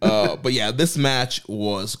 But yeah, this match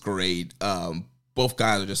was great. Both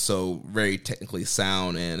guys are just so very technically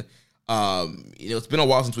sound, and it's been a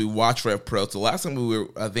while since we watched Rev Pro. So last time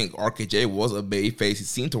I think RKJ was a babyface. He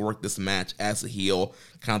seemed to work this match as a heel,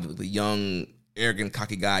 kind of the young, arrogant,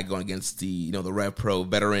 cocky guy going against the Rev Pro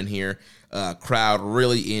veteran here. Crowd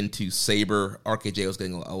really into Sabre. RKJ was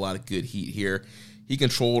getting a lot of good heat here. He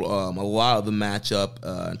controlled a lot of the matchup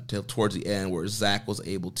until towards the end, where Zach was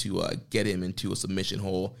able to get him into a submission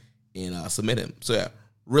hole and submit him. So yeah,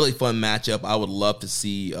 really fun matchup. I would love to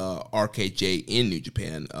see RKJ in New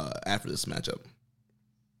Japan after this matchup.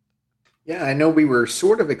 Yeah, I know we were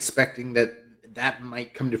sort of expecting that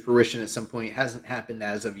might come to fruition at some point. It hasn't happened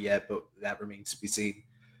as of yet, but that remains to be seen.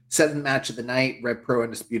 7th match of the night, Red Pro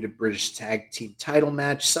Undisputed British Tag Team title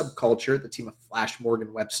match, Subculture, the team of Flash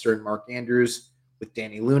Morgan Webster and Mark Andrews with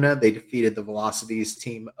Danny Luna. They defeated the Velocities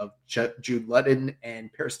team of Jude Ludden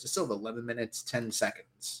and Paris De Silva, 11 minutes, 10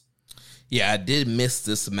 seconds. Yeah, I did miss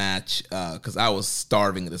this match because I was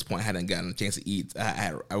starving at this point. I hadn't gotten a chance to eat.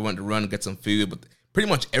 I wanted to run and get some food, but pretty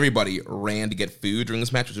much everybody ran to get food during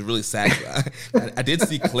this match, which was really sad. I did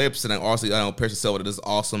see clips, and I know Paris De Silva did this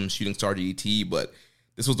awesome shooting star DDT, but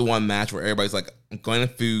this was the one match where everybody's like, I'm going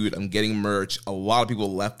to food, I'm getting merch. A lot of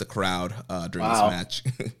people left the crowd during this match.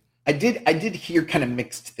 I did hear kind of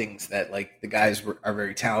mixed things that like the guys are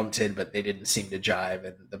very talented, but they didn't seem to jive,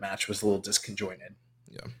 and the match was a little disconjointed.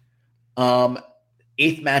 Yeah.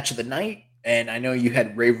 8th match of the night, and I know you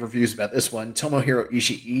had rave reviews about this one. Tomohiro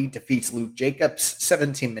Ishii defeats Luke Jacobs,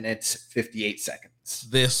 17 minutes, 58 seconds.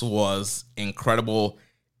 This was incredible.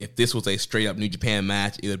 If this was a straight-up New Japan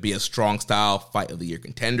match, it would be a strong style fight of the year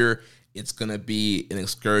contender. It's going to be an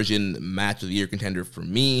excursion match of the year contender for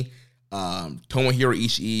me. Tomohiro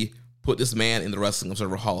Ishii put this man in the Wrestling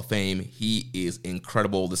Observer Hall of Fame. He is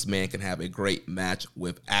incredible. This man can have a great match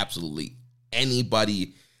with absolutely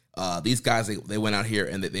anybody. These guys, they went out here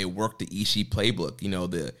and they worked the Ishii playbook.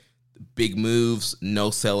 The big moves, no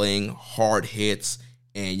selling, hard hits.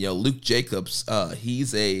 And, Luke Jacobs,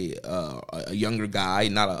 he's a younger guy,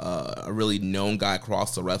 not a really known guy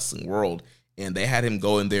across the wrestling world. And they had him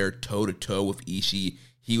go in there toe-to-toe with Ishii.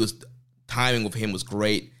 Timing with him was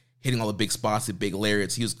great, hitting all the big spots, the big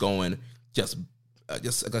lariats. He was going just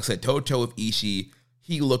like I said, toe-to-toe with Ishii.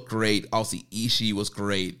 He looked great. Obviously, Ishii was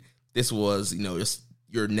great. This was, just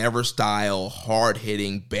your never-style,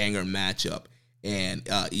 hard-hitting banger matchup. And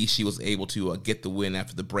Ishii was able to get the win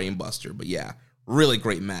after the brainbuster. But yeah, really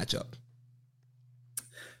great matchup.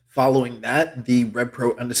 Following that, the Red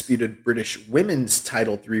Pro Undisputed British Women's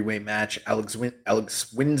Title 3-way match. Alex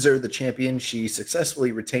Windsor, the champion, she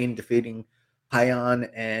successfully retained, defeating Hyon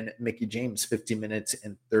and Mickie James, 15 minutes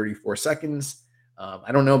and 34 seconds.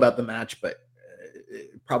 I don't know about the match, but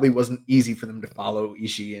it probably wasn't easy for them to follow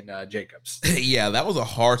Ishii and Jacobs. Yeah, that was a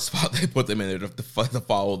hard spot they put them in there to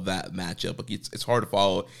follow that matchup. Like it's hard to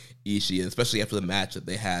follow Ishii, especially after the match that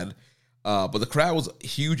they had. But the crowd was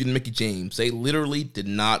huge in Mickie James. They literally did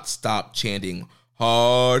not stop chanting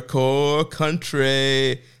 "Hardcore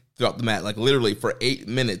Country" throughout the match, like literally for 8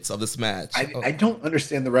 minutes of this match. I don't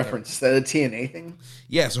understand the reference. Is that a TNA thing?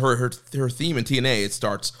 Yeah, so her theme in TNA, it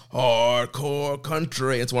starts "Hardcore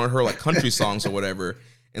Country." It's one of her like country songs or whatever.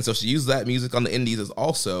 And so she used that music on the indies as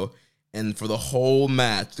also. And for the whole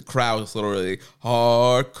match, the crowd was literally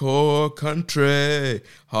 "Hardcore Country,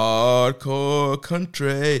 Hardcore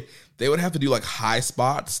Country." They would have to do like high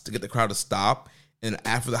spots to get the crowd to stop. And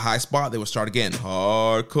after the high spot, they would start again,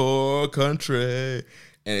 "Hardcore Country."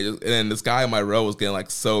 And then this guy in my row was getting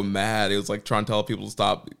like so mad. He was like trying to tell people to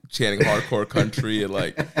stop chanting hardcore country. And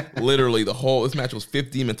like literally this match was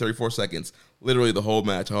 15 minutes, 34 seconds. Literally the whole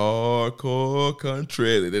match, hardcore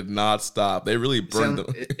country. They did not stop. They really burned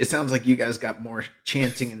them. It sounds like you guys got more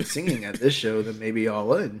chanting and singing at this show than maybe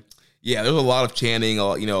y'all in. Yeah, there was a lot of chanting. A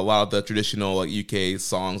lot of the traditional like UK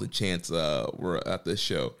songs and chants were at this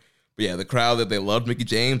show. But yeah, the crowd that they loved Mickie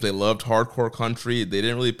James. They loved hardcore country. They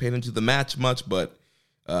didn't really pay attention to the match much, but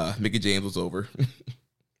Mickie James was over.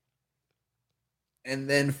 And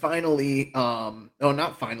then finally,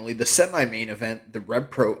 the semi-main event, the Rev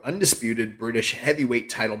Pro Undisputed British Heavyweight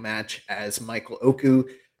title match as Michael Oku,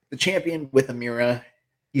 the champion with Amira.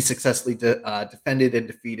 He successfully defended and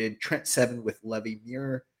defeated Trent Seven with Levy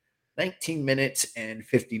Muir. 19 minutes and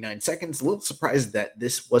 59 seconds. A little surprised that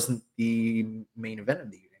this wasn't the main event of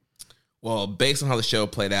the evening. Well, based on how the show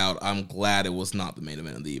played out, I'm glad it was not the main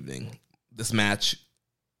event of the evening. This match,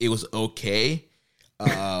 it was okay.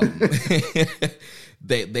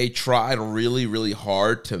 They tried really, really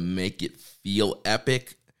hard to make it feel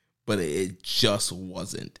epic, but it just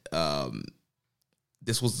wasn't.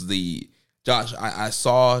 This was Josh, I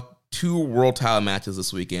saw 2 world title matches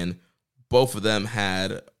this weekend. Both of them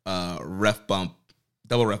had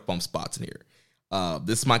double ref bump spots in here.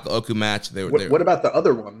 This Michael Oku match. What about the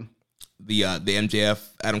other one? The MJF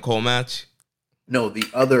Adam Cole match? No, the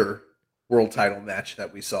other world title match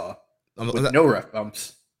that we saw with no ref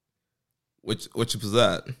bumps. Which was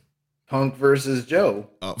that? Punk versus Joe.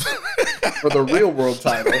 Oh. For the real world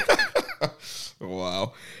title.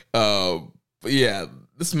 Wow. But yeah,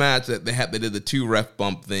 this match that they did the 2 ref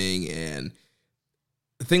bump thing, and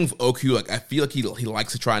the thing with Oku, like I feel like he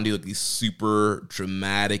likes to try and do like these super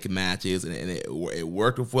dramatic matches, and it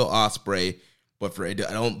worked with Will Ospreay, but I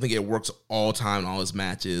don't think it works all time in all his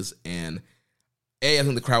matches. And I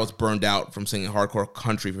think the crowd was burned out from singing hardcore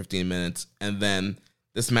country 15 minutes, and then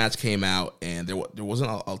this match came out, and there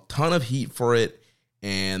wasn't a ton of heat for it,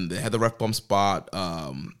 and they had the ref bump spot.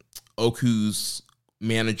 Oku's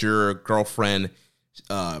manager, girlfriend,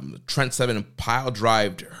 Trent Seven pile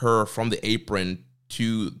drived her from the apron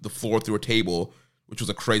to the floor through a table, which was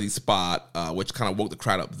a crazy spot, which kind of woke the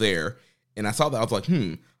crowd up there. And I saw that, I was like,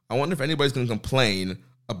 I wonder if anybody's going to complain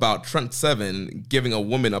about Trent Seven giving a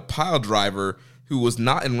woman a pile driver who was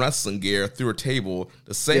not in wrestling gear through a table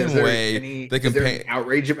the same way they can pay.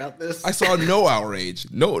 Outrage about this? I saw no outrage.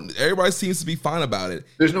 No, everybody seems to be fine about it.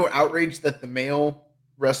 There's no outrage that the male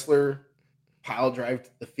wrestler pile drived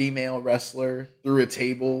the female wrestler through a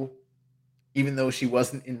table, even though she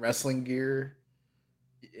wasn't in wrestling gear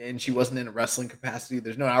and she wasn't in a wrestling capacity.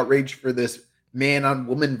 There's no outrage for this man on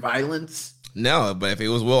woman violence. No, but if it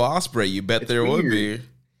was Will Ospreay, you bet there would be.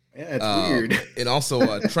 Yeah, it's weird. And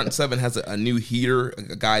also, Trent Seven has a new heater,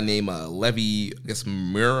 a guy named Levy, I guess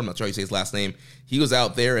Muir. I'm not sure how you say his last name. He was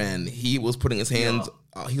out there and he was putting his hands.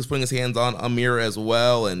 He was putting his hands on Amir as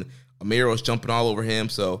well, and Amir was jumping all over him.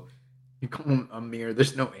 So you call him Amir.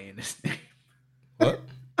 There's no A in his name. What?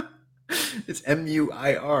 It's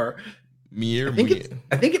Muir. Mir.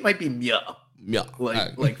 I think it might be Mia. Yeah,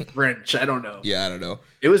 like French. I don't know. Yeah, I don't know.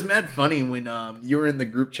 It was mad funny when you were in the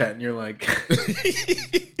group chat and you're like,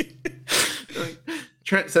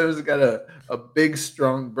 Trent says he's got a big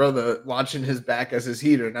strong brother watching his back as his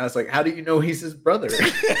heater, and I was like, how do you know he's his brother?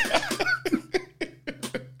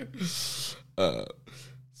 So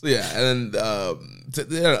yeah, and then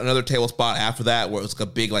they had another table spot after that where it was like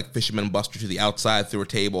a big like fisherman buster to the outside through a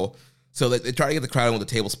table. So they try to get the crowd in with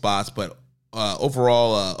the table spots, but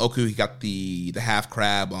overall, Oku, he got the half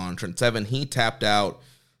crab on Trent Seven. He tapped out.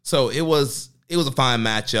 So it was a fine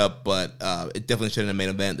matchup, but it definitely shouldn't have made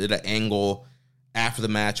an event. They did an angle after the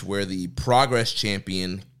match where the Progress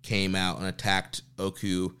champion came out and attacked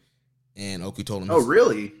Oku, and Oku told him. Oh,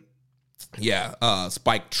 really? Yeah,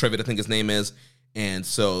 Spike Trivet, I think his name is. And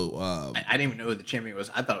so I didn't even know who the champion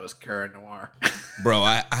was. I thought it was Cara Noir. Bro,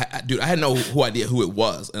 I had no idea who it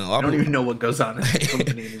was, and I don't even know what goes on in the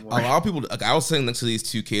company anymore. A lot of people, like, I was sitting next to these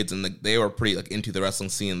 2 kids, and they were pretty like into the wrestling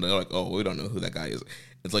scene. They're like, "Oh, we don't know who that guy is."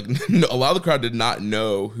 It's like no, a lot of the crowd did not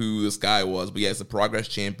know who this guy was, but yeah, it's the Progress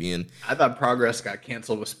champion. I thought Progress got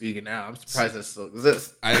canceled with Speaking Now. I'm surprised it still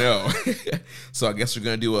exists. I know. So I guess we're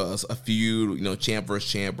gonna do a feud, champ versus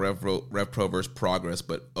champ, Rev Pro versus Progress.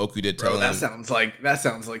 But Oku did tell him that sounds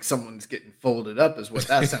like someone's getting folded up, is what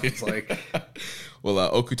that sounds like. Well,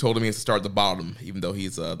 Oku told him he has to start at the bottom, even though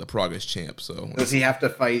he's the Progress champ. So does he have to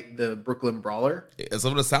fight the Brooklyn Brawler? That's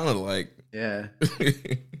what it sounded like. Yeah.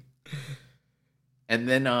 And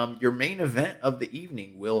then your main event of the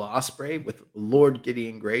evening, Will Ospreay with Lord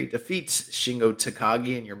Gideon Grey defeats Shingo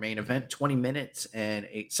Takagi in your main event, 20 minutes and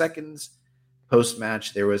 8 seconds.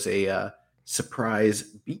 post-match, there was a surprise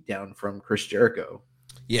beatdown from Chris Jericho.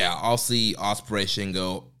 Yeah, Aussie, Ospreay,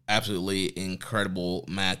 Shingo, absolutely incredible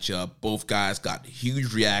matchup. Both guys got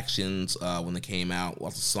huge reactions when they came out.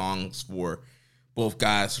 Lots of songs for both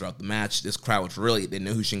guys throughout the match. This crowd was really, they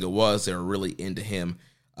knew who Shingo was. They were really into him.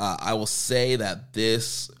 I will say that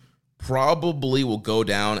this probably will go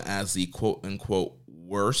down as the quote-unquote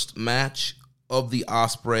worst match of the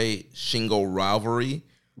Ospreay-Shingo rivalry.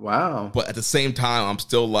 Wow. But at the same time, I'm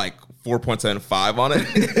still like 4.75 on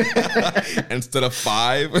it instead of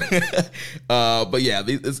 5. But yeah,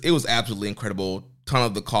 it was absolutely incredible. Ton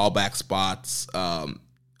of the callback spots.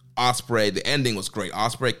 Ospreay, the ending was great.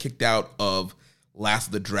 Ospreay kicked out of Last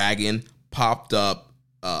of the Dragon, popped up,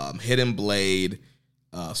 Hidden Blade,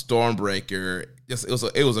 Stormbreaker.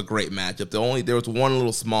 It was a great matchup. There was one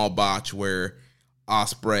little small botch where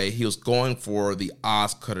Ospreay, he was going for the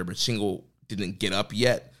Oz Cutter, but Shingo didn't get up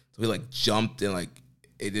yet, so he like jumped and like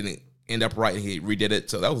it didn't end up right, and he redid it.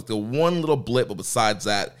 So that was the one little blip. But besides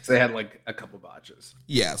that, so they had like a couple botches.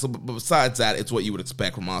 Yeah. So but besides that, it's what you would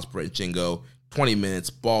expect from Ospreay and Shingo. 20 minutes,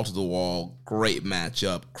 ball to the wall, great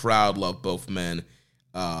matchup. Crowd loved both men.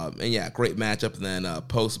 And yeah, great matchup. And then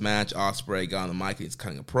post-match, Ospreay got on the mic and he's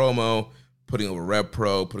cutting a promo, putting over Rev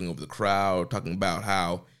Pro, putting over the crowd, talking about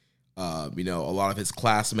how, a lot of his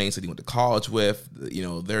classmates that he went to college with,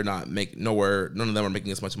 they're not making none of them are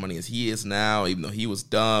making as much money as he is now, even though he was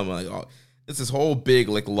dumb. Like, it's this whole big,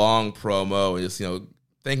 like, long promo, and just,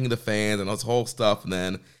 thanking the fans and all this whole stuff. And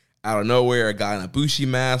then out of nowhere, a guy in a Bushi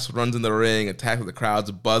mask runs in the ring, attacks the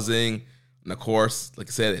crowd's buzzing. And of course, like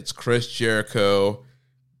I said, it's Chris Jericho.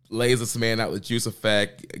 Lays this man out with juice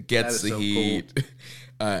effect, gets the so heat. Cool.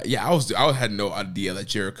 I had no idea that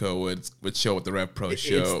Jericho would show at the Rev Pro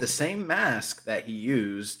show. It's the same mask that he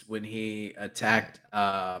used when he attacked.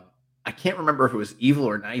 I can't remember if it was Evil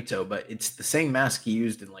or Naito, but it's the same mask he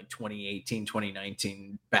used in like 2018,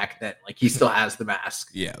 2019 back then. Like he still has the mask.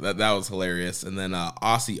 Yeah, that was hilarious. And then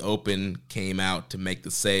Aussie Open came out to make the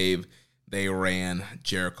save. They ran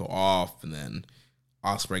Jericho off, and then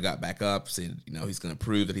Ospreay got back up, said, he's going to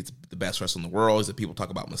prove that he's the best wrestler in the world. He said people talk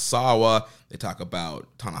about Misawa. They talk about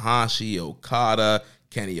Tanahashi, Okada,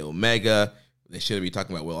 Kenny Omega. They should be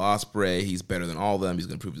talking about Will Ospreay. He's better than all of them. He's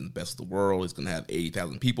going to prove he's the best in the world. He's going to have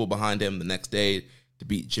 80,000 people behind him the next day to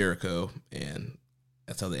beat Jericho. And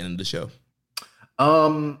that's how they ended the show.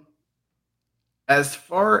 As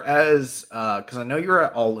far as, because I know you're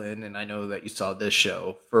at All In, and I know that you saw this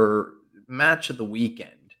show, for match of the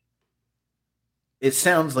weekend, it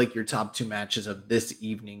sounds like your top two matches of this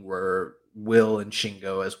evening were Will and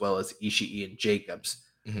Shingo, as well as Ishii and Jacobs.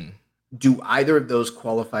 Mm-hmm. Do either of those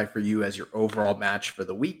qualify for you as your overall match for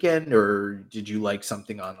the weekend, or did you like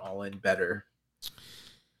something on All In better?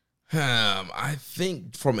 I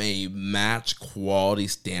think from a match quality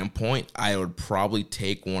standpoint, I would probably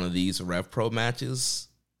take one of these Rev Pro matches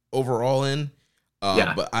over All In.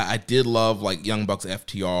 But I did love like Young Bucks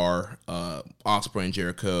FTR, Ospreay and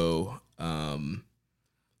Jericho.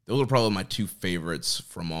 Those are probably my two favorites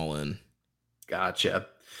from All In. Gotcha.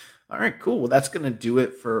 All right, cool. Well, that's going to do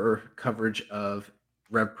it for coverage of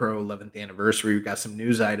Rev Pro 11th anniversary. We've got some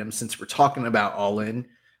news items since we're talking about All In.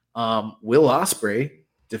 Will Ospreay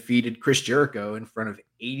defeated Chris Jericho in front of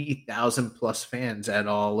 80,000 plus fans at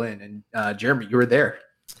All In. And Jeremy, you were there.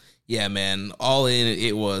 Yeah, man. All In,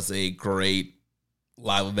 it was a great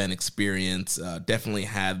live event experience. Definitely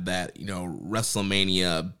had that,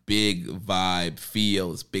 WrestleMania big vibe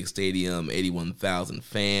feel. This big stadium, 81,000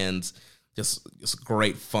 fans. Just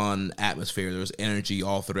great fun atmosphere. There was energy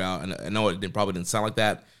all throughout. And I know it probably didn't sound like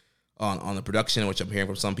that on the production, which I'm hearing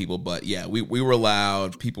from some people. But yeah, we were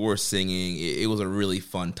loud. People were singing. It was a really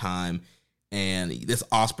fun time. And this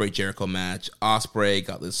Ospreay Jericho match, Ospreay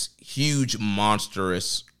got this huge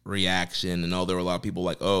monstrous reaction. And there were a lot of people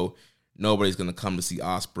like, oh, nobody's going to come to see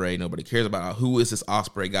Ospreay. Nobody cares about who is this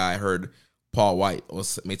Ospreay guy. I heard Paul White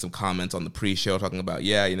made some comments on the pre-show talking about,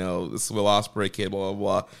 this Will Ospreay kid, blah,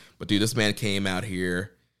 blah, blah. But, dude, this man came out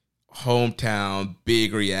here, hometown,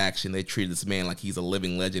 big reaction. They treated this man like he's a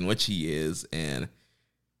living legend, which he is, and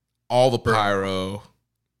all the pyro.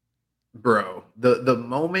 Bro, the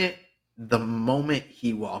moment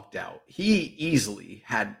he walked out, he easily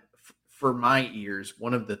had, for my ears,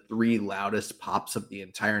 one of the three loudest pops of the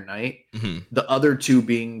entire night. Mm-hmm. The other two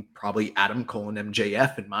being probably Adam Cole and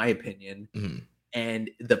MJF, in my opinion. Mm-hmm.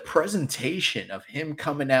 And the presentation of him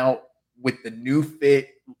coming out with the new fit,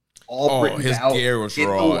 all written his out gear was in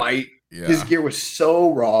raw. the white. Yeah. His gear was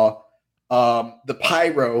so raw. The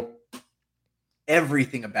pyro,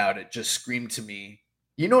 everything about it just screamed to me.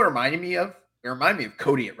 You know what it reminded me of? It reminded me of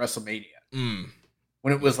Cody at WrestleMania.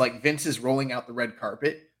 when it was like Vince is rolling out the red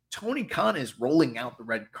carpet. Tony Khan is rolling out the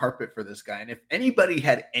red carpet for this guy. And if anybody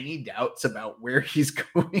had any doubts about where he's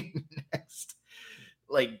going next,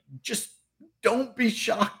 like, just don't be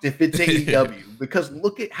shocked if it's AEW, because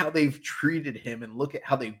look at how they've treated him and look at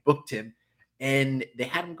how they booked him. And they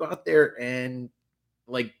had him go out there and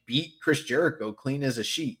like beat Chris Jericho clean as a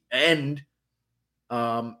sheet. And,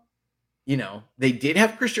 you know, they did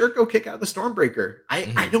have Chris Jericho kick out of the Stormbreaker.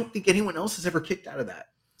 I don't think anyone else has ever kicked out of that.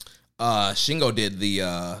 Shingo did the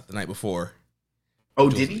night before. Oh,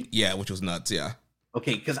 did he? Yeah, which was nuts. Yeah.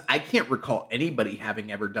 Okay, because I can't recall anybody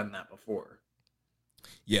having ever done that before.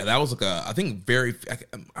 Yeah, that was like I'm trying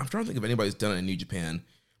to think if anybody's done it in New Japan.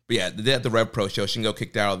 But yeah, they did at the Rev Pro show. Shingo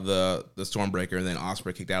kicked out of the Stormbreaker, and then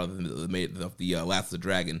Ospreay kicked out of the Last of the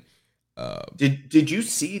Dragon. Did you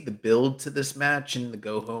see the build to this match and the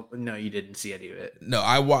go home? No, you didn't see any of it. No,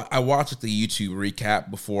 I watched the YouTube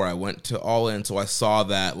recap before I went to All In, so I saw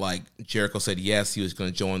that like Jericho said yes, he was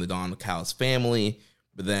going to join the Don Callis family,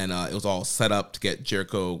 but then it was all set up to get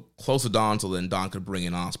Jericho close to Don, so then Don could bring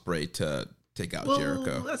in Ospreay to take out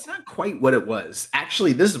Jericho. That's not quite what it was.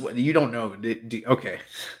 Actually, this is what you don't know. Okay,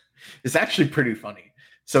 it's actually pretty funny.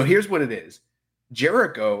 So here's what it is: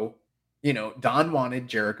 Jericho. You know, Don wanted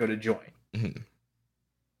Jericho to join. Mm-hmm.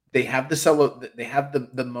 They have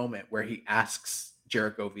the moment where he asks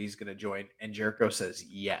Jericho if he's going to join, and Jericho says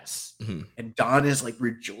yes. Mm-hmm. And Don is like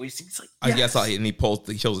rejoicing. He's like, yes. I guess, and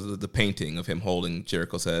he shows the painting of him holding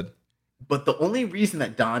Jericho's head. But the only reason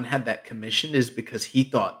that Don had that commission is because he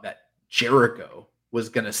thought that Jericho was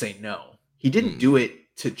going to say no. He didn't do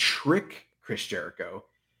it to trick Chris Jericho.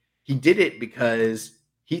 He did it because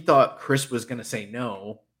he thought Chris was going to say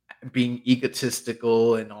no, being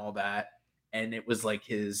egotistical and all that. And it was like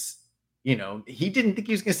his, you know, he didn't think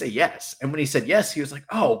he was going to say yes. And when he said yes, he was like,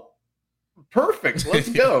 oh, perfect, let's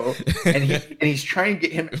go. and he's trying to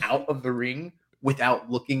get him out of the ring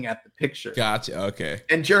without looking at the picture. Gotcha. Okay.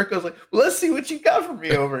 And Jericho's like, well, let's see what you got for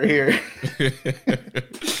me over here.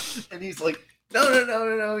 And he's like,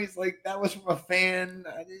 no. He's like, that was from a fan.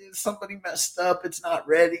 Somebody messed up. It's not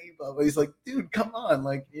ready. Blah, blah. He's like, dude, come on.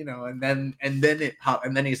 Like, you know, and then it popped.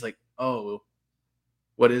 And then he's like, oh,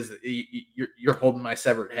 what is it? You're holding my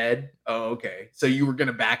severed head. Oh, okay. So you were going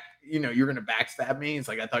to backstab me. It's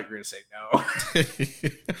like, I thought you were going to say no.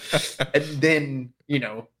 And then, you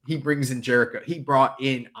know, he brings in Jericho. He brought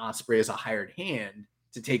in Ospreay as a hired hand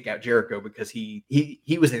to take out Jericho because he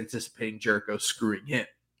was anticipating Jericho screwing him.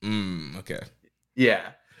 Okay.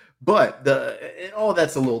 Yeah, but all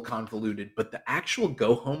that's a little convoluted. But the actual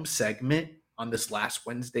go home segment on this last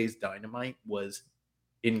Wednesday's Dynamite was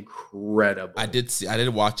incredible. I did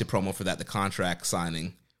watch a promo for that, the contract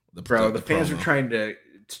signing. The fans promo. Were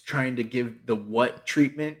trying to give the what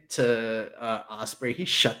treatment to Ospreay. He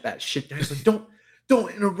shut that shit down. He's like,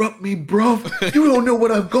 don't interrupt me, bro. You don't know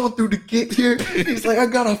what I've gone through to get here. He's like, I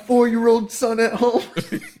got a 4-year-old son at home.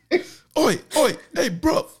 Oi, hey,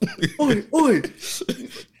 bro. Oi.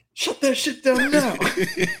 Shut that shit down now.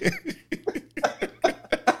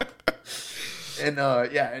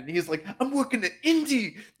 And he's like, I'm working at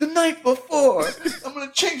Indy the night before. I'm going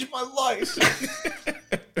to change my life.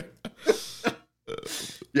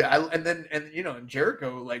 And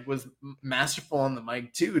Jericho like was masterful on the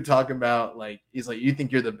mic too, talking about like, he's like, you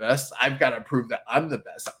think you're the best? I've got to prove that I'm the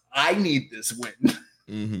best. I need this win.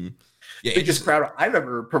 Mm-hmm. Yeah, biggest crowd I've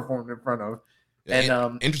ever performed in front of.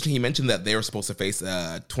 And interesting, he mentioned that they were supposed to face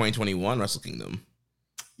 2021 Wrestle Kingdom.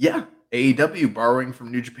 Yeah, AEW borrowing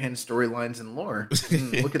from New Japan storylines and lore.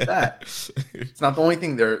 Look at that. It's not the only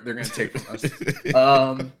thing they're going to take from us.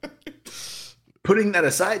 Putting that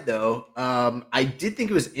aside, though, I did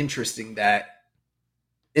think it was interesting that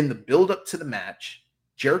in the build-up to the match,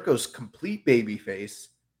 Jericho's complete babyface,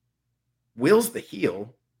 Will's the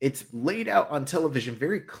heel. It's laid out on television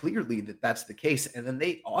very clearly that that's the case. And then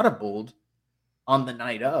they audibled on the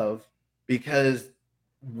night of because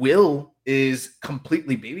Will is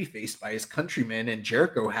completely babyfaced by his countrymen and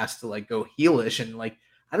Jericho has to like go heelish and like,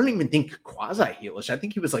 I don't even think quasi heelish. I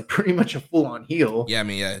think he was like pretty much a full on heel. Yeah. I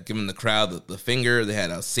mean, giving the crowd the finger. They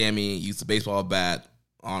had Sammy use the baseball bat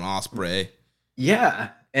on Ospreay. Yeah.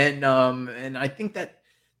 And I think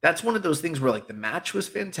that's one of those things where like the match was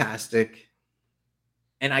fantastic.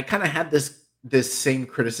 And I kind of had this same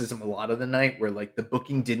criticism a lot of the night where like the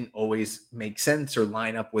booking didn't always make sense or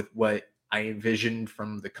line up with what I envisioned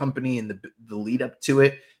from the company and the lead up to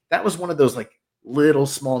it. That was one of those like little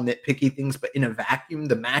small nitpicky things, but in a vacuum,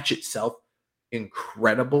 the match itself,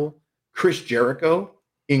 incredible. Chris Jericho,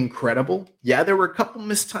 incredible. Yeah, there were a couple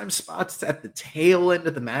mistimed spots at the tail end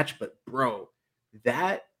of the match, but bro,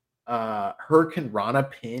 that Hurricane Rana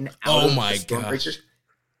pin out of my gosh.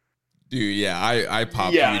 Dude, yeah, I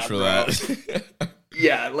popped huge for that.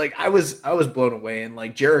 Yeah, like I was blown away, and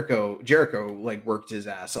like Jericho like worked his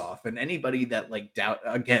ass off, and anybody that like doubt,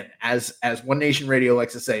 again, as One Nation Radio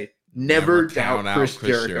likes to say, never doubt Chris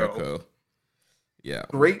Jericho. Yeah,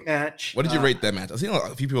 great match. What did you rate that match? I seen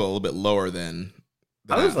a few people a little bit lower than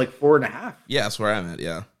I was like 4.5. Yeah, that's where I'm at.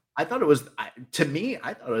 Yeah, I thought it was, to me,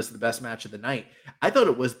 I thought it was the best match of the night. I thought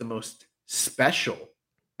it was the most special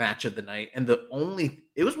match of the night, and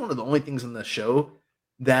it was one of the only things on the show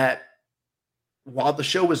that, while the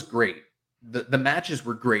show was great, the matches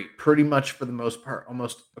were great pretty much for the most part,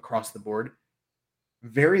 almost across the board.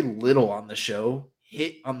 Very little on the show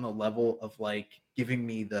hit on the level of like giving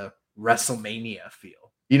me the WrestleMania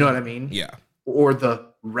feel. You know what I mean? Yeah. Or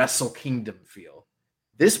the Wrestle Kingdom feel.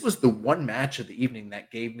 This was the one match of the evening that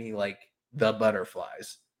gave me like the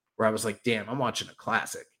butterflies, where I was like, damn, I'm watching a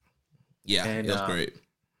classic. Yeah, and it was great.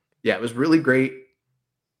 Yeah, it was really great.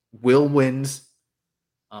 Will wins.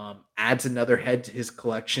 Adds another head to his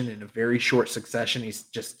collection in a very short succession.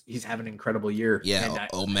 He's having an incredible year. Yeah,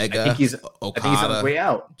 Omega. I think he's on his way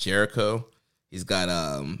out. Jericho. He's got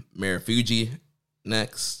Marufuji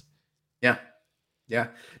next. Yeah.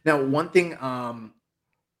 Now, one thing, I'm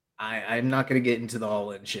not going to get into the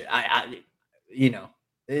all-in shit.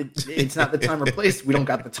 It's not the time or place. We don't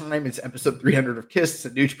got the time. It's episode 300 of KISS. It's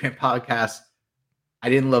a New Japan podcast. I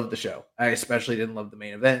didn't love the show. I especially didn't love the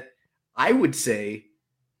main event. I would say,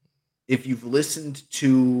 if you've listened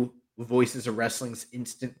to Voices of Wrestling's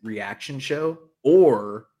instant reaction show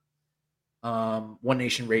or One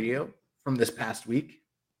Nation Radio from this past week,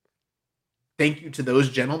 thank you to those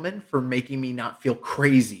gentlemen for making me not feel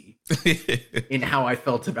crazy in how I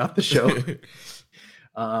felt about the show.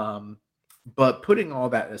 But putting all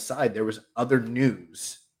that aside, there was other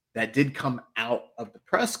news that did come out of the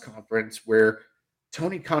press conference where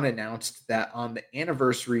Tony Khan announced that on the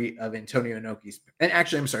anniversary of Antonio Inoki's, and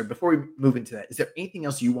actually, I'm sorry, before we move into that, is there anything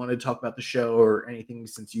else you wanted to talk about the show or anything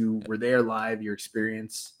since you were there live, your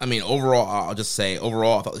experience? I mean, overall, I'll just say, I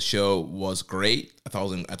thought the show was great. I thought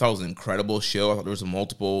it was an incredible show. I thought there was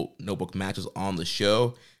multiple notebook matches on the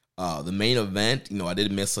show. The main event, I did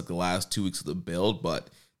miss like the last 2 weeks of the build, but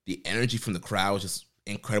the energy from the crowd was just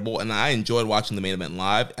incredible, and I enjoyed watching the main event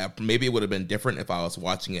live. Maybe it would have been different if I was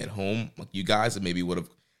watching it at home like you guys, and maybe would have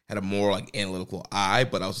had a more like analytical eye,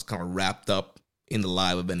 but I was just kind of wrapped up in the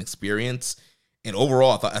live event experience. And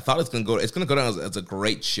overall, I thought it's gonna go down as a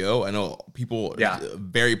great show. I know people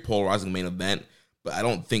very polarizing main event, but I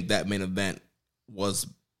don't think that main event was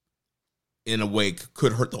in a way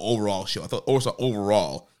could hurt the overall show. I thought also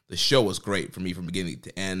overall the show was great for me from beginning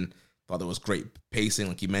to end. Thought there was great pacing,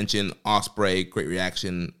 like you mentioned. Ospreay, great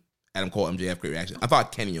reaction. Adam Cole, MJF, great reaction. I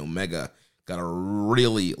thought Kenny Omega got a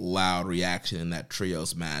really loud reaction in that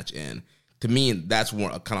trios match, and to me, that's more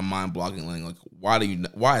kind of mind-boggling. Like,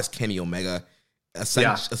 why is Kenny Omega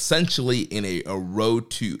essentially in a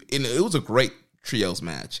road to? And it was a great trios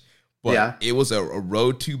match, but it was a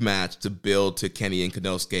road to match to build to Kenny and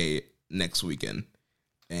Konosuke next weekend,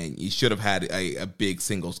 and you should have had a big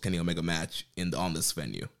singles Kenny Omega match on this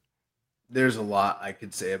venue. There's a lot I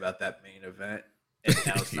could say about that main event, and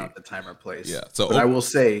now it's not the time or place. Yeah. But I will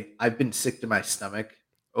say I've been sick to my stomach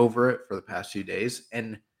over it for the past few days,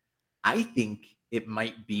 and I think it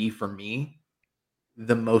might be, for me,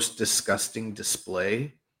 the most disgusting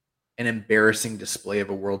display, an embarrassing display of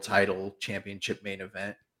a world title championship main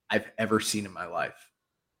event I've ever seen in my life.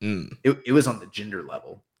 It was on the Jinder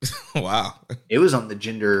level. Wow. It was on the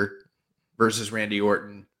Jinder versus Randy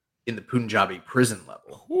Orton in the Punjabi prison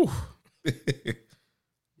level. Whew.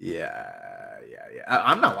 Yeah.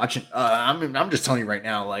 I'm not watching. I'm just telling you right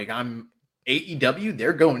now. Like, I'm AEW.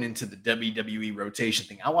 They're going into the WWE rotation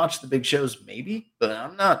thing. I watch the big shows, maybe, but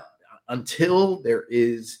I'm not until there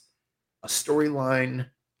is a storyline,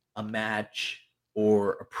 a match,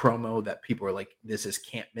 or a promo that people are like, "This is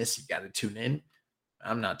can't miss. You got to tune in."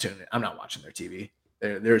 I'm not tuning in. I'm not watching their TV.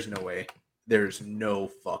 There's no way. There's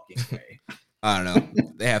no fucking way. I don't know.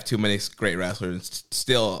 They have too many great wrestlers.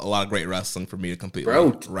 Still a lot of great wrestling for me to completely.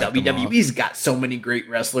 Bro, WWE's got so many great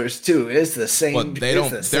wrestlers too. It's the same. But they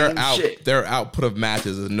don't. Their output of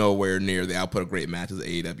matches is nowhere near the output of great matches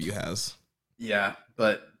AEW has. Yeah,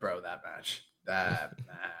 but bro, that match.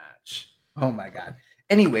 Oh my god.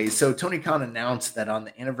 Anyway, so Tony Khan announced that on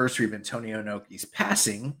the anniversary of Antonio Inoki's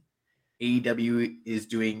passing, AEW is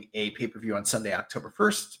doing a pay-per-view on Sunday, October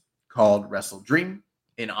 1st, called Wrestle Dream,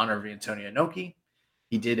 in honor of Antonio Inoki.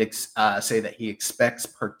 He did say that he expects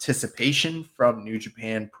participation from New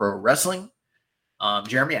Japan Pro Wrestling.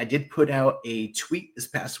 Jeremy, I did put out a tweet this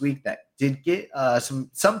past week that did get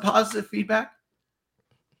some positive feedback.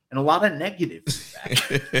 and a lot of negative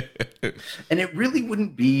feedback. And it really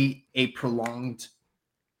wouldn't be a prolonged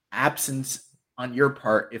absence on your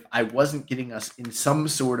part if I wasn't getting us in some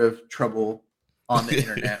sort of trouble on the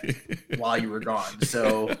internet while you were gone.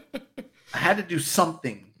 So I had to do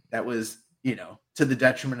something that was, to the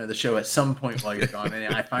detriment of the show at some point while you're gone.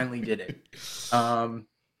 And I finally did it.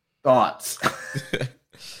 Thoughts?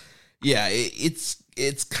 Yeah,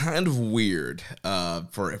 it's kind of weird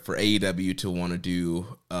for AEW to want to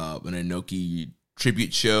do an Inoki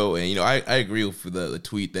tribute show. And, I agree with the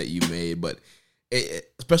tweet that you made, but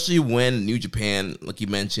especially when New Japan, like you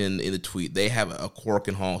mentioned in the tweet, they have a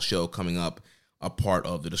Korakuen Hall show coming up, a part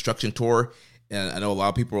of the Destruction Tour. And I know a lot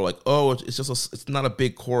of people are like, oh, it's not a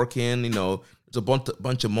big Korakuen, it's a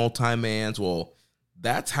bunch of multi-mans. Well,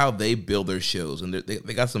 that's how they build their shows. And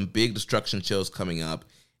they got some big Destruction shows coming up.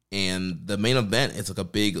 And the main event is like a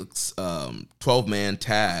big 12-man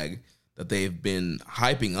tag that they've been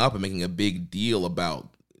hyping up and making a big deal about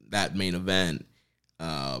that main event.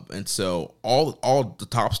 And so all the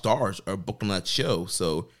top stars are booked on that show.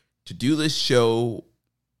 So to do this show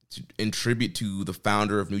in tribute to the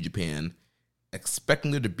founder of New Japan,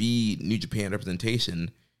 expecting there to be New Japan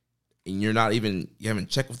representation, and you haven't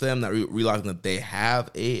checked with them, not realizing that they have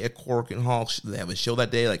a Korakuen Hall, they have a show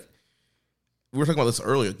that day. Like we were talking about this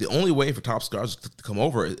earlier, the only way for top stars to come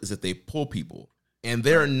over is if they pull people, and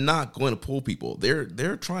they're not going to pull people.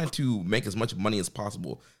 They're trying to make as much money as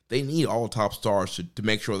possible. They need all top stars to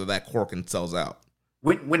make sure that Korakuen sells out.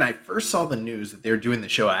 When I first saw the news that they were doing the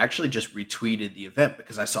show, I actually just retweeted the event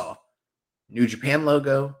because I saw New Japan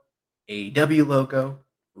logo, AEW logo,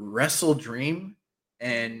 Wrestle Dream,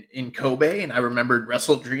 and in Kobe, and I remembered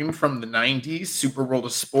Wrestle Dream from the 90s, Super World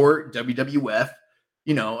of Sport, WWF,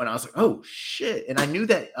 and I was like, oh shit. And I knew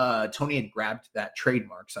that Tony had grabbed that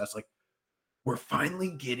trademark. So I was like, we're finally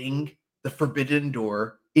getting the Forbidden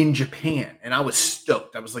Door in Japan. And I was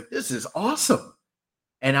stoked. I was like, this is awesome.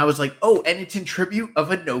 And I was like, oh, and it's in tribute of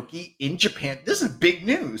Inoki in Japan. This is big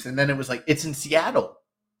news. And then it was like, it's in Seattle,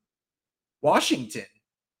 Washington.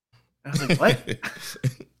 And I was like, what?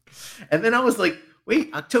 And then I was like,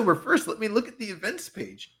 wait, October 1st, let me look at the events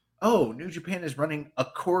page. Oh, New Japan is running a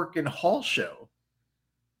Korakuen Hall show.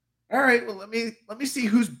 All right, well, let me see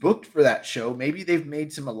who's booked for that show. Maybe they've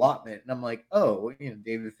made some allotment. And I'm like, oh,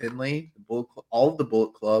 David Finlay, all of the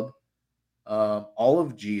Bullet Club, all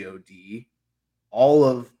of GOD, all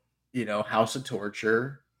of, House of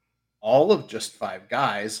Torture, all of Just Five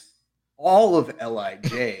Guys, all of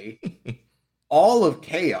LIJ, all of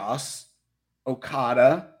Chaos,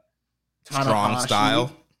 Okada, Tanahashi,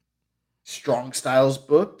 Strong Style's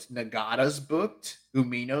booked, Nagata's booked,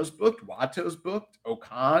 Umino's booked, Wato's booked,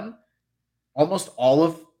 Okan, almost all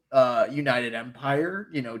of United Empire,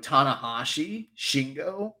 Tanahashi,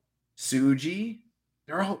 Shingo, Tsuji,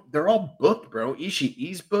 they're all booked, bro.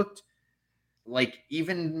 Ishii's booked, like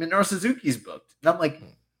even Minoru Suzuki's booked. And I'm like,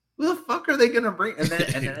 who the fuck are they gonna bring? And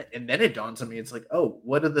then it dawns on me, it's like, oh,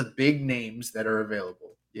 what are the big names that are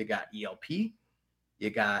available? You got ELP, you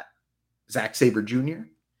got Zack Sabre Jr.,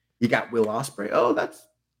 you got Will Ospreay. Oh,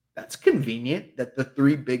 that's convenient that the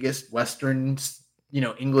three biggest Western,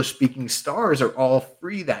 English-speaking stars are all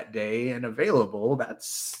free that day and available.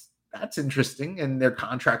 That's interesting, and their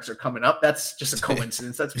contracts are coming up. That's just a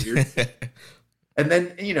coincidence. That's weird. And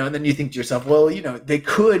then, then you think to yourself, well, they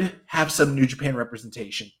could have some New Japan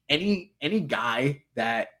representation. Any guy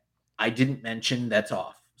that I didn't mention that's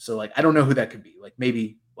off. So, like, I don't know who that could be. Like,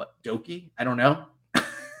 maybe, Doki? I don't know.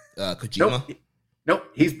 Kojima? Nope,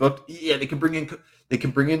 he's booked. Yeah, they can bring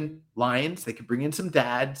in Lions, they can bring in some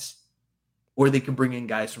dads, or they can bring in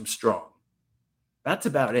guys from Strong. That's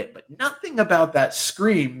about it. But nothing about that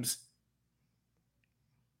screams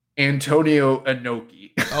Antonio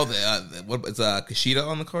Inoki. Oh, what is Kushida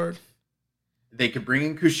on the card? They could bring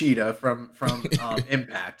in Kushida from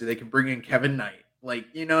Impact. They could bring in Kevin Knight. Like,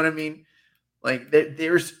 you know what I mean? Like,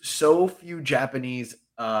 there's so few Japanese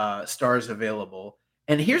stars available.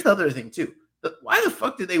 And here's the other thing too. Why the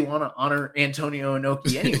fuck do they want to honor Antonio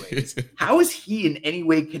Inoki anyways? How is he in any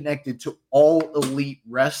way connected to All Elite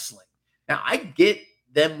Wrestling? Now, I get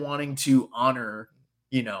them wanting to honor,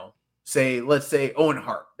 let's say Owen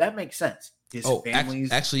Hart. That makes sense. His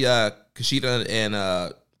family's... Actually, Kushida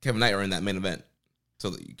and Kevin Knight are in that main event.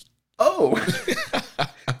 So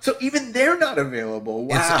so even they're not available.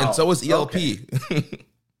 Wow. And so is ELP. Okay.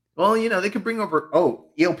 Well, they could bring over... Oh,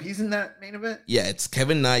 ELP's in that main event? Yeah, it's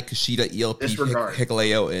Kevin Knight, Kushida, ELP,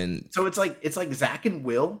 Hikuleo, and... So it's like Zach and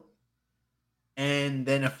Will, and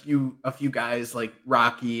then a few guys like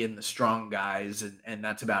Rocky and the Strong guys, and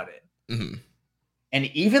that's about it. Mm-hmm. And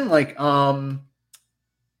even like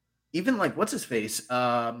even like what's his face?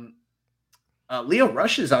 Leo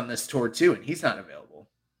Rush is on this tour too, and he's not available.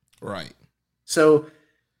 Right. So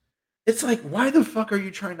it's like, why the fuck are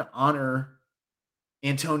you trying to honor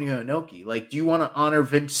Antonio Inoki? Like, do you want to honor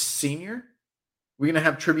Vince Sr.? We're gonna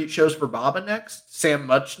have tribute shows for Baba next. Sam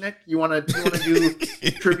Muchnick. You want to do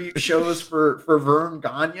tribute shows for Vern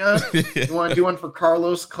Gagne? You want to do one for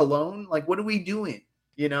Carlos Colon? Like, what are we doing?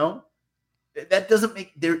 You know, that doesn't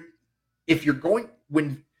make there. If you're going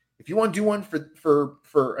if you want to do one for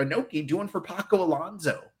Inoki, do one for Paco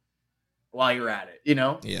Alonso while you're at it. You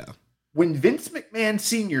know, Yeah. When Vince McMahon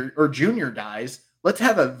Sr. or Jr. dies, let's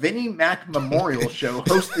have a Vinnie Mac memorial show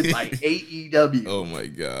hosted by AEW. Oh my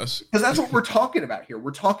gosh. Because that's what we're talking about here.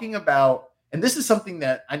 We're talking about, and this is something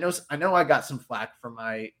that I know I got some flack for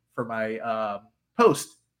my post,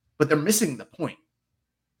 but they're missing the point.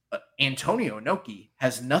 Antonio Inoki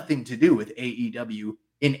has nothing to do with AEW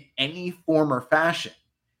in any form or fashion.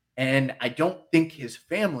 And I don't think his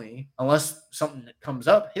family, unless something that comes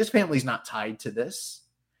up, his family's not tied to this.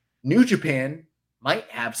 New Japan might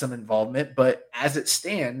have some involvement, but as it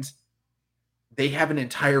stands, they have an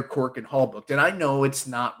entire Cork and Hall booked. And I know it's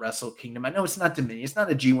not Wrestle Kingdom. I know it's not Dominion. It's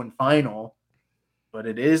not a G1 final, but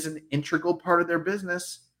it is an integral part of their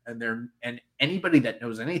business. And anybody that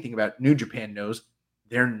knows anything about New Japan knows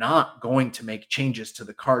they're not going to make changes to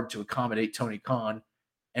the card to accommodate Tony Khan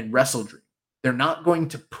and Wrestle Dream. They're not going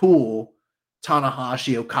to pull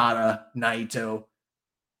Tanahashi, Okada, Naito,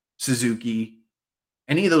 Suzuki,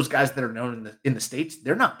 any of those guys that are known in the States.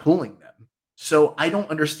 They're not pulling them. So I don't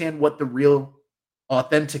understand what the real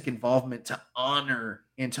authentic involvement to honor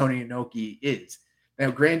Antonio Inoki is.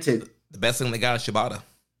 Now, granted, the best thing they got is Shibata.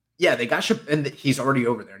 Yeah, they got Shibata, and he's already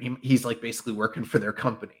over there. And he's like basically working for their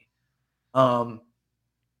company.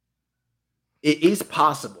 It is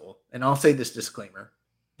possible, and I'll say this disclaimer,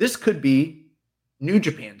 this could be New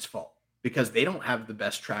Japan's fault because they don't have the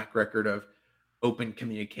best track record of open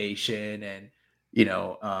communication and, you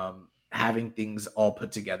know, having things all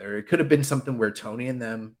put together. It could have been something where Tony and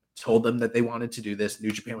them told them that they wanted to do this.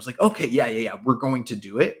 New Japan was like, okay, yeah, we're going to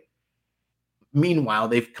do it. Meanwhile,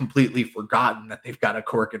 they've completely forgotten that they've got a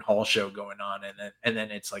Cork and Hall show going on, and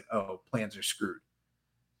then it's like, oh, plans are screwed.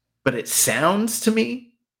 But it sounds to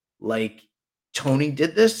me like Tony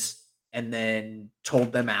did this and then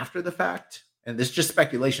told them after the fact. And this is just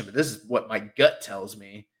speculation, but this is what my gut tells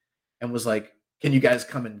me. And was like, can you guys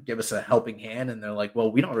come and give us a helping hand? And they're like,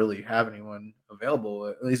 well, we don't really have anyone available.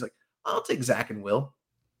 And he's like, I'll take Zach and Will.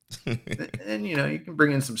 And, you know, you can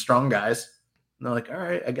bring in some strong guys. And they're like, all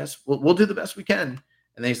right, I guess we'll do the best we can.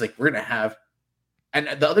 And then he's like, we're going to have. And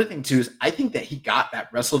the other thing, too, is I think that he got that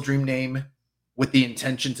Wrestle Dream name with the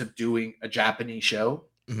intentions of doing a Japanese show.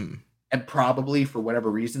 Mm-hmm. And probably for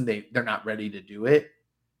whatever reason, they're not ready to do it.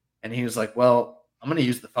 And he was like, well, I'm going to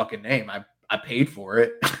use the fucking name. I paid for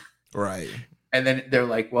it. Right. And then they're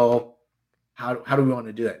like, well, how do we want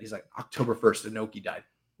to do that? He's like, October 1st, Inoki died.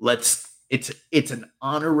 It's an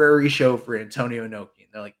honorary show for Antonio Inoki. And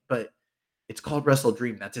they're like, but it's called Wrestle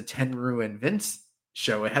Dream. That's a Tenryu and Vince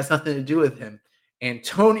show. It has nothing to do with him.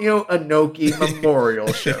 Antonio Inoki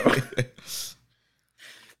Memorial Show.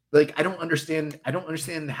 Like, I don't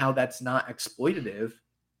understand how that's not exploitative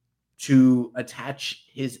to attach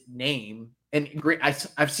his name. And great,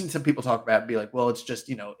 I've seen some people talk about it and be like, well, it's just,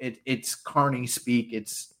 you know, it's carny speak.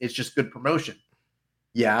 It's just good promotion.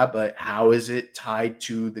 Yeah, but how is it tied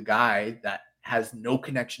to the guy that has no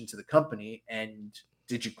connection to the company? And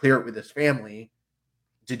did you clear it with his family?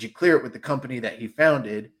 Did you clear it with the company that he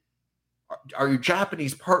founded? Are your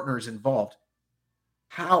Japanese partners involved?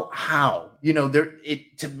 How? You know,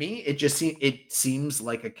 to me, it seems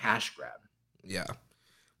like a cash grab. Yeah.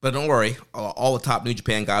 But don't worry, all the top New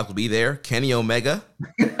Japan guys will be there. Kenny Omega,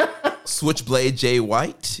 Switchblade Jay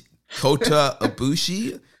White, Kota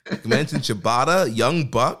Ibushi, mentioned Shibata, Young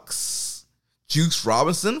Bucks, Juice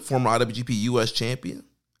Robinson, former IWGP US champion.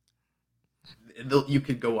 You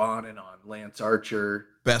could go on and on. Lance Archer.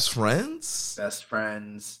 Best friends.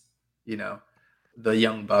 You know, the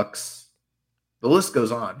Young Bucks. The list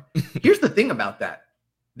goes on. Here's the thing about that.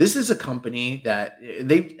 This is a company that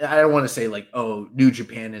I don't want to say like, oh, New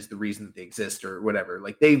Japan is the reason that they exist or whatever.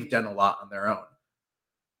 Like, they've done a lot on their own.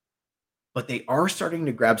 But they are starting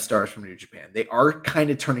to grab stars from New Japan. They are kind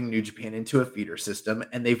of turning New Japan into a feeder system,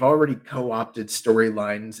 and they've already co-opted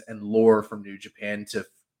storylines and lore from New Japan to,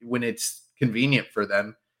 when it's convenient for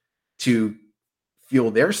them, to fuel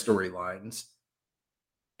their storylines.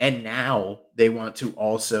 And now they want to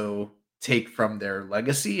also take from their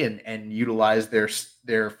legacy and utilize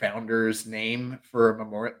their founder's name for a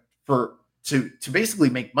memorial to basically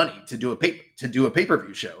make money to do a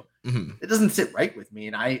pay-per-view show. It doesn't sit right with me.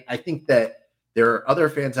 And I think that there are other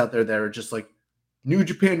fans out there that are just like, New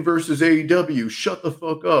Japan versus AEW, shut the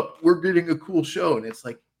fuck up. We're getting a cool show. And it's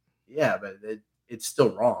like, yeah, but it's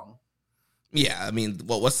still wrong. Yeah, I mean,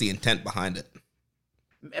 what's the intent behind it?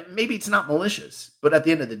 Maybe it's not malicious, but at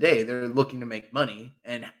the end of the day, they're looking to make money,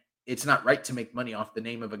 and it's not right to make money off the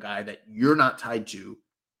name of a guy that you're not tied to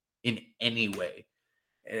in any way.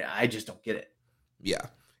 I just don't get it. Yeah.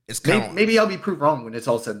 It's kind of maybe I'll be proved wrong when it's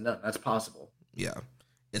all said and done. That's possible. Yeah.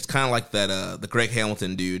 It's kind of like that the Greg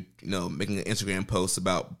Hamilton dude, making an Instagram post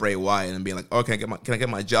about Bray Wyatt and being like, "Oh, can I get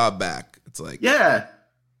my job back?" It's like, yeah.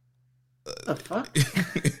 The fuck?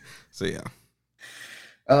 So yeah.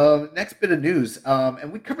 Next bit of news,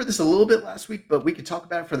 and we covered this a little bit last week, but we could talk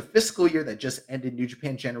about it. For the fiscal year that just ended, New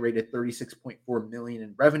Japan generated $36.4 million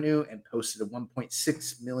in revenue and posted a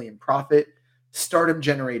 $1.6 million profit. Stardom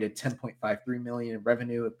generated $10.53 million in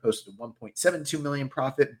revenue and posted a $1.72 million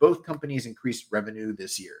profit. Both companies increased revenue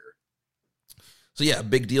this year. So yeah, a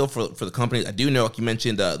big deal for the company. I do know, like you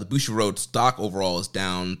mentioned, the Bushiroad stock overall is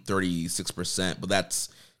down 36%, but that's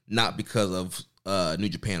not because of New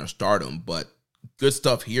Japan or Stardom, but good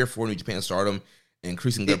stuff here for New Japan Stardom,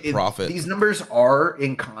 increasing their profit. These numbers are,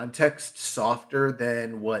 in context, softer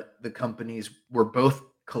than what the companies were both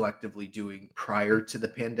collectively doing prior to the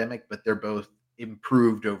pandemic, but they're both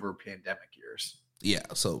improved over pandemic years. Yeah,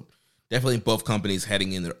 so definitely both companies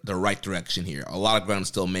heading in the right direction here. A lot of ground to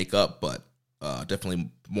still make up, but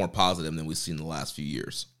definitely more positive than we've seen in the last few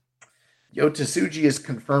years. Yo Tsuji is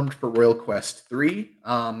confirmed for Royal Quest 3,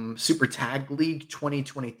 Super Tag League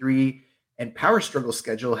 2023, and Power Struggle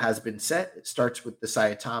schedule has been set. It starts with the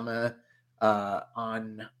Saitama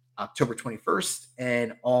on October 21st,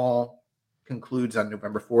 and all concludes on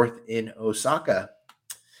November 4th in Osaka.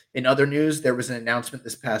 In other news, there was an announcement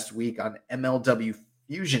this past week on MLW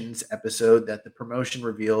Fusion's episode that the promotion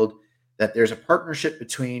revealed that there's a partnership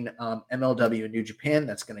between MLW and New Japan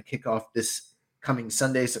that's going to kick off this coming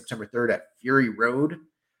Sunday, September 3rd at Fury Road,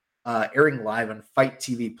 airing live on Fight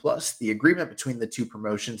TV Plus. The agreement between the two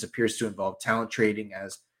promotions appears to involve talent trading,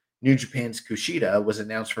 as New Japan's Kushida was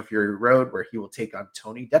announced for Fury Road, where he will take on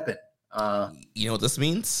Tony Deppen. You know what this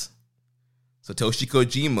means? Satoshi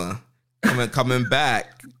Kojima coming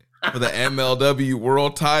back for the MLW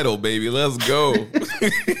World Title, baby. Let's go.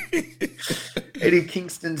 Eddie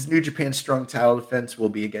Kingston's New Japan Strong title defense will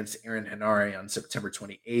be against Aaron Henare on September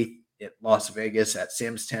 28th at Las Vegas at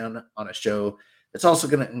Sam's Town on a show that's also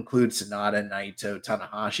going to include Sonata, Naito,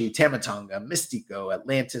 Tanahashi, Tamatonga, Mystico,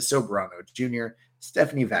 Atlantis, Soberano Jr.,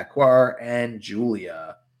 Stephanie Vaquer, and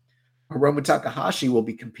Julia. Hiromu Takahashi will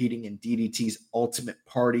be competing in DDT's Ultimate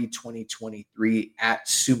Party 2023 at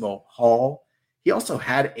Sumo Hall. He also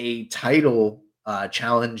had a title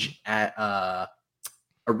challenge at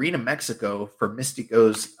Arena Mexico for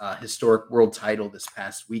Mystico's historic world title this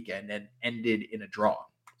past weekend and ended in a draw.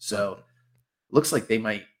 So looks like they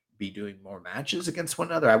might be doing more matches against one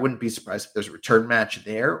another. I wouldn't be surprised if there's a return match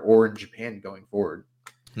there or in Japan going forward.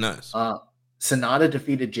 Nice. Sonata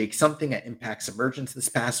defeated Jake Something at Impact's Emergence this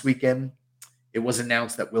past weekend. It was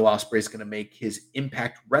announced that Will Ospreay is going to make his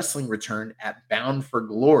Impact Wrestling return at Bound for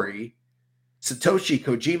Glory. Satoshi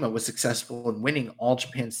Kojima was successful in winning All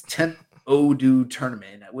Japan's 10th Odu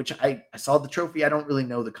tournament, which I saw the trophy. I don't really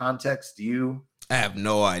know the context. Do you? I have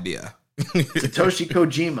no idea. Satoshi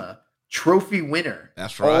Kojima, trophy winner.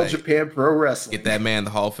 That's right. All Japan Pro Wrestling. Get that man in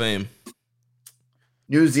the Hall of Fame.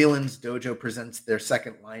 New Zealand's Dojo presents their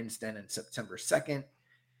second Lion's Den on September 2nd.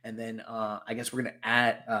 And then I guess we're going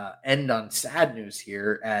to end on sad news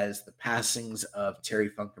here, as the passings of Terry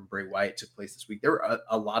Funk and Bray Wyatt took place this week. There were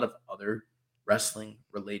a lot of other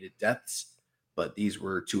wrestling-related deaths, but these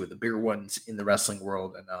were two of the bigger ones in the wrestling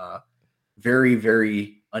world, and very,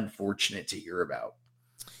 very unfortunate to hear about.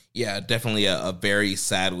 Yeah, definitely a very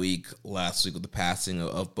sad week last week with the passing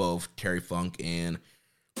of both Terry Funk and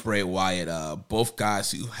Bray Wyatt. Both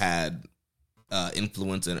guys who had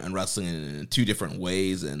influence in wrestling in two different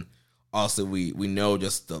ways, and also we know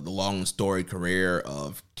just the long storied career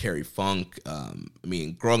of Terry Funk. I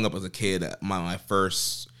mean, growing up as a kid, my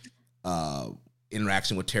first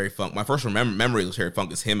interaction with Terry Funk, my first memory of Terry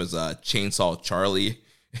Funk is him as Chainsaw Charlie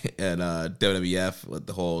and WWF with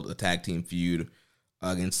the tag team feud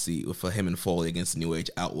for him and Foley against the New Age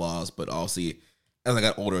Outlaws. But also, as I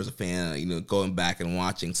got older as a fan, going back and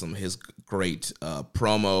watching some of his great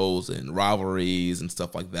promos and rivalries and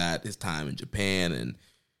stuff like that, his time in Japan and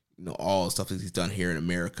all the stuff that he's done here in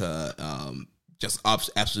America, just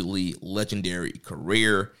absolutely legendary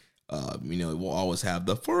career. We'll always have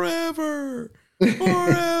the forever,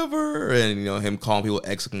 and him calling people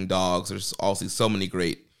X-Looking dogs. There's also so many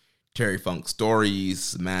great Terry Funk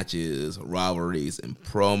stories, matches, rivalries, and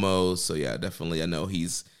promos. So yeah, definitely. I know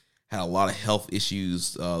he's had a lot of health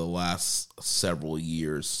issues the last several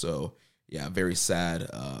years. So yeah, very sad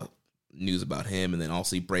news about him. And then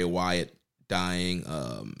also Bray Wyatt dying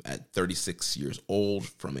at 36 years old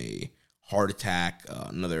from a heart attack.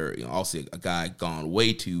 Another, also a guy gone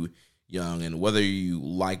way too young. And whether you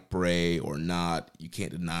like Bray or not, you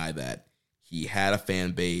can't deny that he had a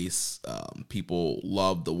fan base. People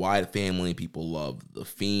loved the Wyatt family. People loved the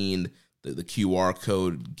Fiend, the QR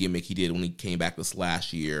code gimmick he did when he came back this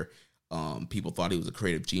last year. People thought he was a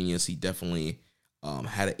creative genius. He definitely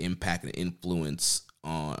had an impact and influence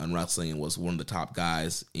on wrestling and was one of the top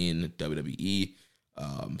guys in WWE.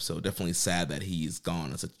 So definitely sad that he's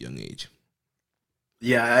gone at such a young age.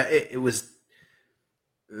 Yeah, it was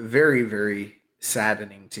very, very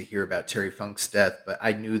saddening to hear about Terry Funk's death, but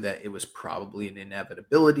I knew that it was probably an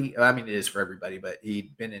inevitability. I mean, it is for everybody, but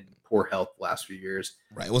he'd been in poor health the last few years.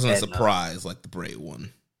 Right. It wasn't a surprise like the Bray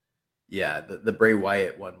one. Yeah, the Bray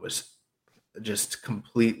Wyatt one was just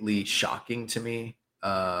completely shocking to me.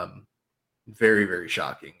 Very, very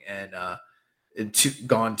shocking. And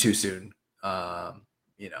gone too soon.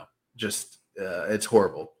 It's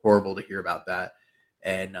horrible to hear about that.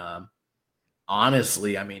 And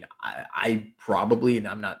honestly, I mean, I probably, and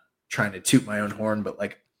I'm not trying to toot my own horn, but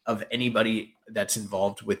like of anybody that's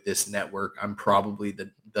involved with this network, I'm probably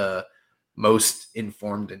the most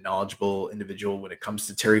informed and knowledgeable individual when it comes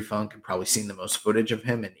to Terry Funk, and probably seen the most footage of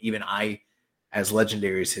him. And even I, as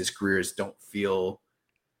legendary as his career is, don't feel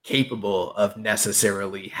capable of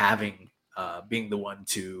necessarily having being the one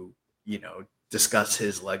to, discuss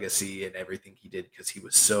his legacy and everything he did, because he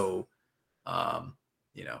was so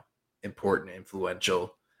important,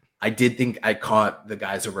 influential. I did think I caught the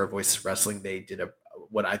guys over at Voices Wrestling. They did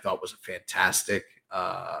what I thought was a fantastic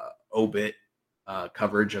obit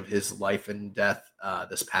coverage of his life and death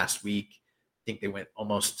this past week. I think they went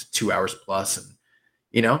almost 2 hours plus, and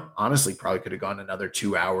honestly probably could have gone another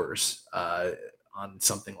 2 hours on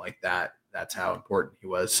something like that. That's how important he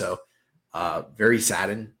was. So very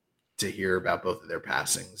saddened to hear about both of their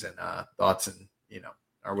passings, and thoughts and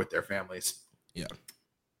are with their families. Yeah.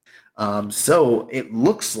 So it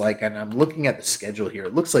looks like, and I'm looking at the schedule here,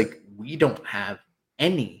 it looks like we don't have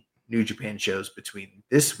any New Japan shows between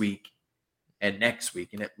this week and next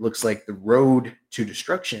week. And it looks like the road to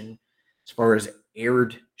destruction, as far as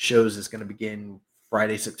aired shows, is going to begin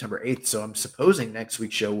Friday, September 8th. So I'm supposing next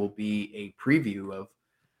week's show will be a preview of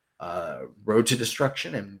Road to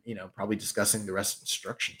Destruction, and probably discussing the rest of the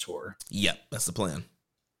Destruction tour. Yep, that's the plan.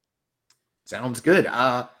 Sounds good.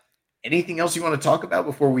 Anything else you want to talk about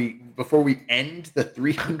before we end the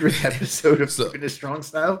 300th episode of Keepin' It Strong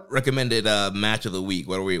Style? Recommended match of the week.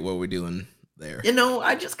 What are we doing there?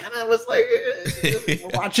 I just kind of was like,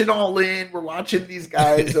 we're watching All In. We're watching these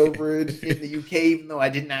guys over in the UK, even though I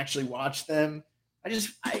didn't actually watch them. That's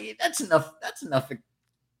enough. That's enough.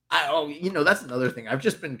 That's another thing. I've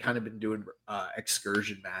just been doing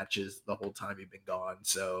excursion matches the whole time you've been gone.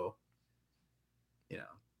 So,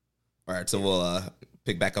 All right, so we'll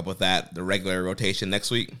pick back up with that, the regular rotation next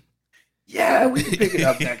week. Yeah, we can pick it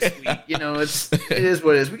up next week. It is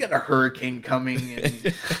what it is. We got a hurricane coming. And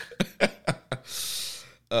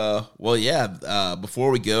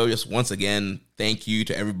before we go, just once again, thank you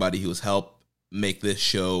to everybody who has helped make this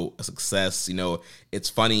show a success. It's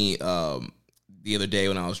funny, the other day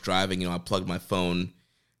when I was driving, I plugged my phone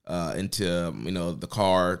into, the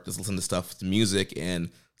car, just listen to stuff, to music, and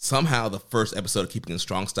somehow the first episode of Keeping It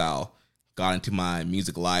Strong Style got into my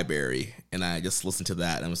music library, and I just listened to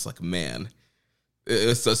that, and I was like, man,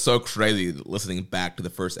 it's so crazy listening back to the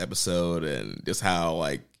first episode, and just how,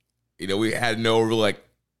 we had no real,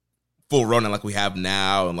 full run on like we have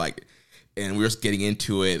now, and we were just getting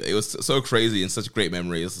into it. It was so crazy and such great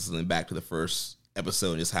memories listening back to the first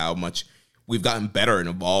episode, and just how much we've gotten better and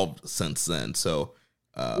evolved since then. So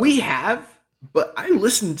we have. But I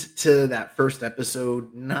listened to that first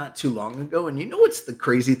episode not too long ago, and what's the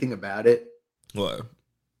crazy thing about it? What?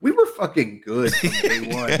 We were fucking good from day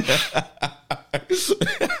one.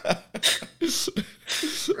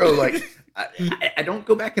 Bro, I don't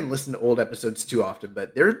go back and listen to old episodes too often,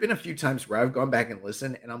 but there have been a few times where I've gone back and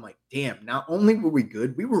listened, and I'm like, damn, not only were we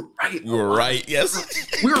good, we were right. We were right,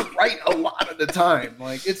 yes. We were right a lot of the time.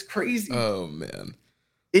 It's crazy. Oh, man.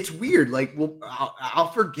 It's weird.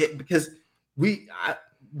 I'll forget, because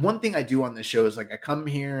one thing I do on this show is I come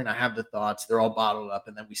here and I have the thoughts, they're all bottled up,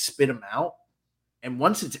 and then we spit them out. And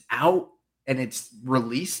once it's out and it's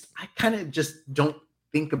released, I kind of just don't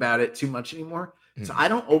think about it too much anymore. Mm-hmm. So I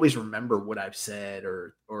don't always remember what I've said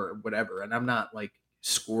or whatever. And I'm not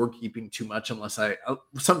scorekeeping too much unless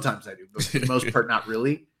sometimes I do, but for the most part, not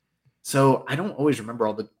really. So I don't always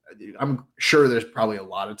remember I'm sure there's probably a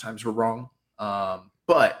lot of times we're wrong.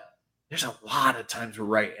 But there's a lot of times we're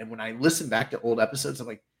right. And when I listen back to old episodes, I'm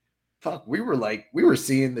like, fuck, we were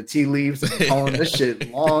seeing the tea leaves and calling this shit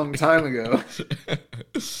a long time ago.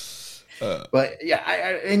 But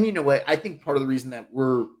yeah, and you know what? I think part of the reason that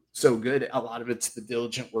we're so good, a lot of it's the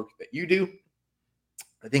diligent work that you do.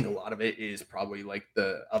 I think a lot of it is probably like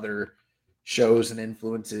the other shows and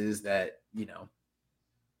influences that,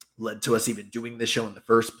 led to us even doing this show in the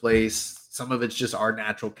first place. Some of it's just our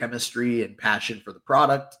natural chemistry and passion for the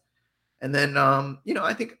product. And then,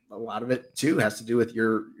 I think a lot of it too has to do with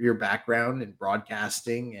your background in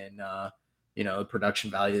broadcasting and, the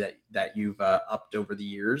production value that you've upped over the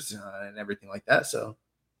years and everything like that. So,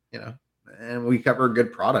 and we cover a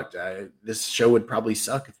good product. This show would probably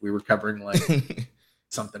suck if we were covering like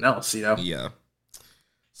something else, Yeah.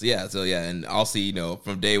 So yeah, and also,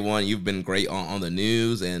 from day one, you've been great on the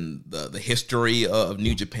news and the history of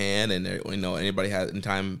New Japan, and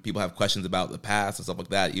anytime people have questions about the past and stuff like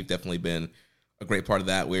that, you've definitely been a great part of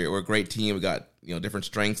that. We're a great team. We got different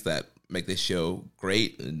strengths that make this show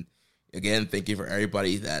great. And again, thank you for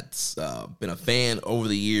everybody that's been a fan over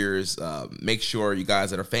the years. Make sure you guys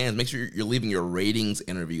that are fans, make sure you're leaving your ratings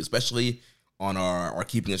and reviews, especially on our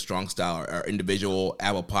Keeping It Strong Style, our individual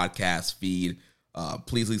Apple Podcast feed.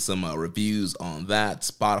 Please leave some reviews on that.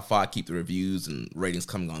 Spotify, keep the reviews and ratings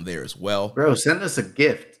coming on there as well. Bro, send us a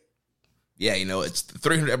gift. Yeah, it's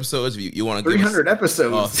 300 episodes. If you want to 300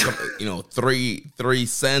 episodes. 3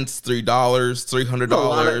 cents, $3,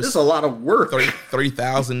 $300. This is a lot of work.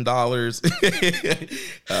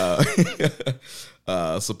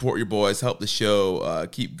 $3,000. Support your boys. Help the show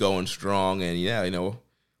keep going strong. And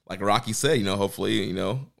like Rocky said, hopefully,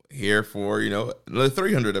 here for another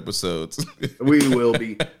 300 episodes. We will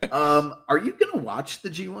be. Are you gonna watch the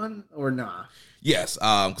G1 or not? Yes,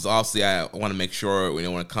 because obviously I want to make sure when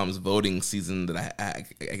it comes voting season that I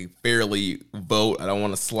can fairly vote. I don't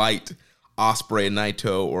want to slight Ospreay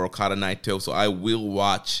Naito or Okada Naito, so I will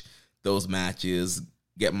watch those matches,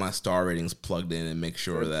 get my star ratings plugged in, and make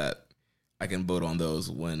sure that I can vote on those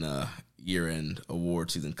when year-end award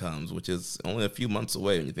season comes, which is only a few months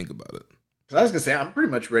away when you think about it. I was gonna say I'm pretty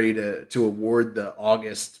much ready to award the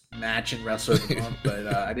August match and wrestler of the month, but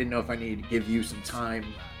I didn't know if I needed to give you some time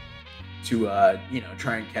to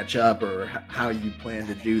try and catch up, or how you plan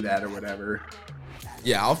to do that or whatever.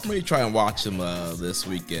 Yeah, I'll maybe try and watch them this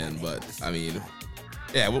weekend, but I mean,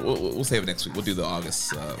 yeah, we'll save it next week. We'll do the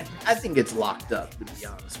August. I think it's locked up, to be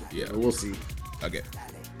honest with you. Yeah, we'll see. Okay.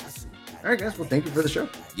 All right, guys. Well, thank you for the show.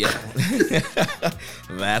 Yeah.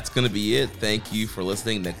 That's going to be it. Thank you for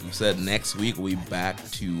listening. Like we said, next week we'll be back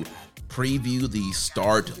to preview the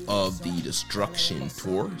start of the Destruction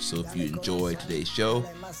Tour. So if you enjoyed today's show,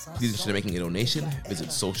 please consider making a donation. Visit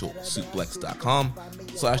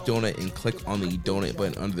socialsuplex.com/donate and click on the donate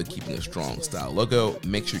button under the Keeping It Strong Style logo.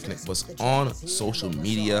 Make sure you connect with us on social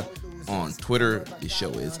media. On Twitter, the show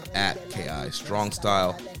is at KI Strong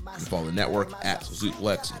Style. You can follow the network at Social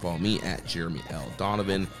Suplex. You can follow me at Jeremy L.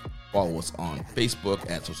 Donovan. Follow us on Facebook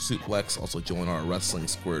at Social Suplex. Also join our Wrestling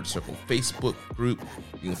Squared Circle Facebook group.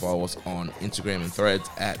 You can follow us on Instagram and Threads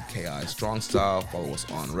at KI Strong Style. Follow us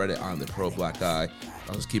on Reddit. I'm the Pro Black Guy.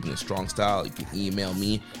 I was Keeping It Strong Style. You can email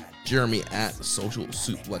me, Jeremy at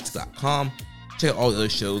socialsuplex.com. Check out all the other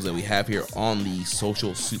shows that we have here on the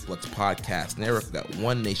Social Suplex Podcast Network. We've got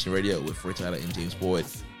One Nation Radio with Rich Latta and James Boyd,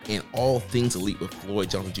 and All Things Elite with Floyd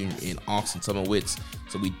Johnson Jr. and Austin Summerwitz.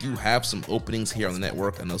 So we do have some openings here on the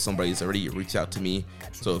network. I know somebody's already reached out to me.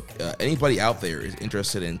 So if anybody out there is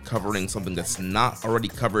interested in covering something that's not already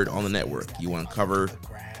covered on the network, you want to cover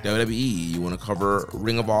WWE, you want to cover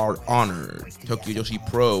Ring of Honor, Tokyo Joshi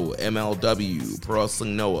Pro, MLW, Pro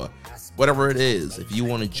Wrestling Noah, whatever it is, if you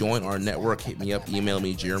want to join our network, hit me up, email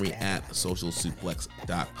me, Jeremy at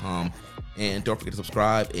socialsuplex.com. And don't forget to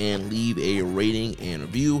subscribe and leave a rating and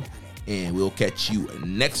review. And we'll catch you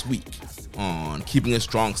next week on Keeping It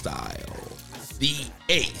Strong Style, the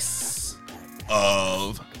ace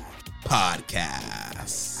of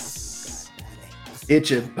podcasts.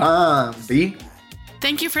 It's a bomb, B.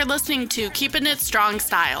 Thank you for listening to Keepin' It Strong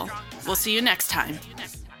Style. We'll see you next time.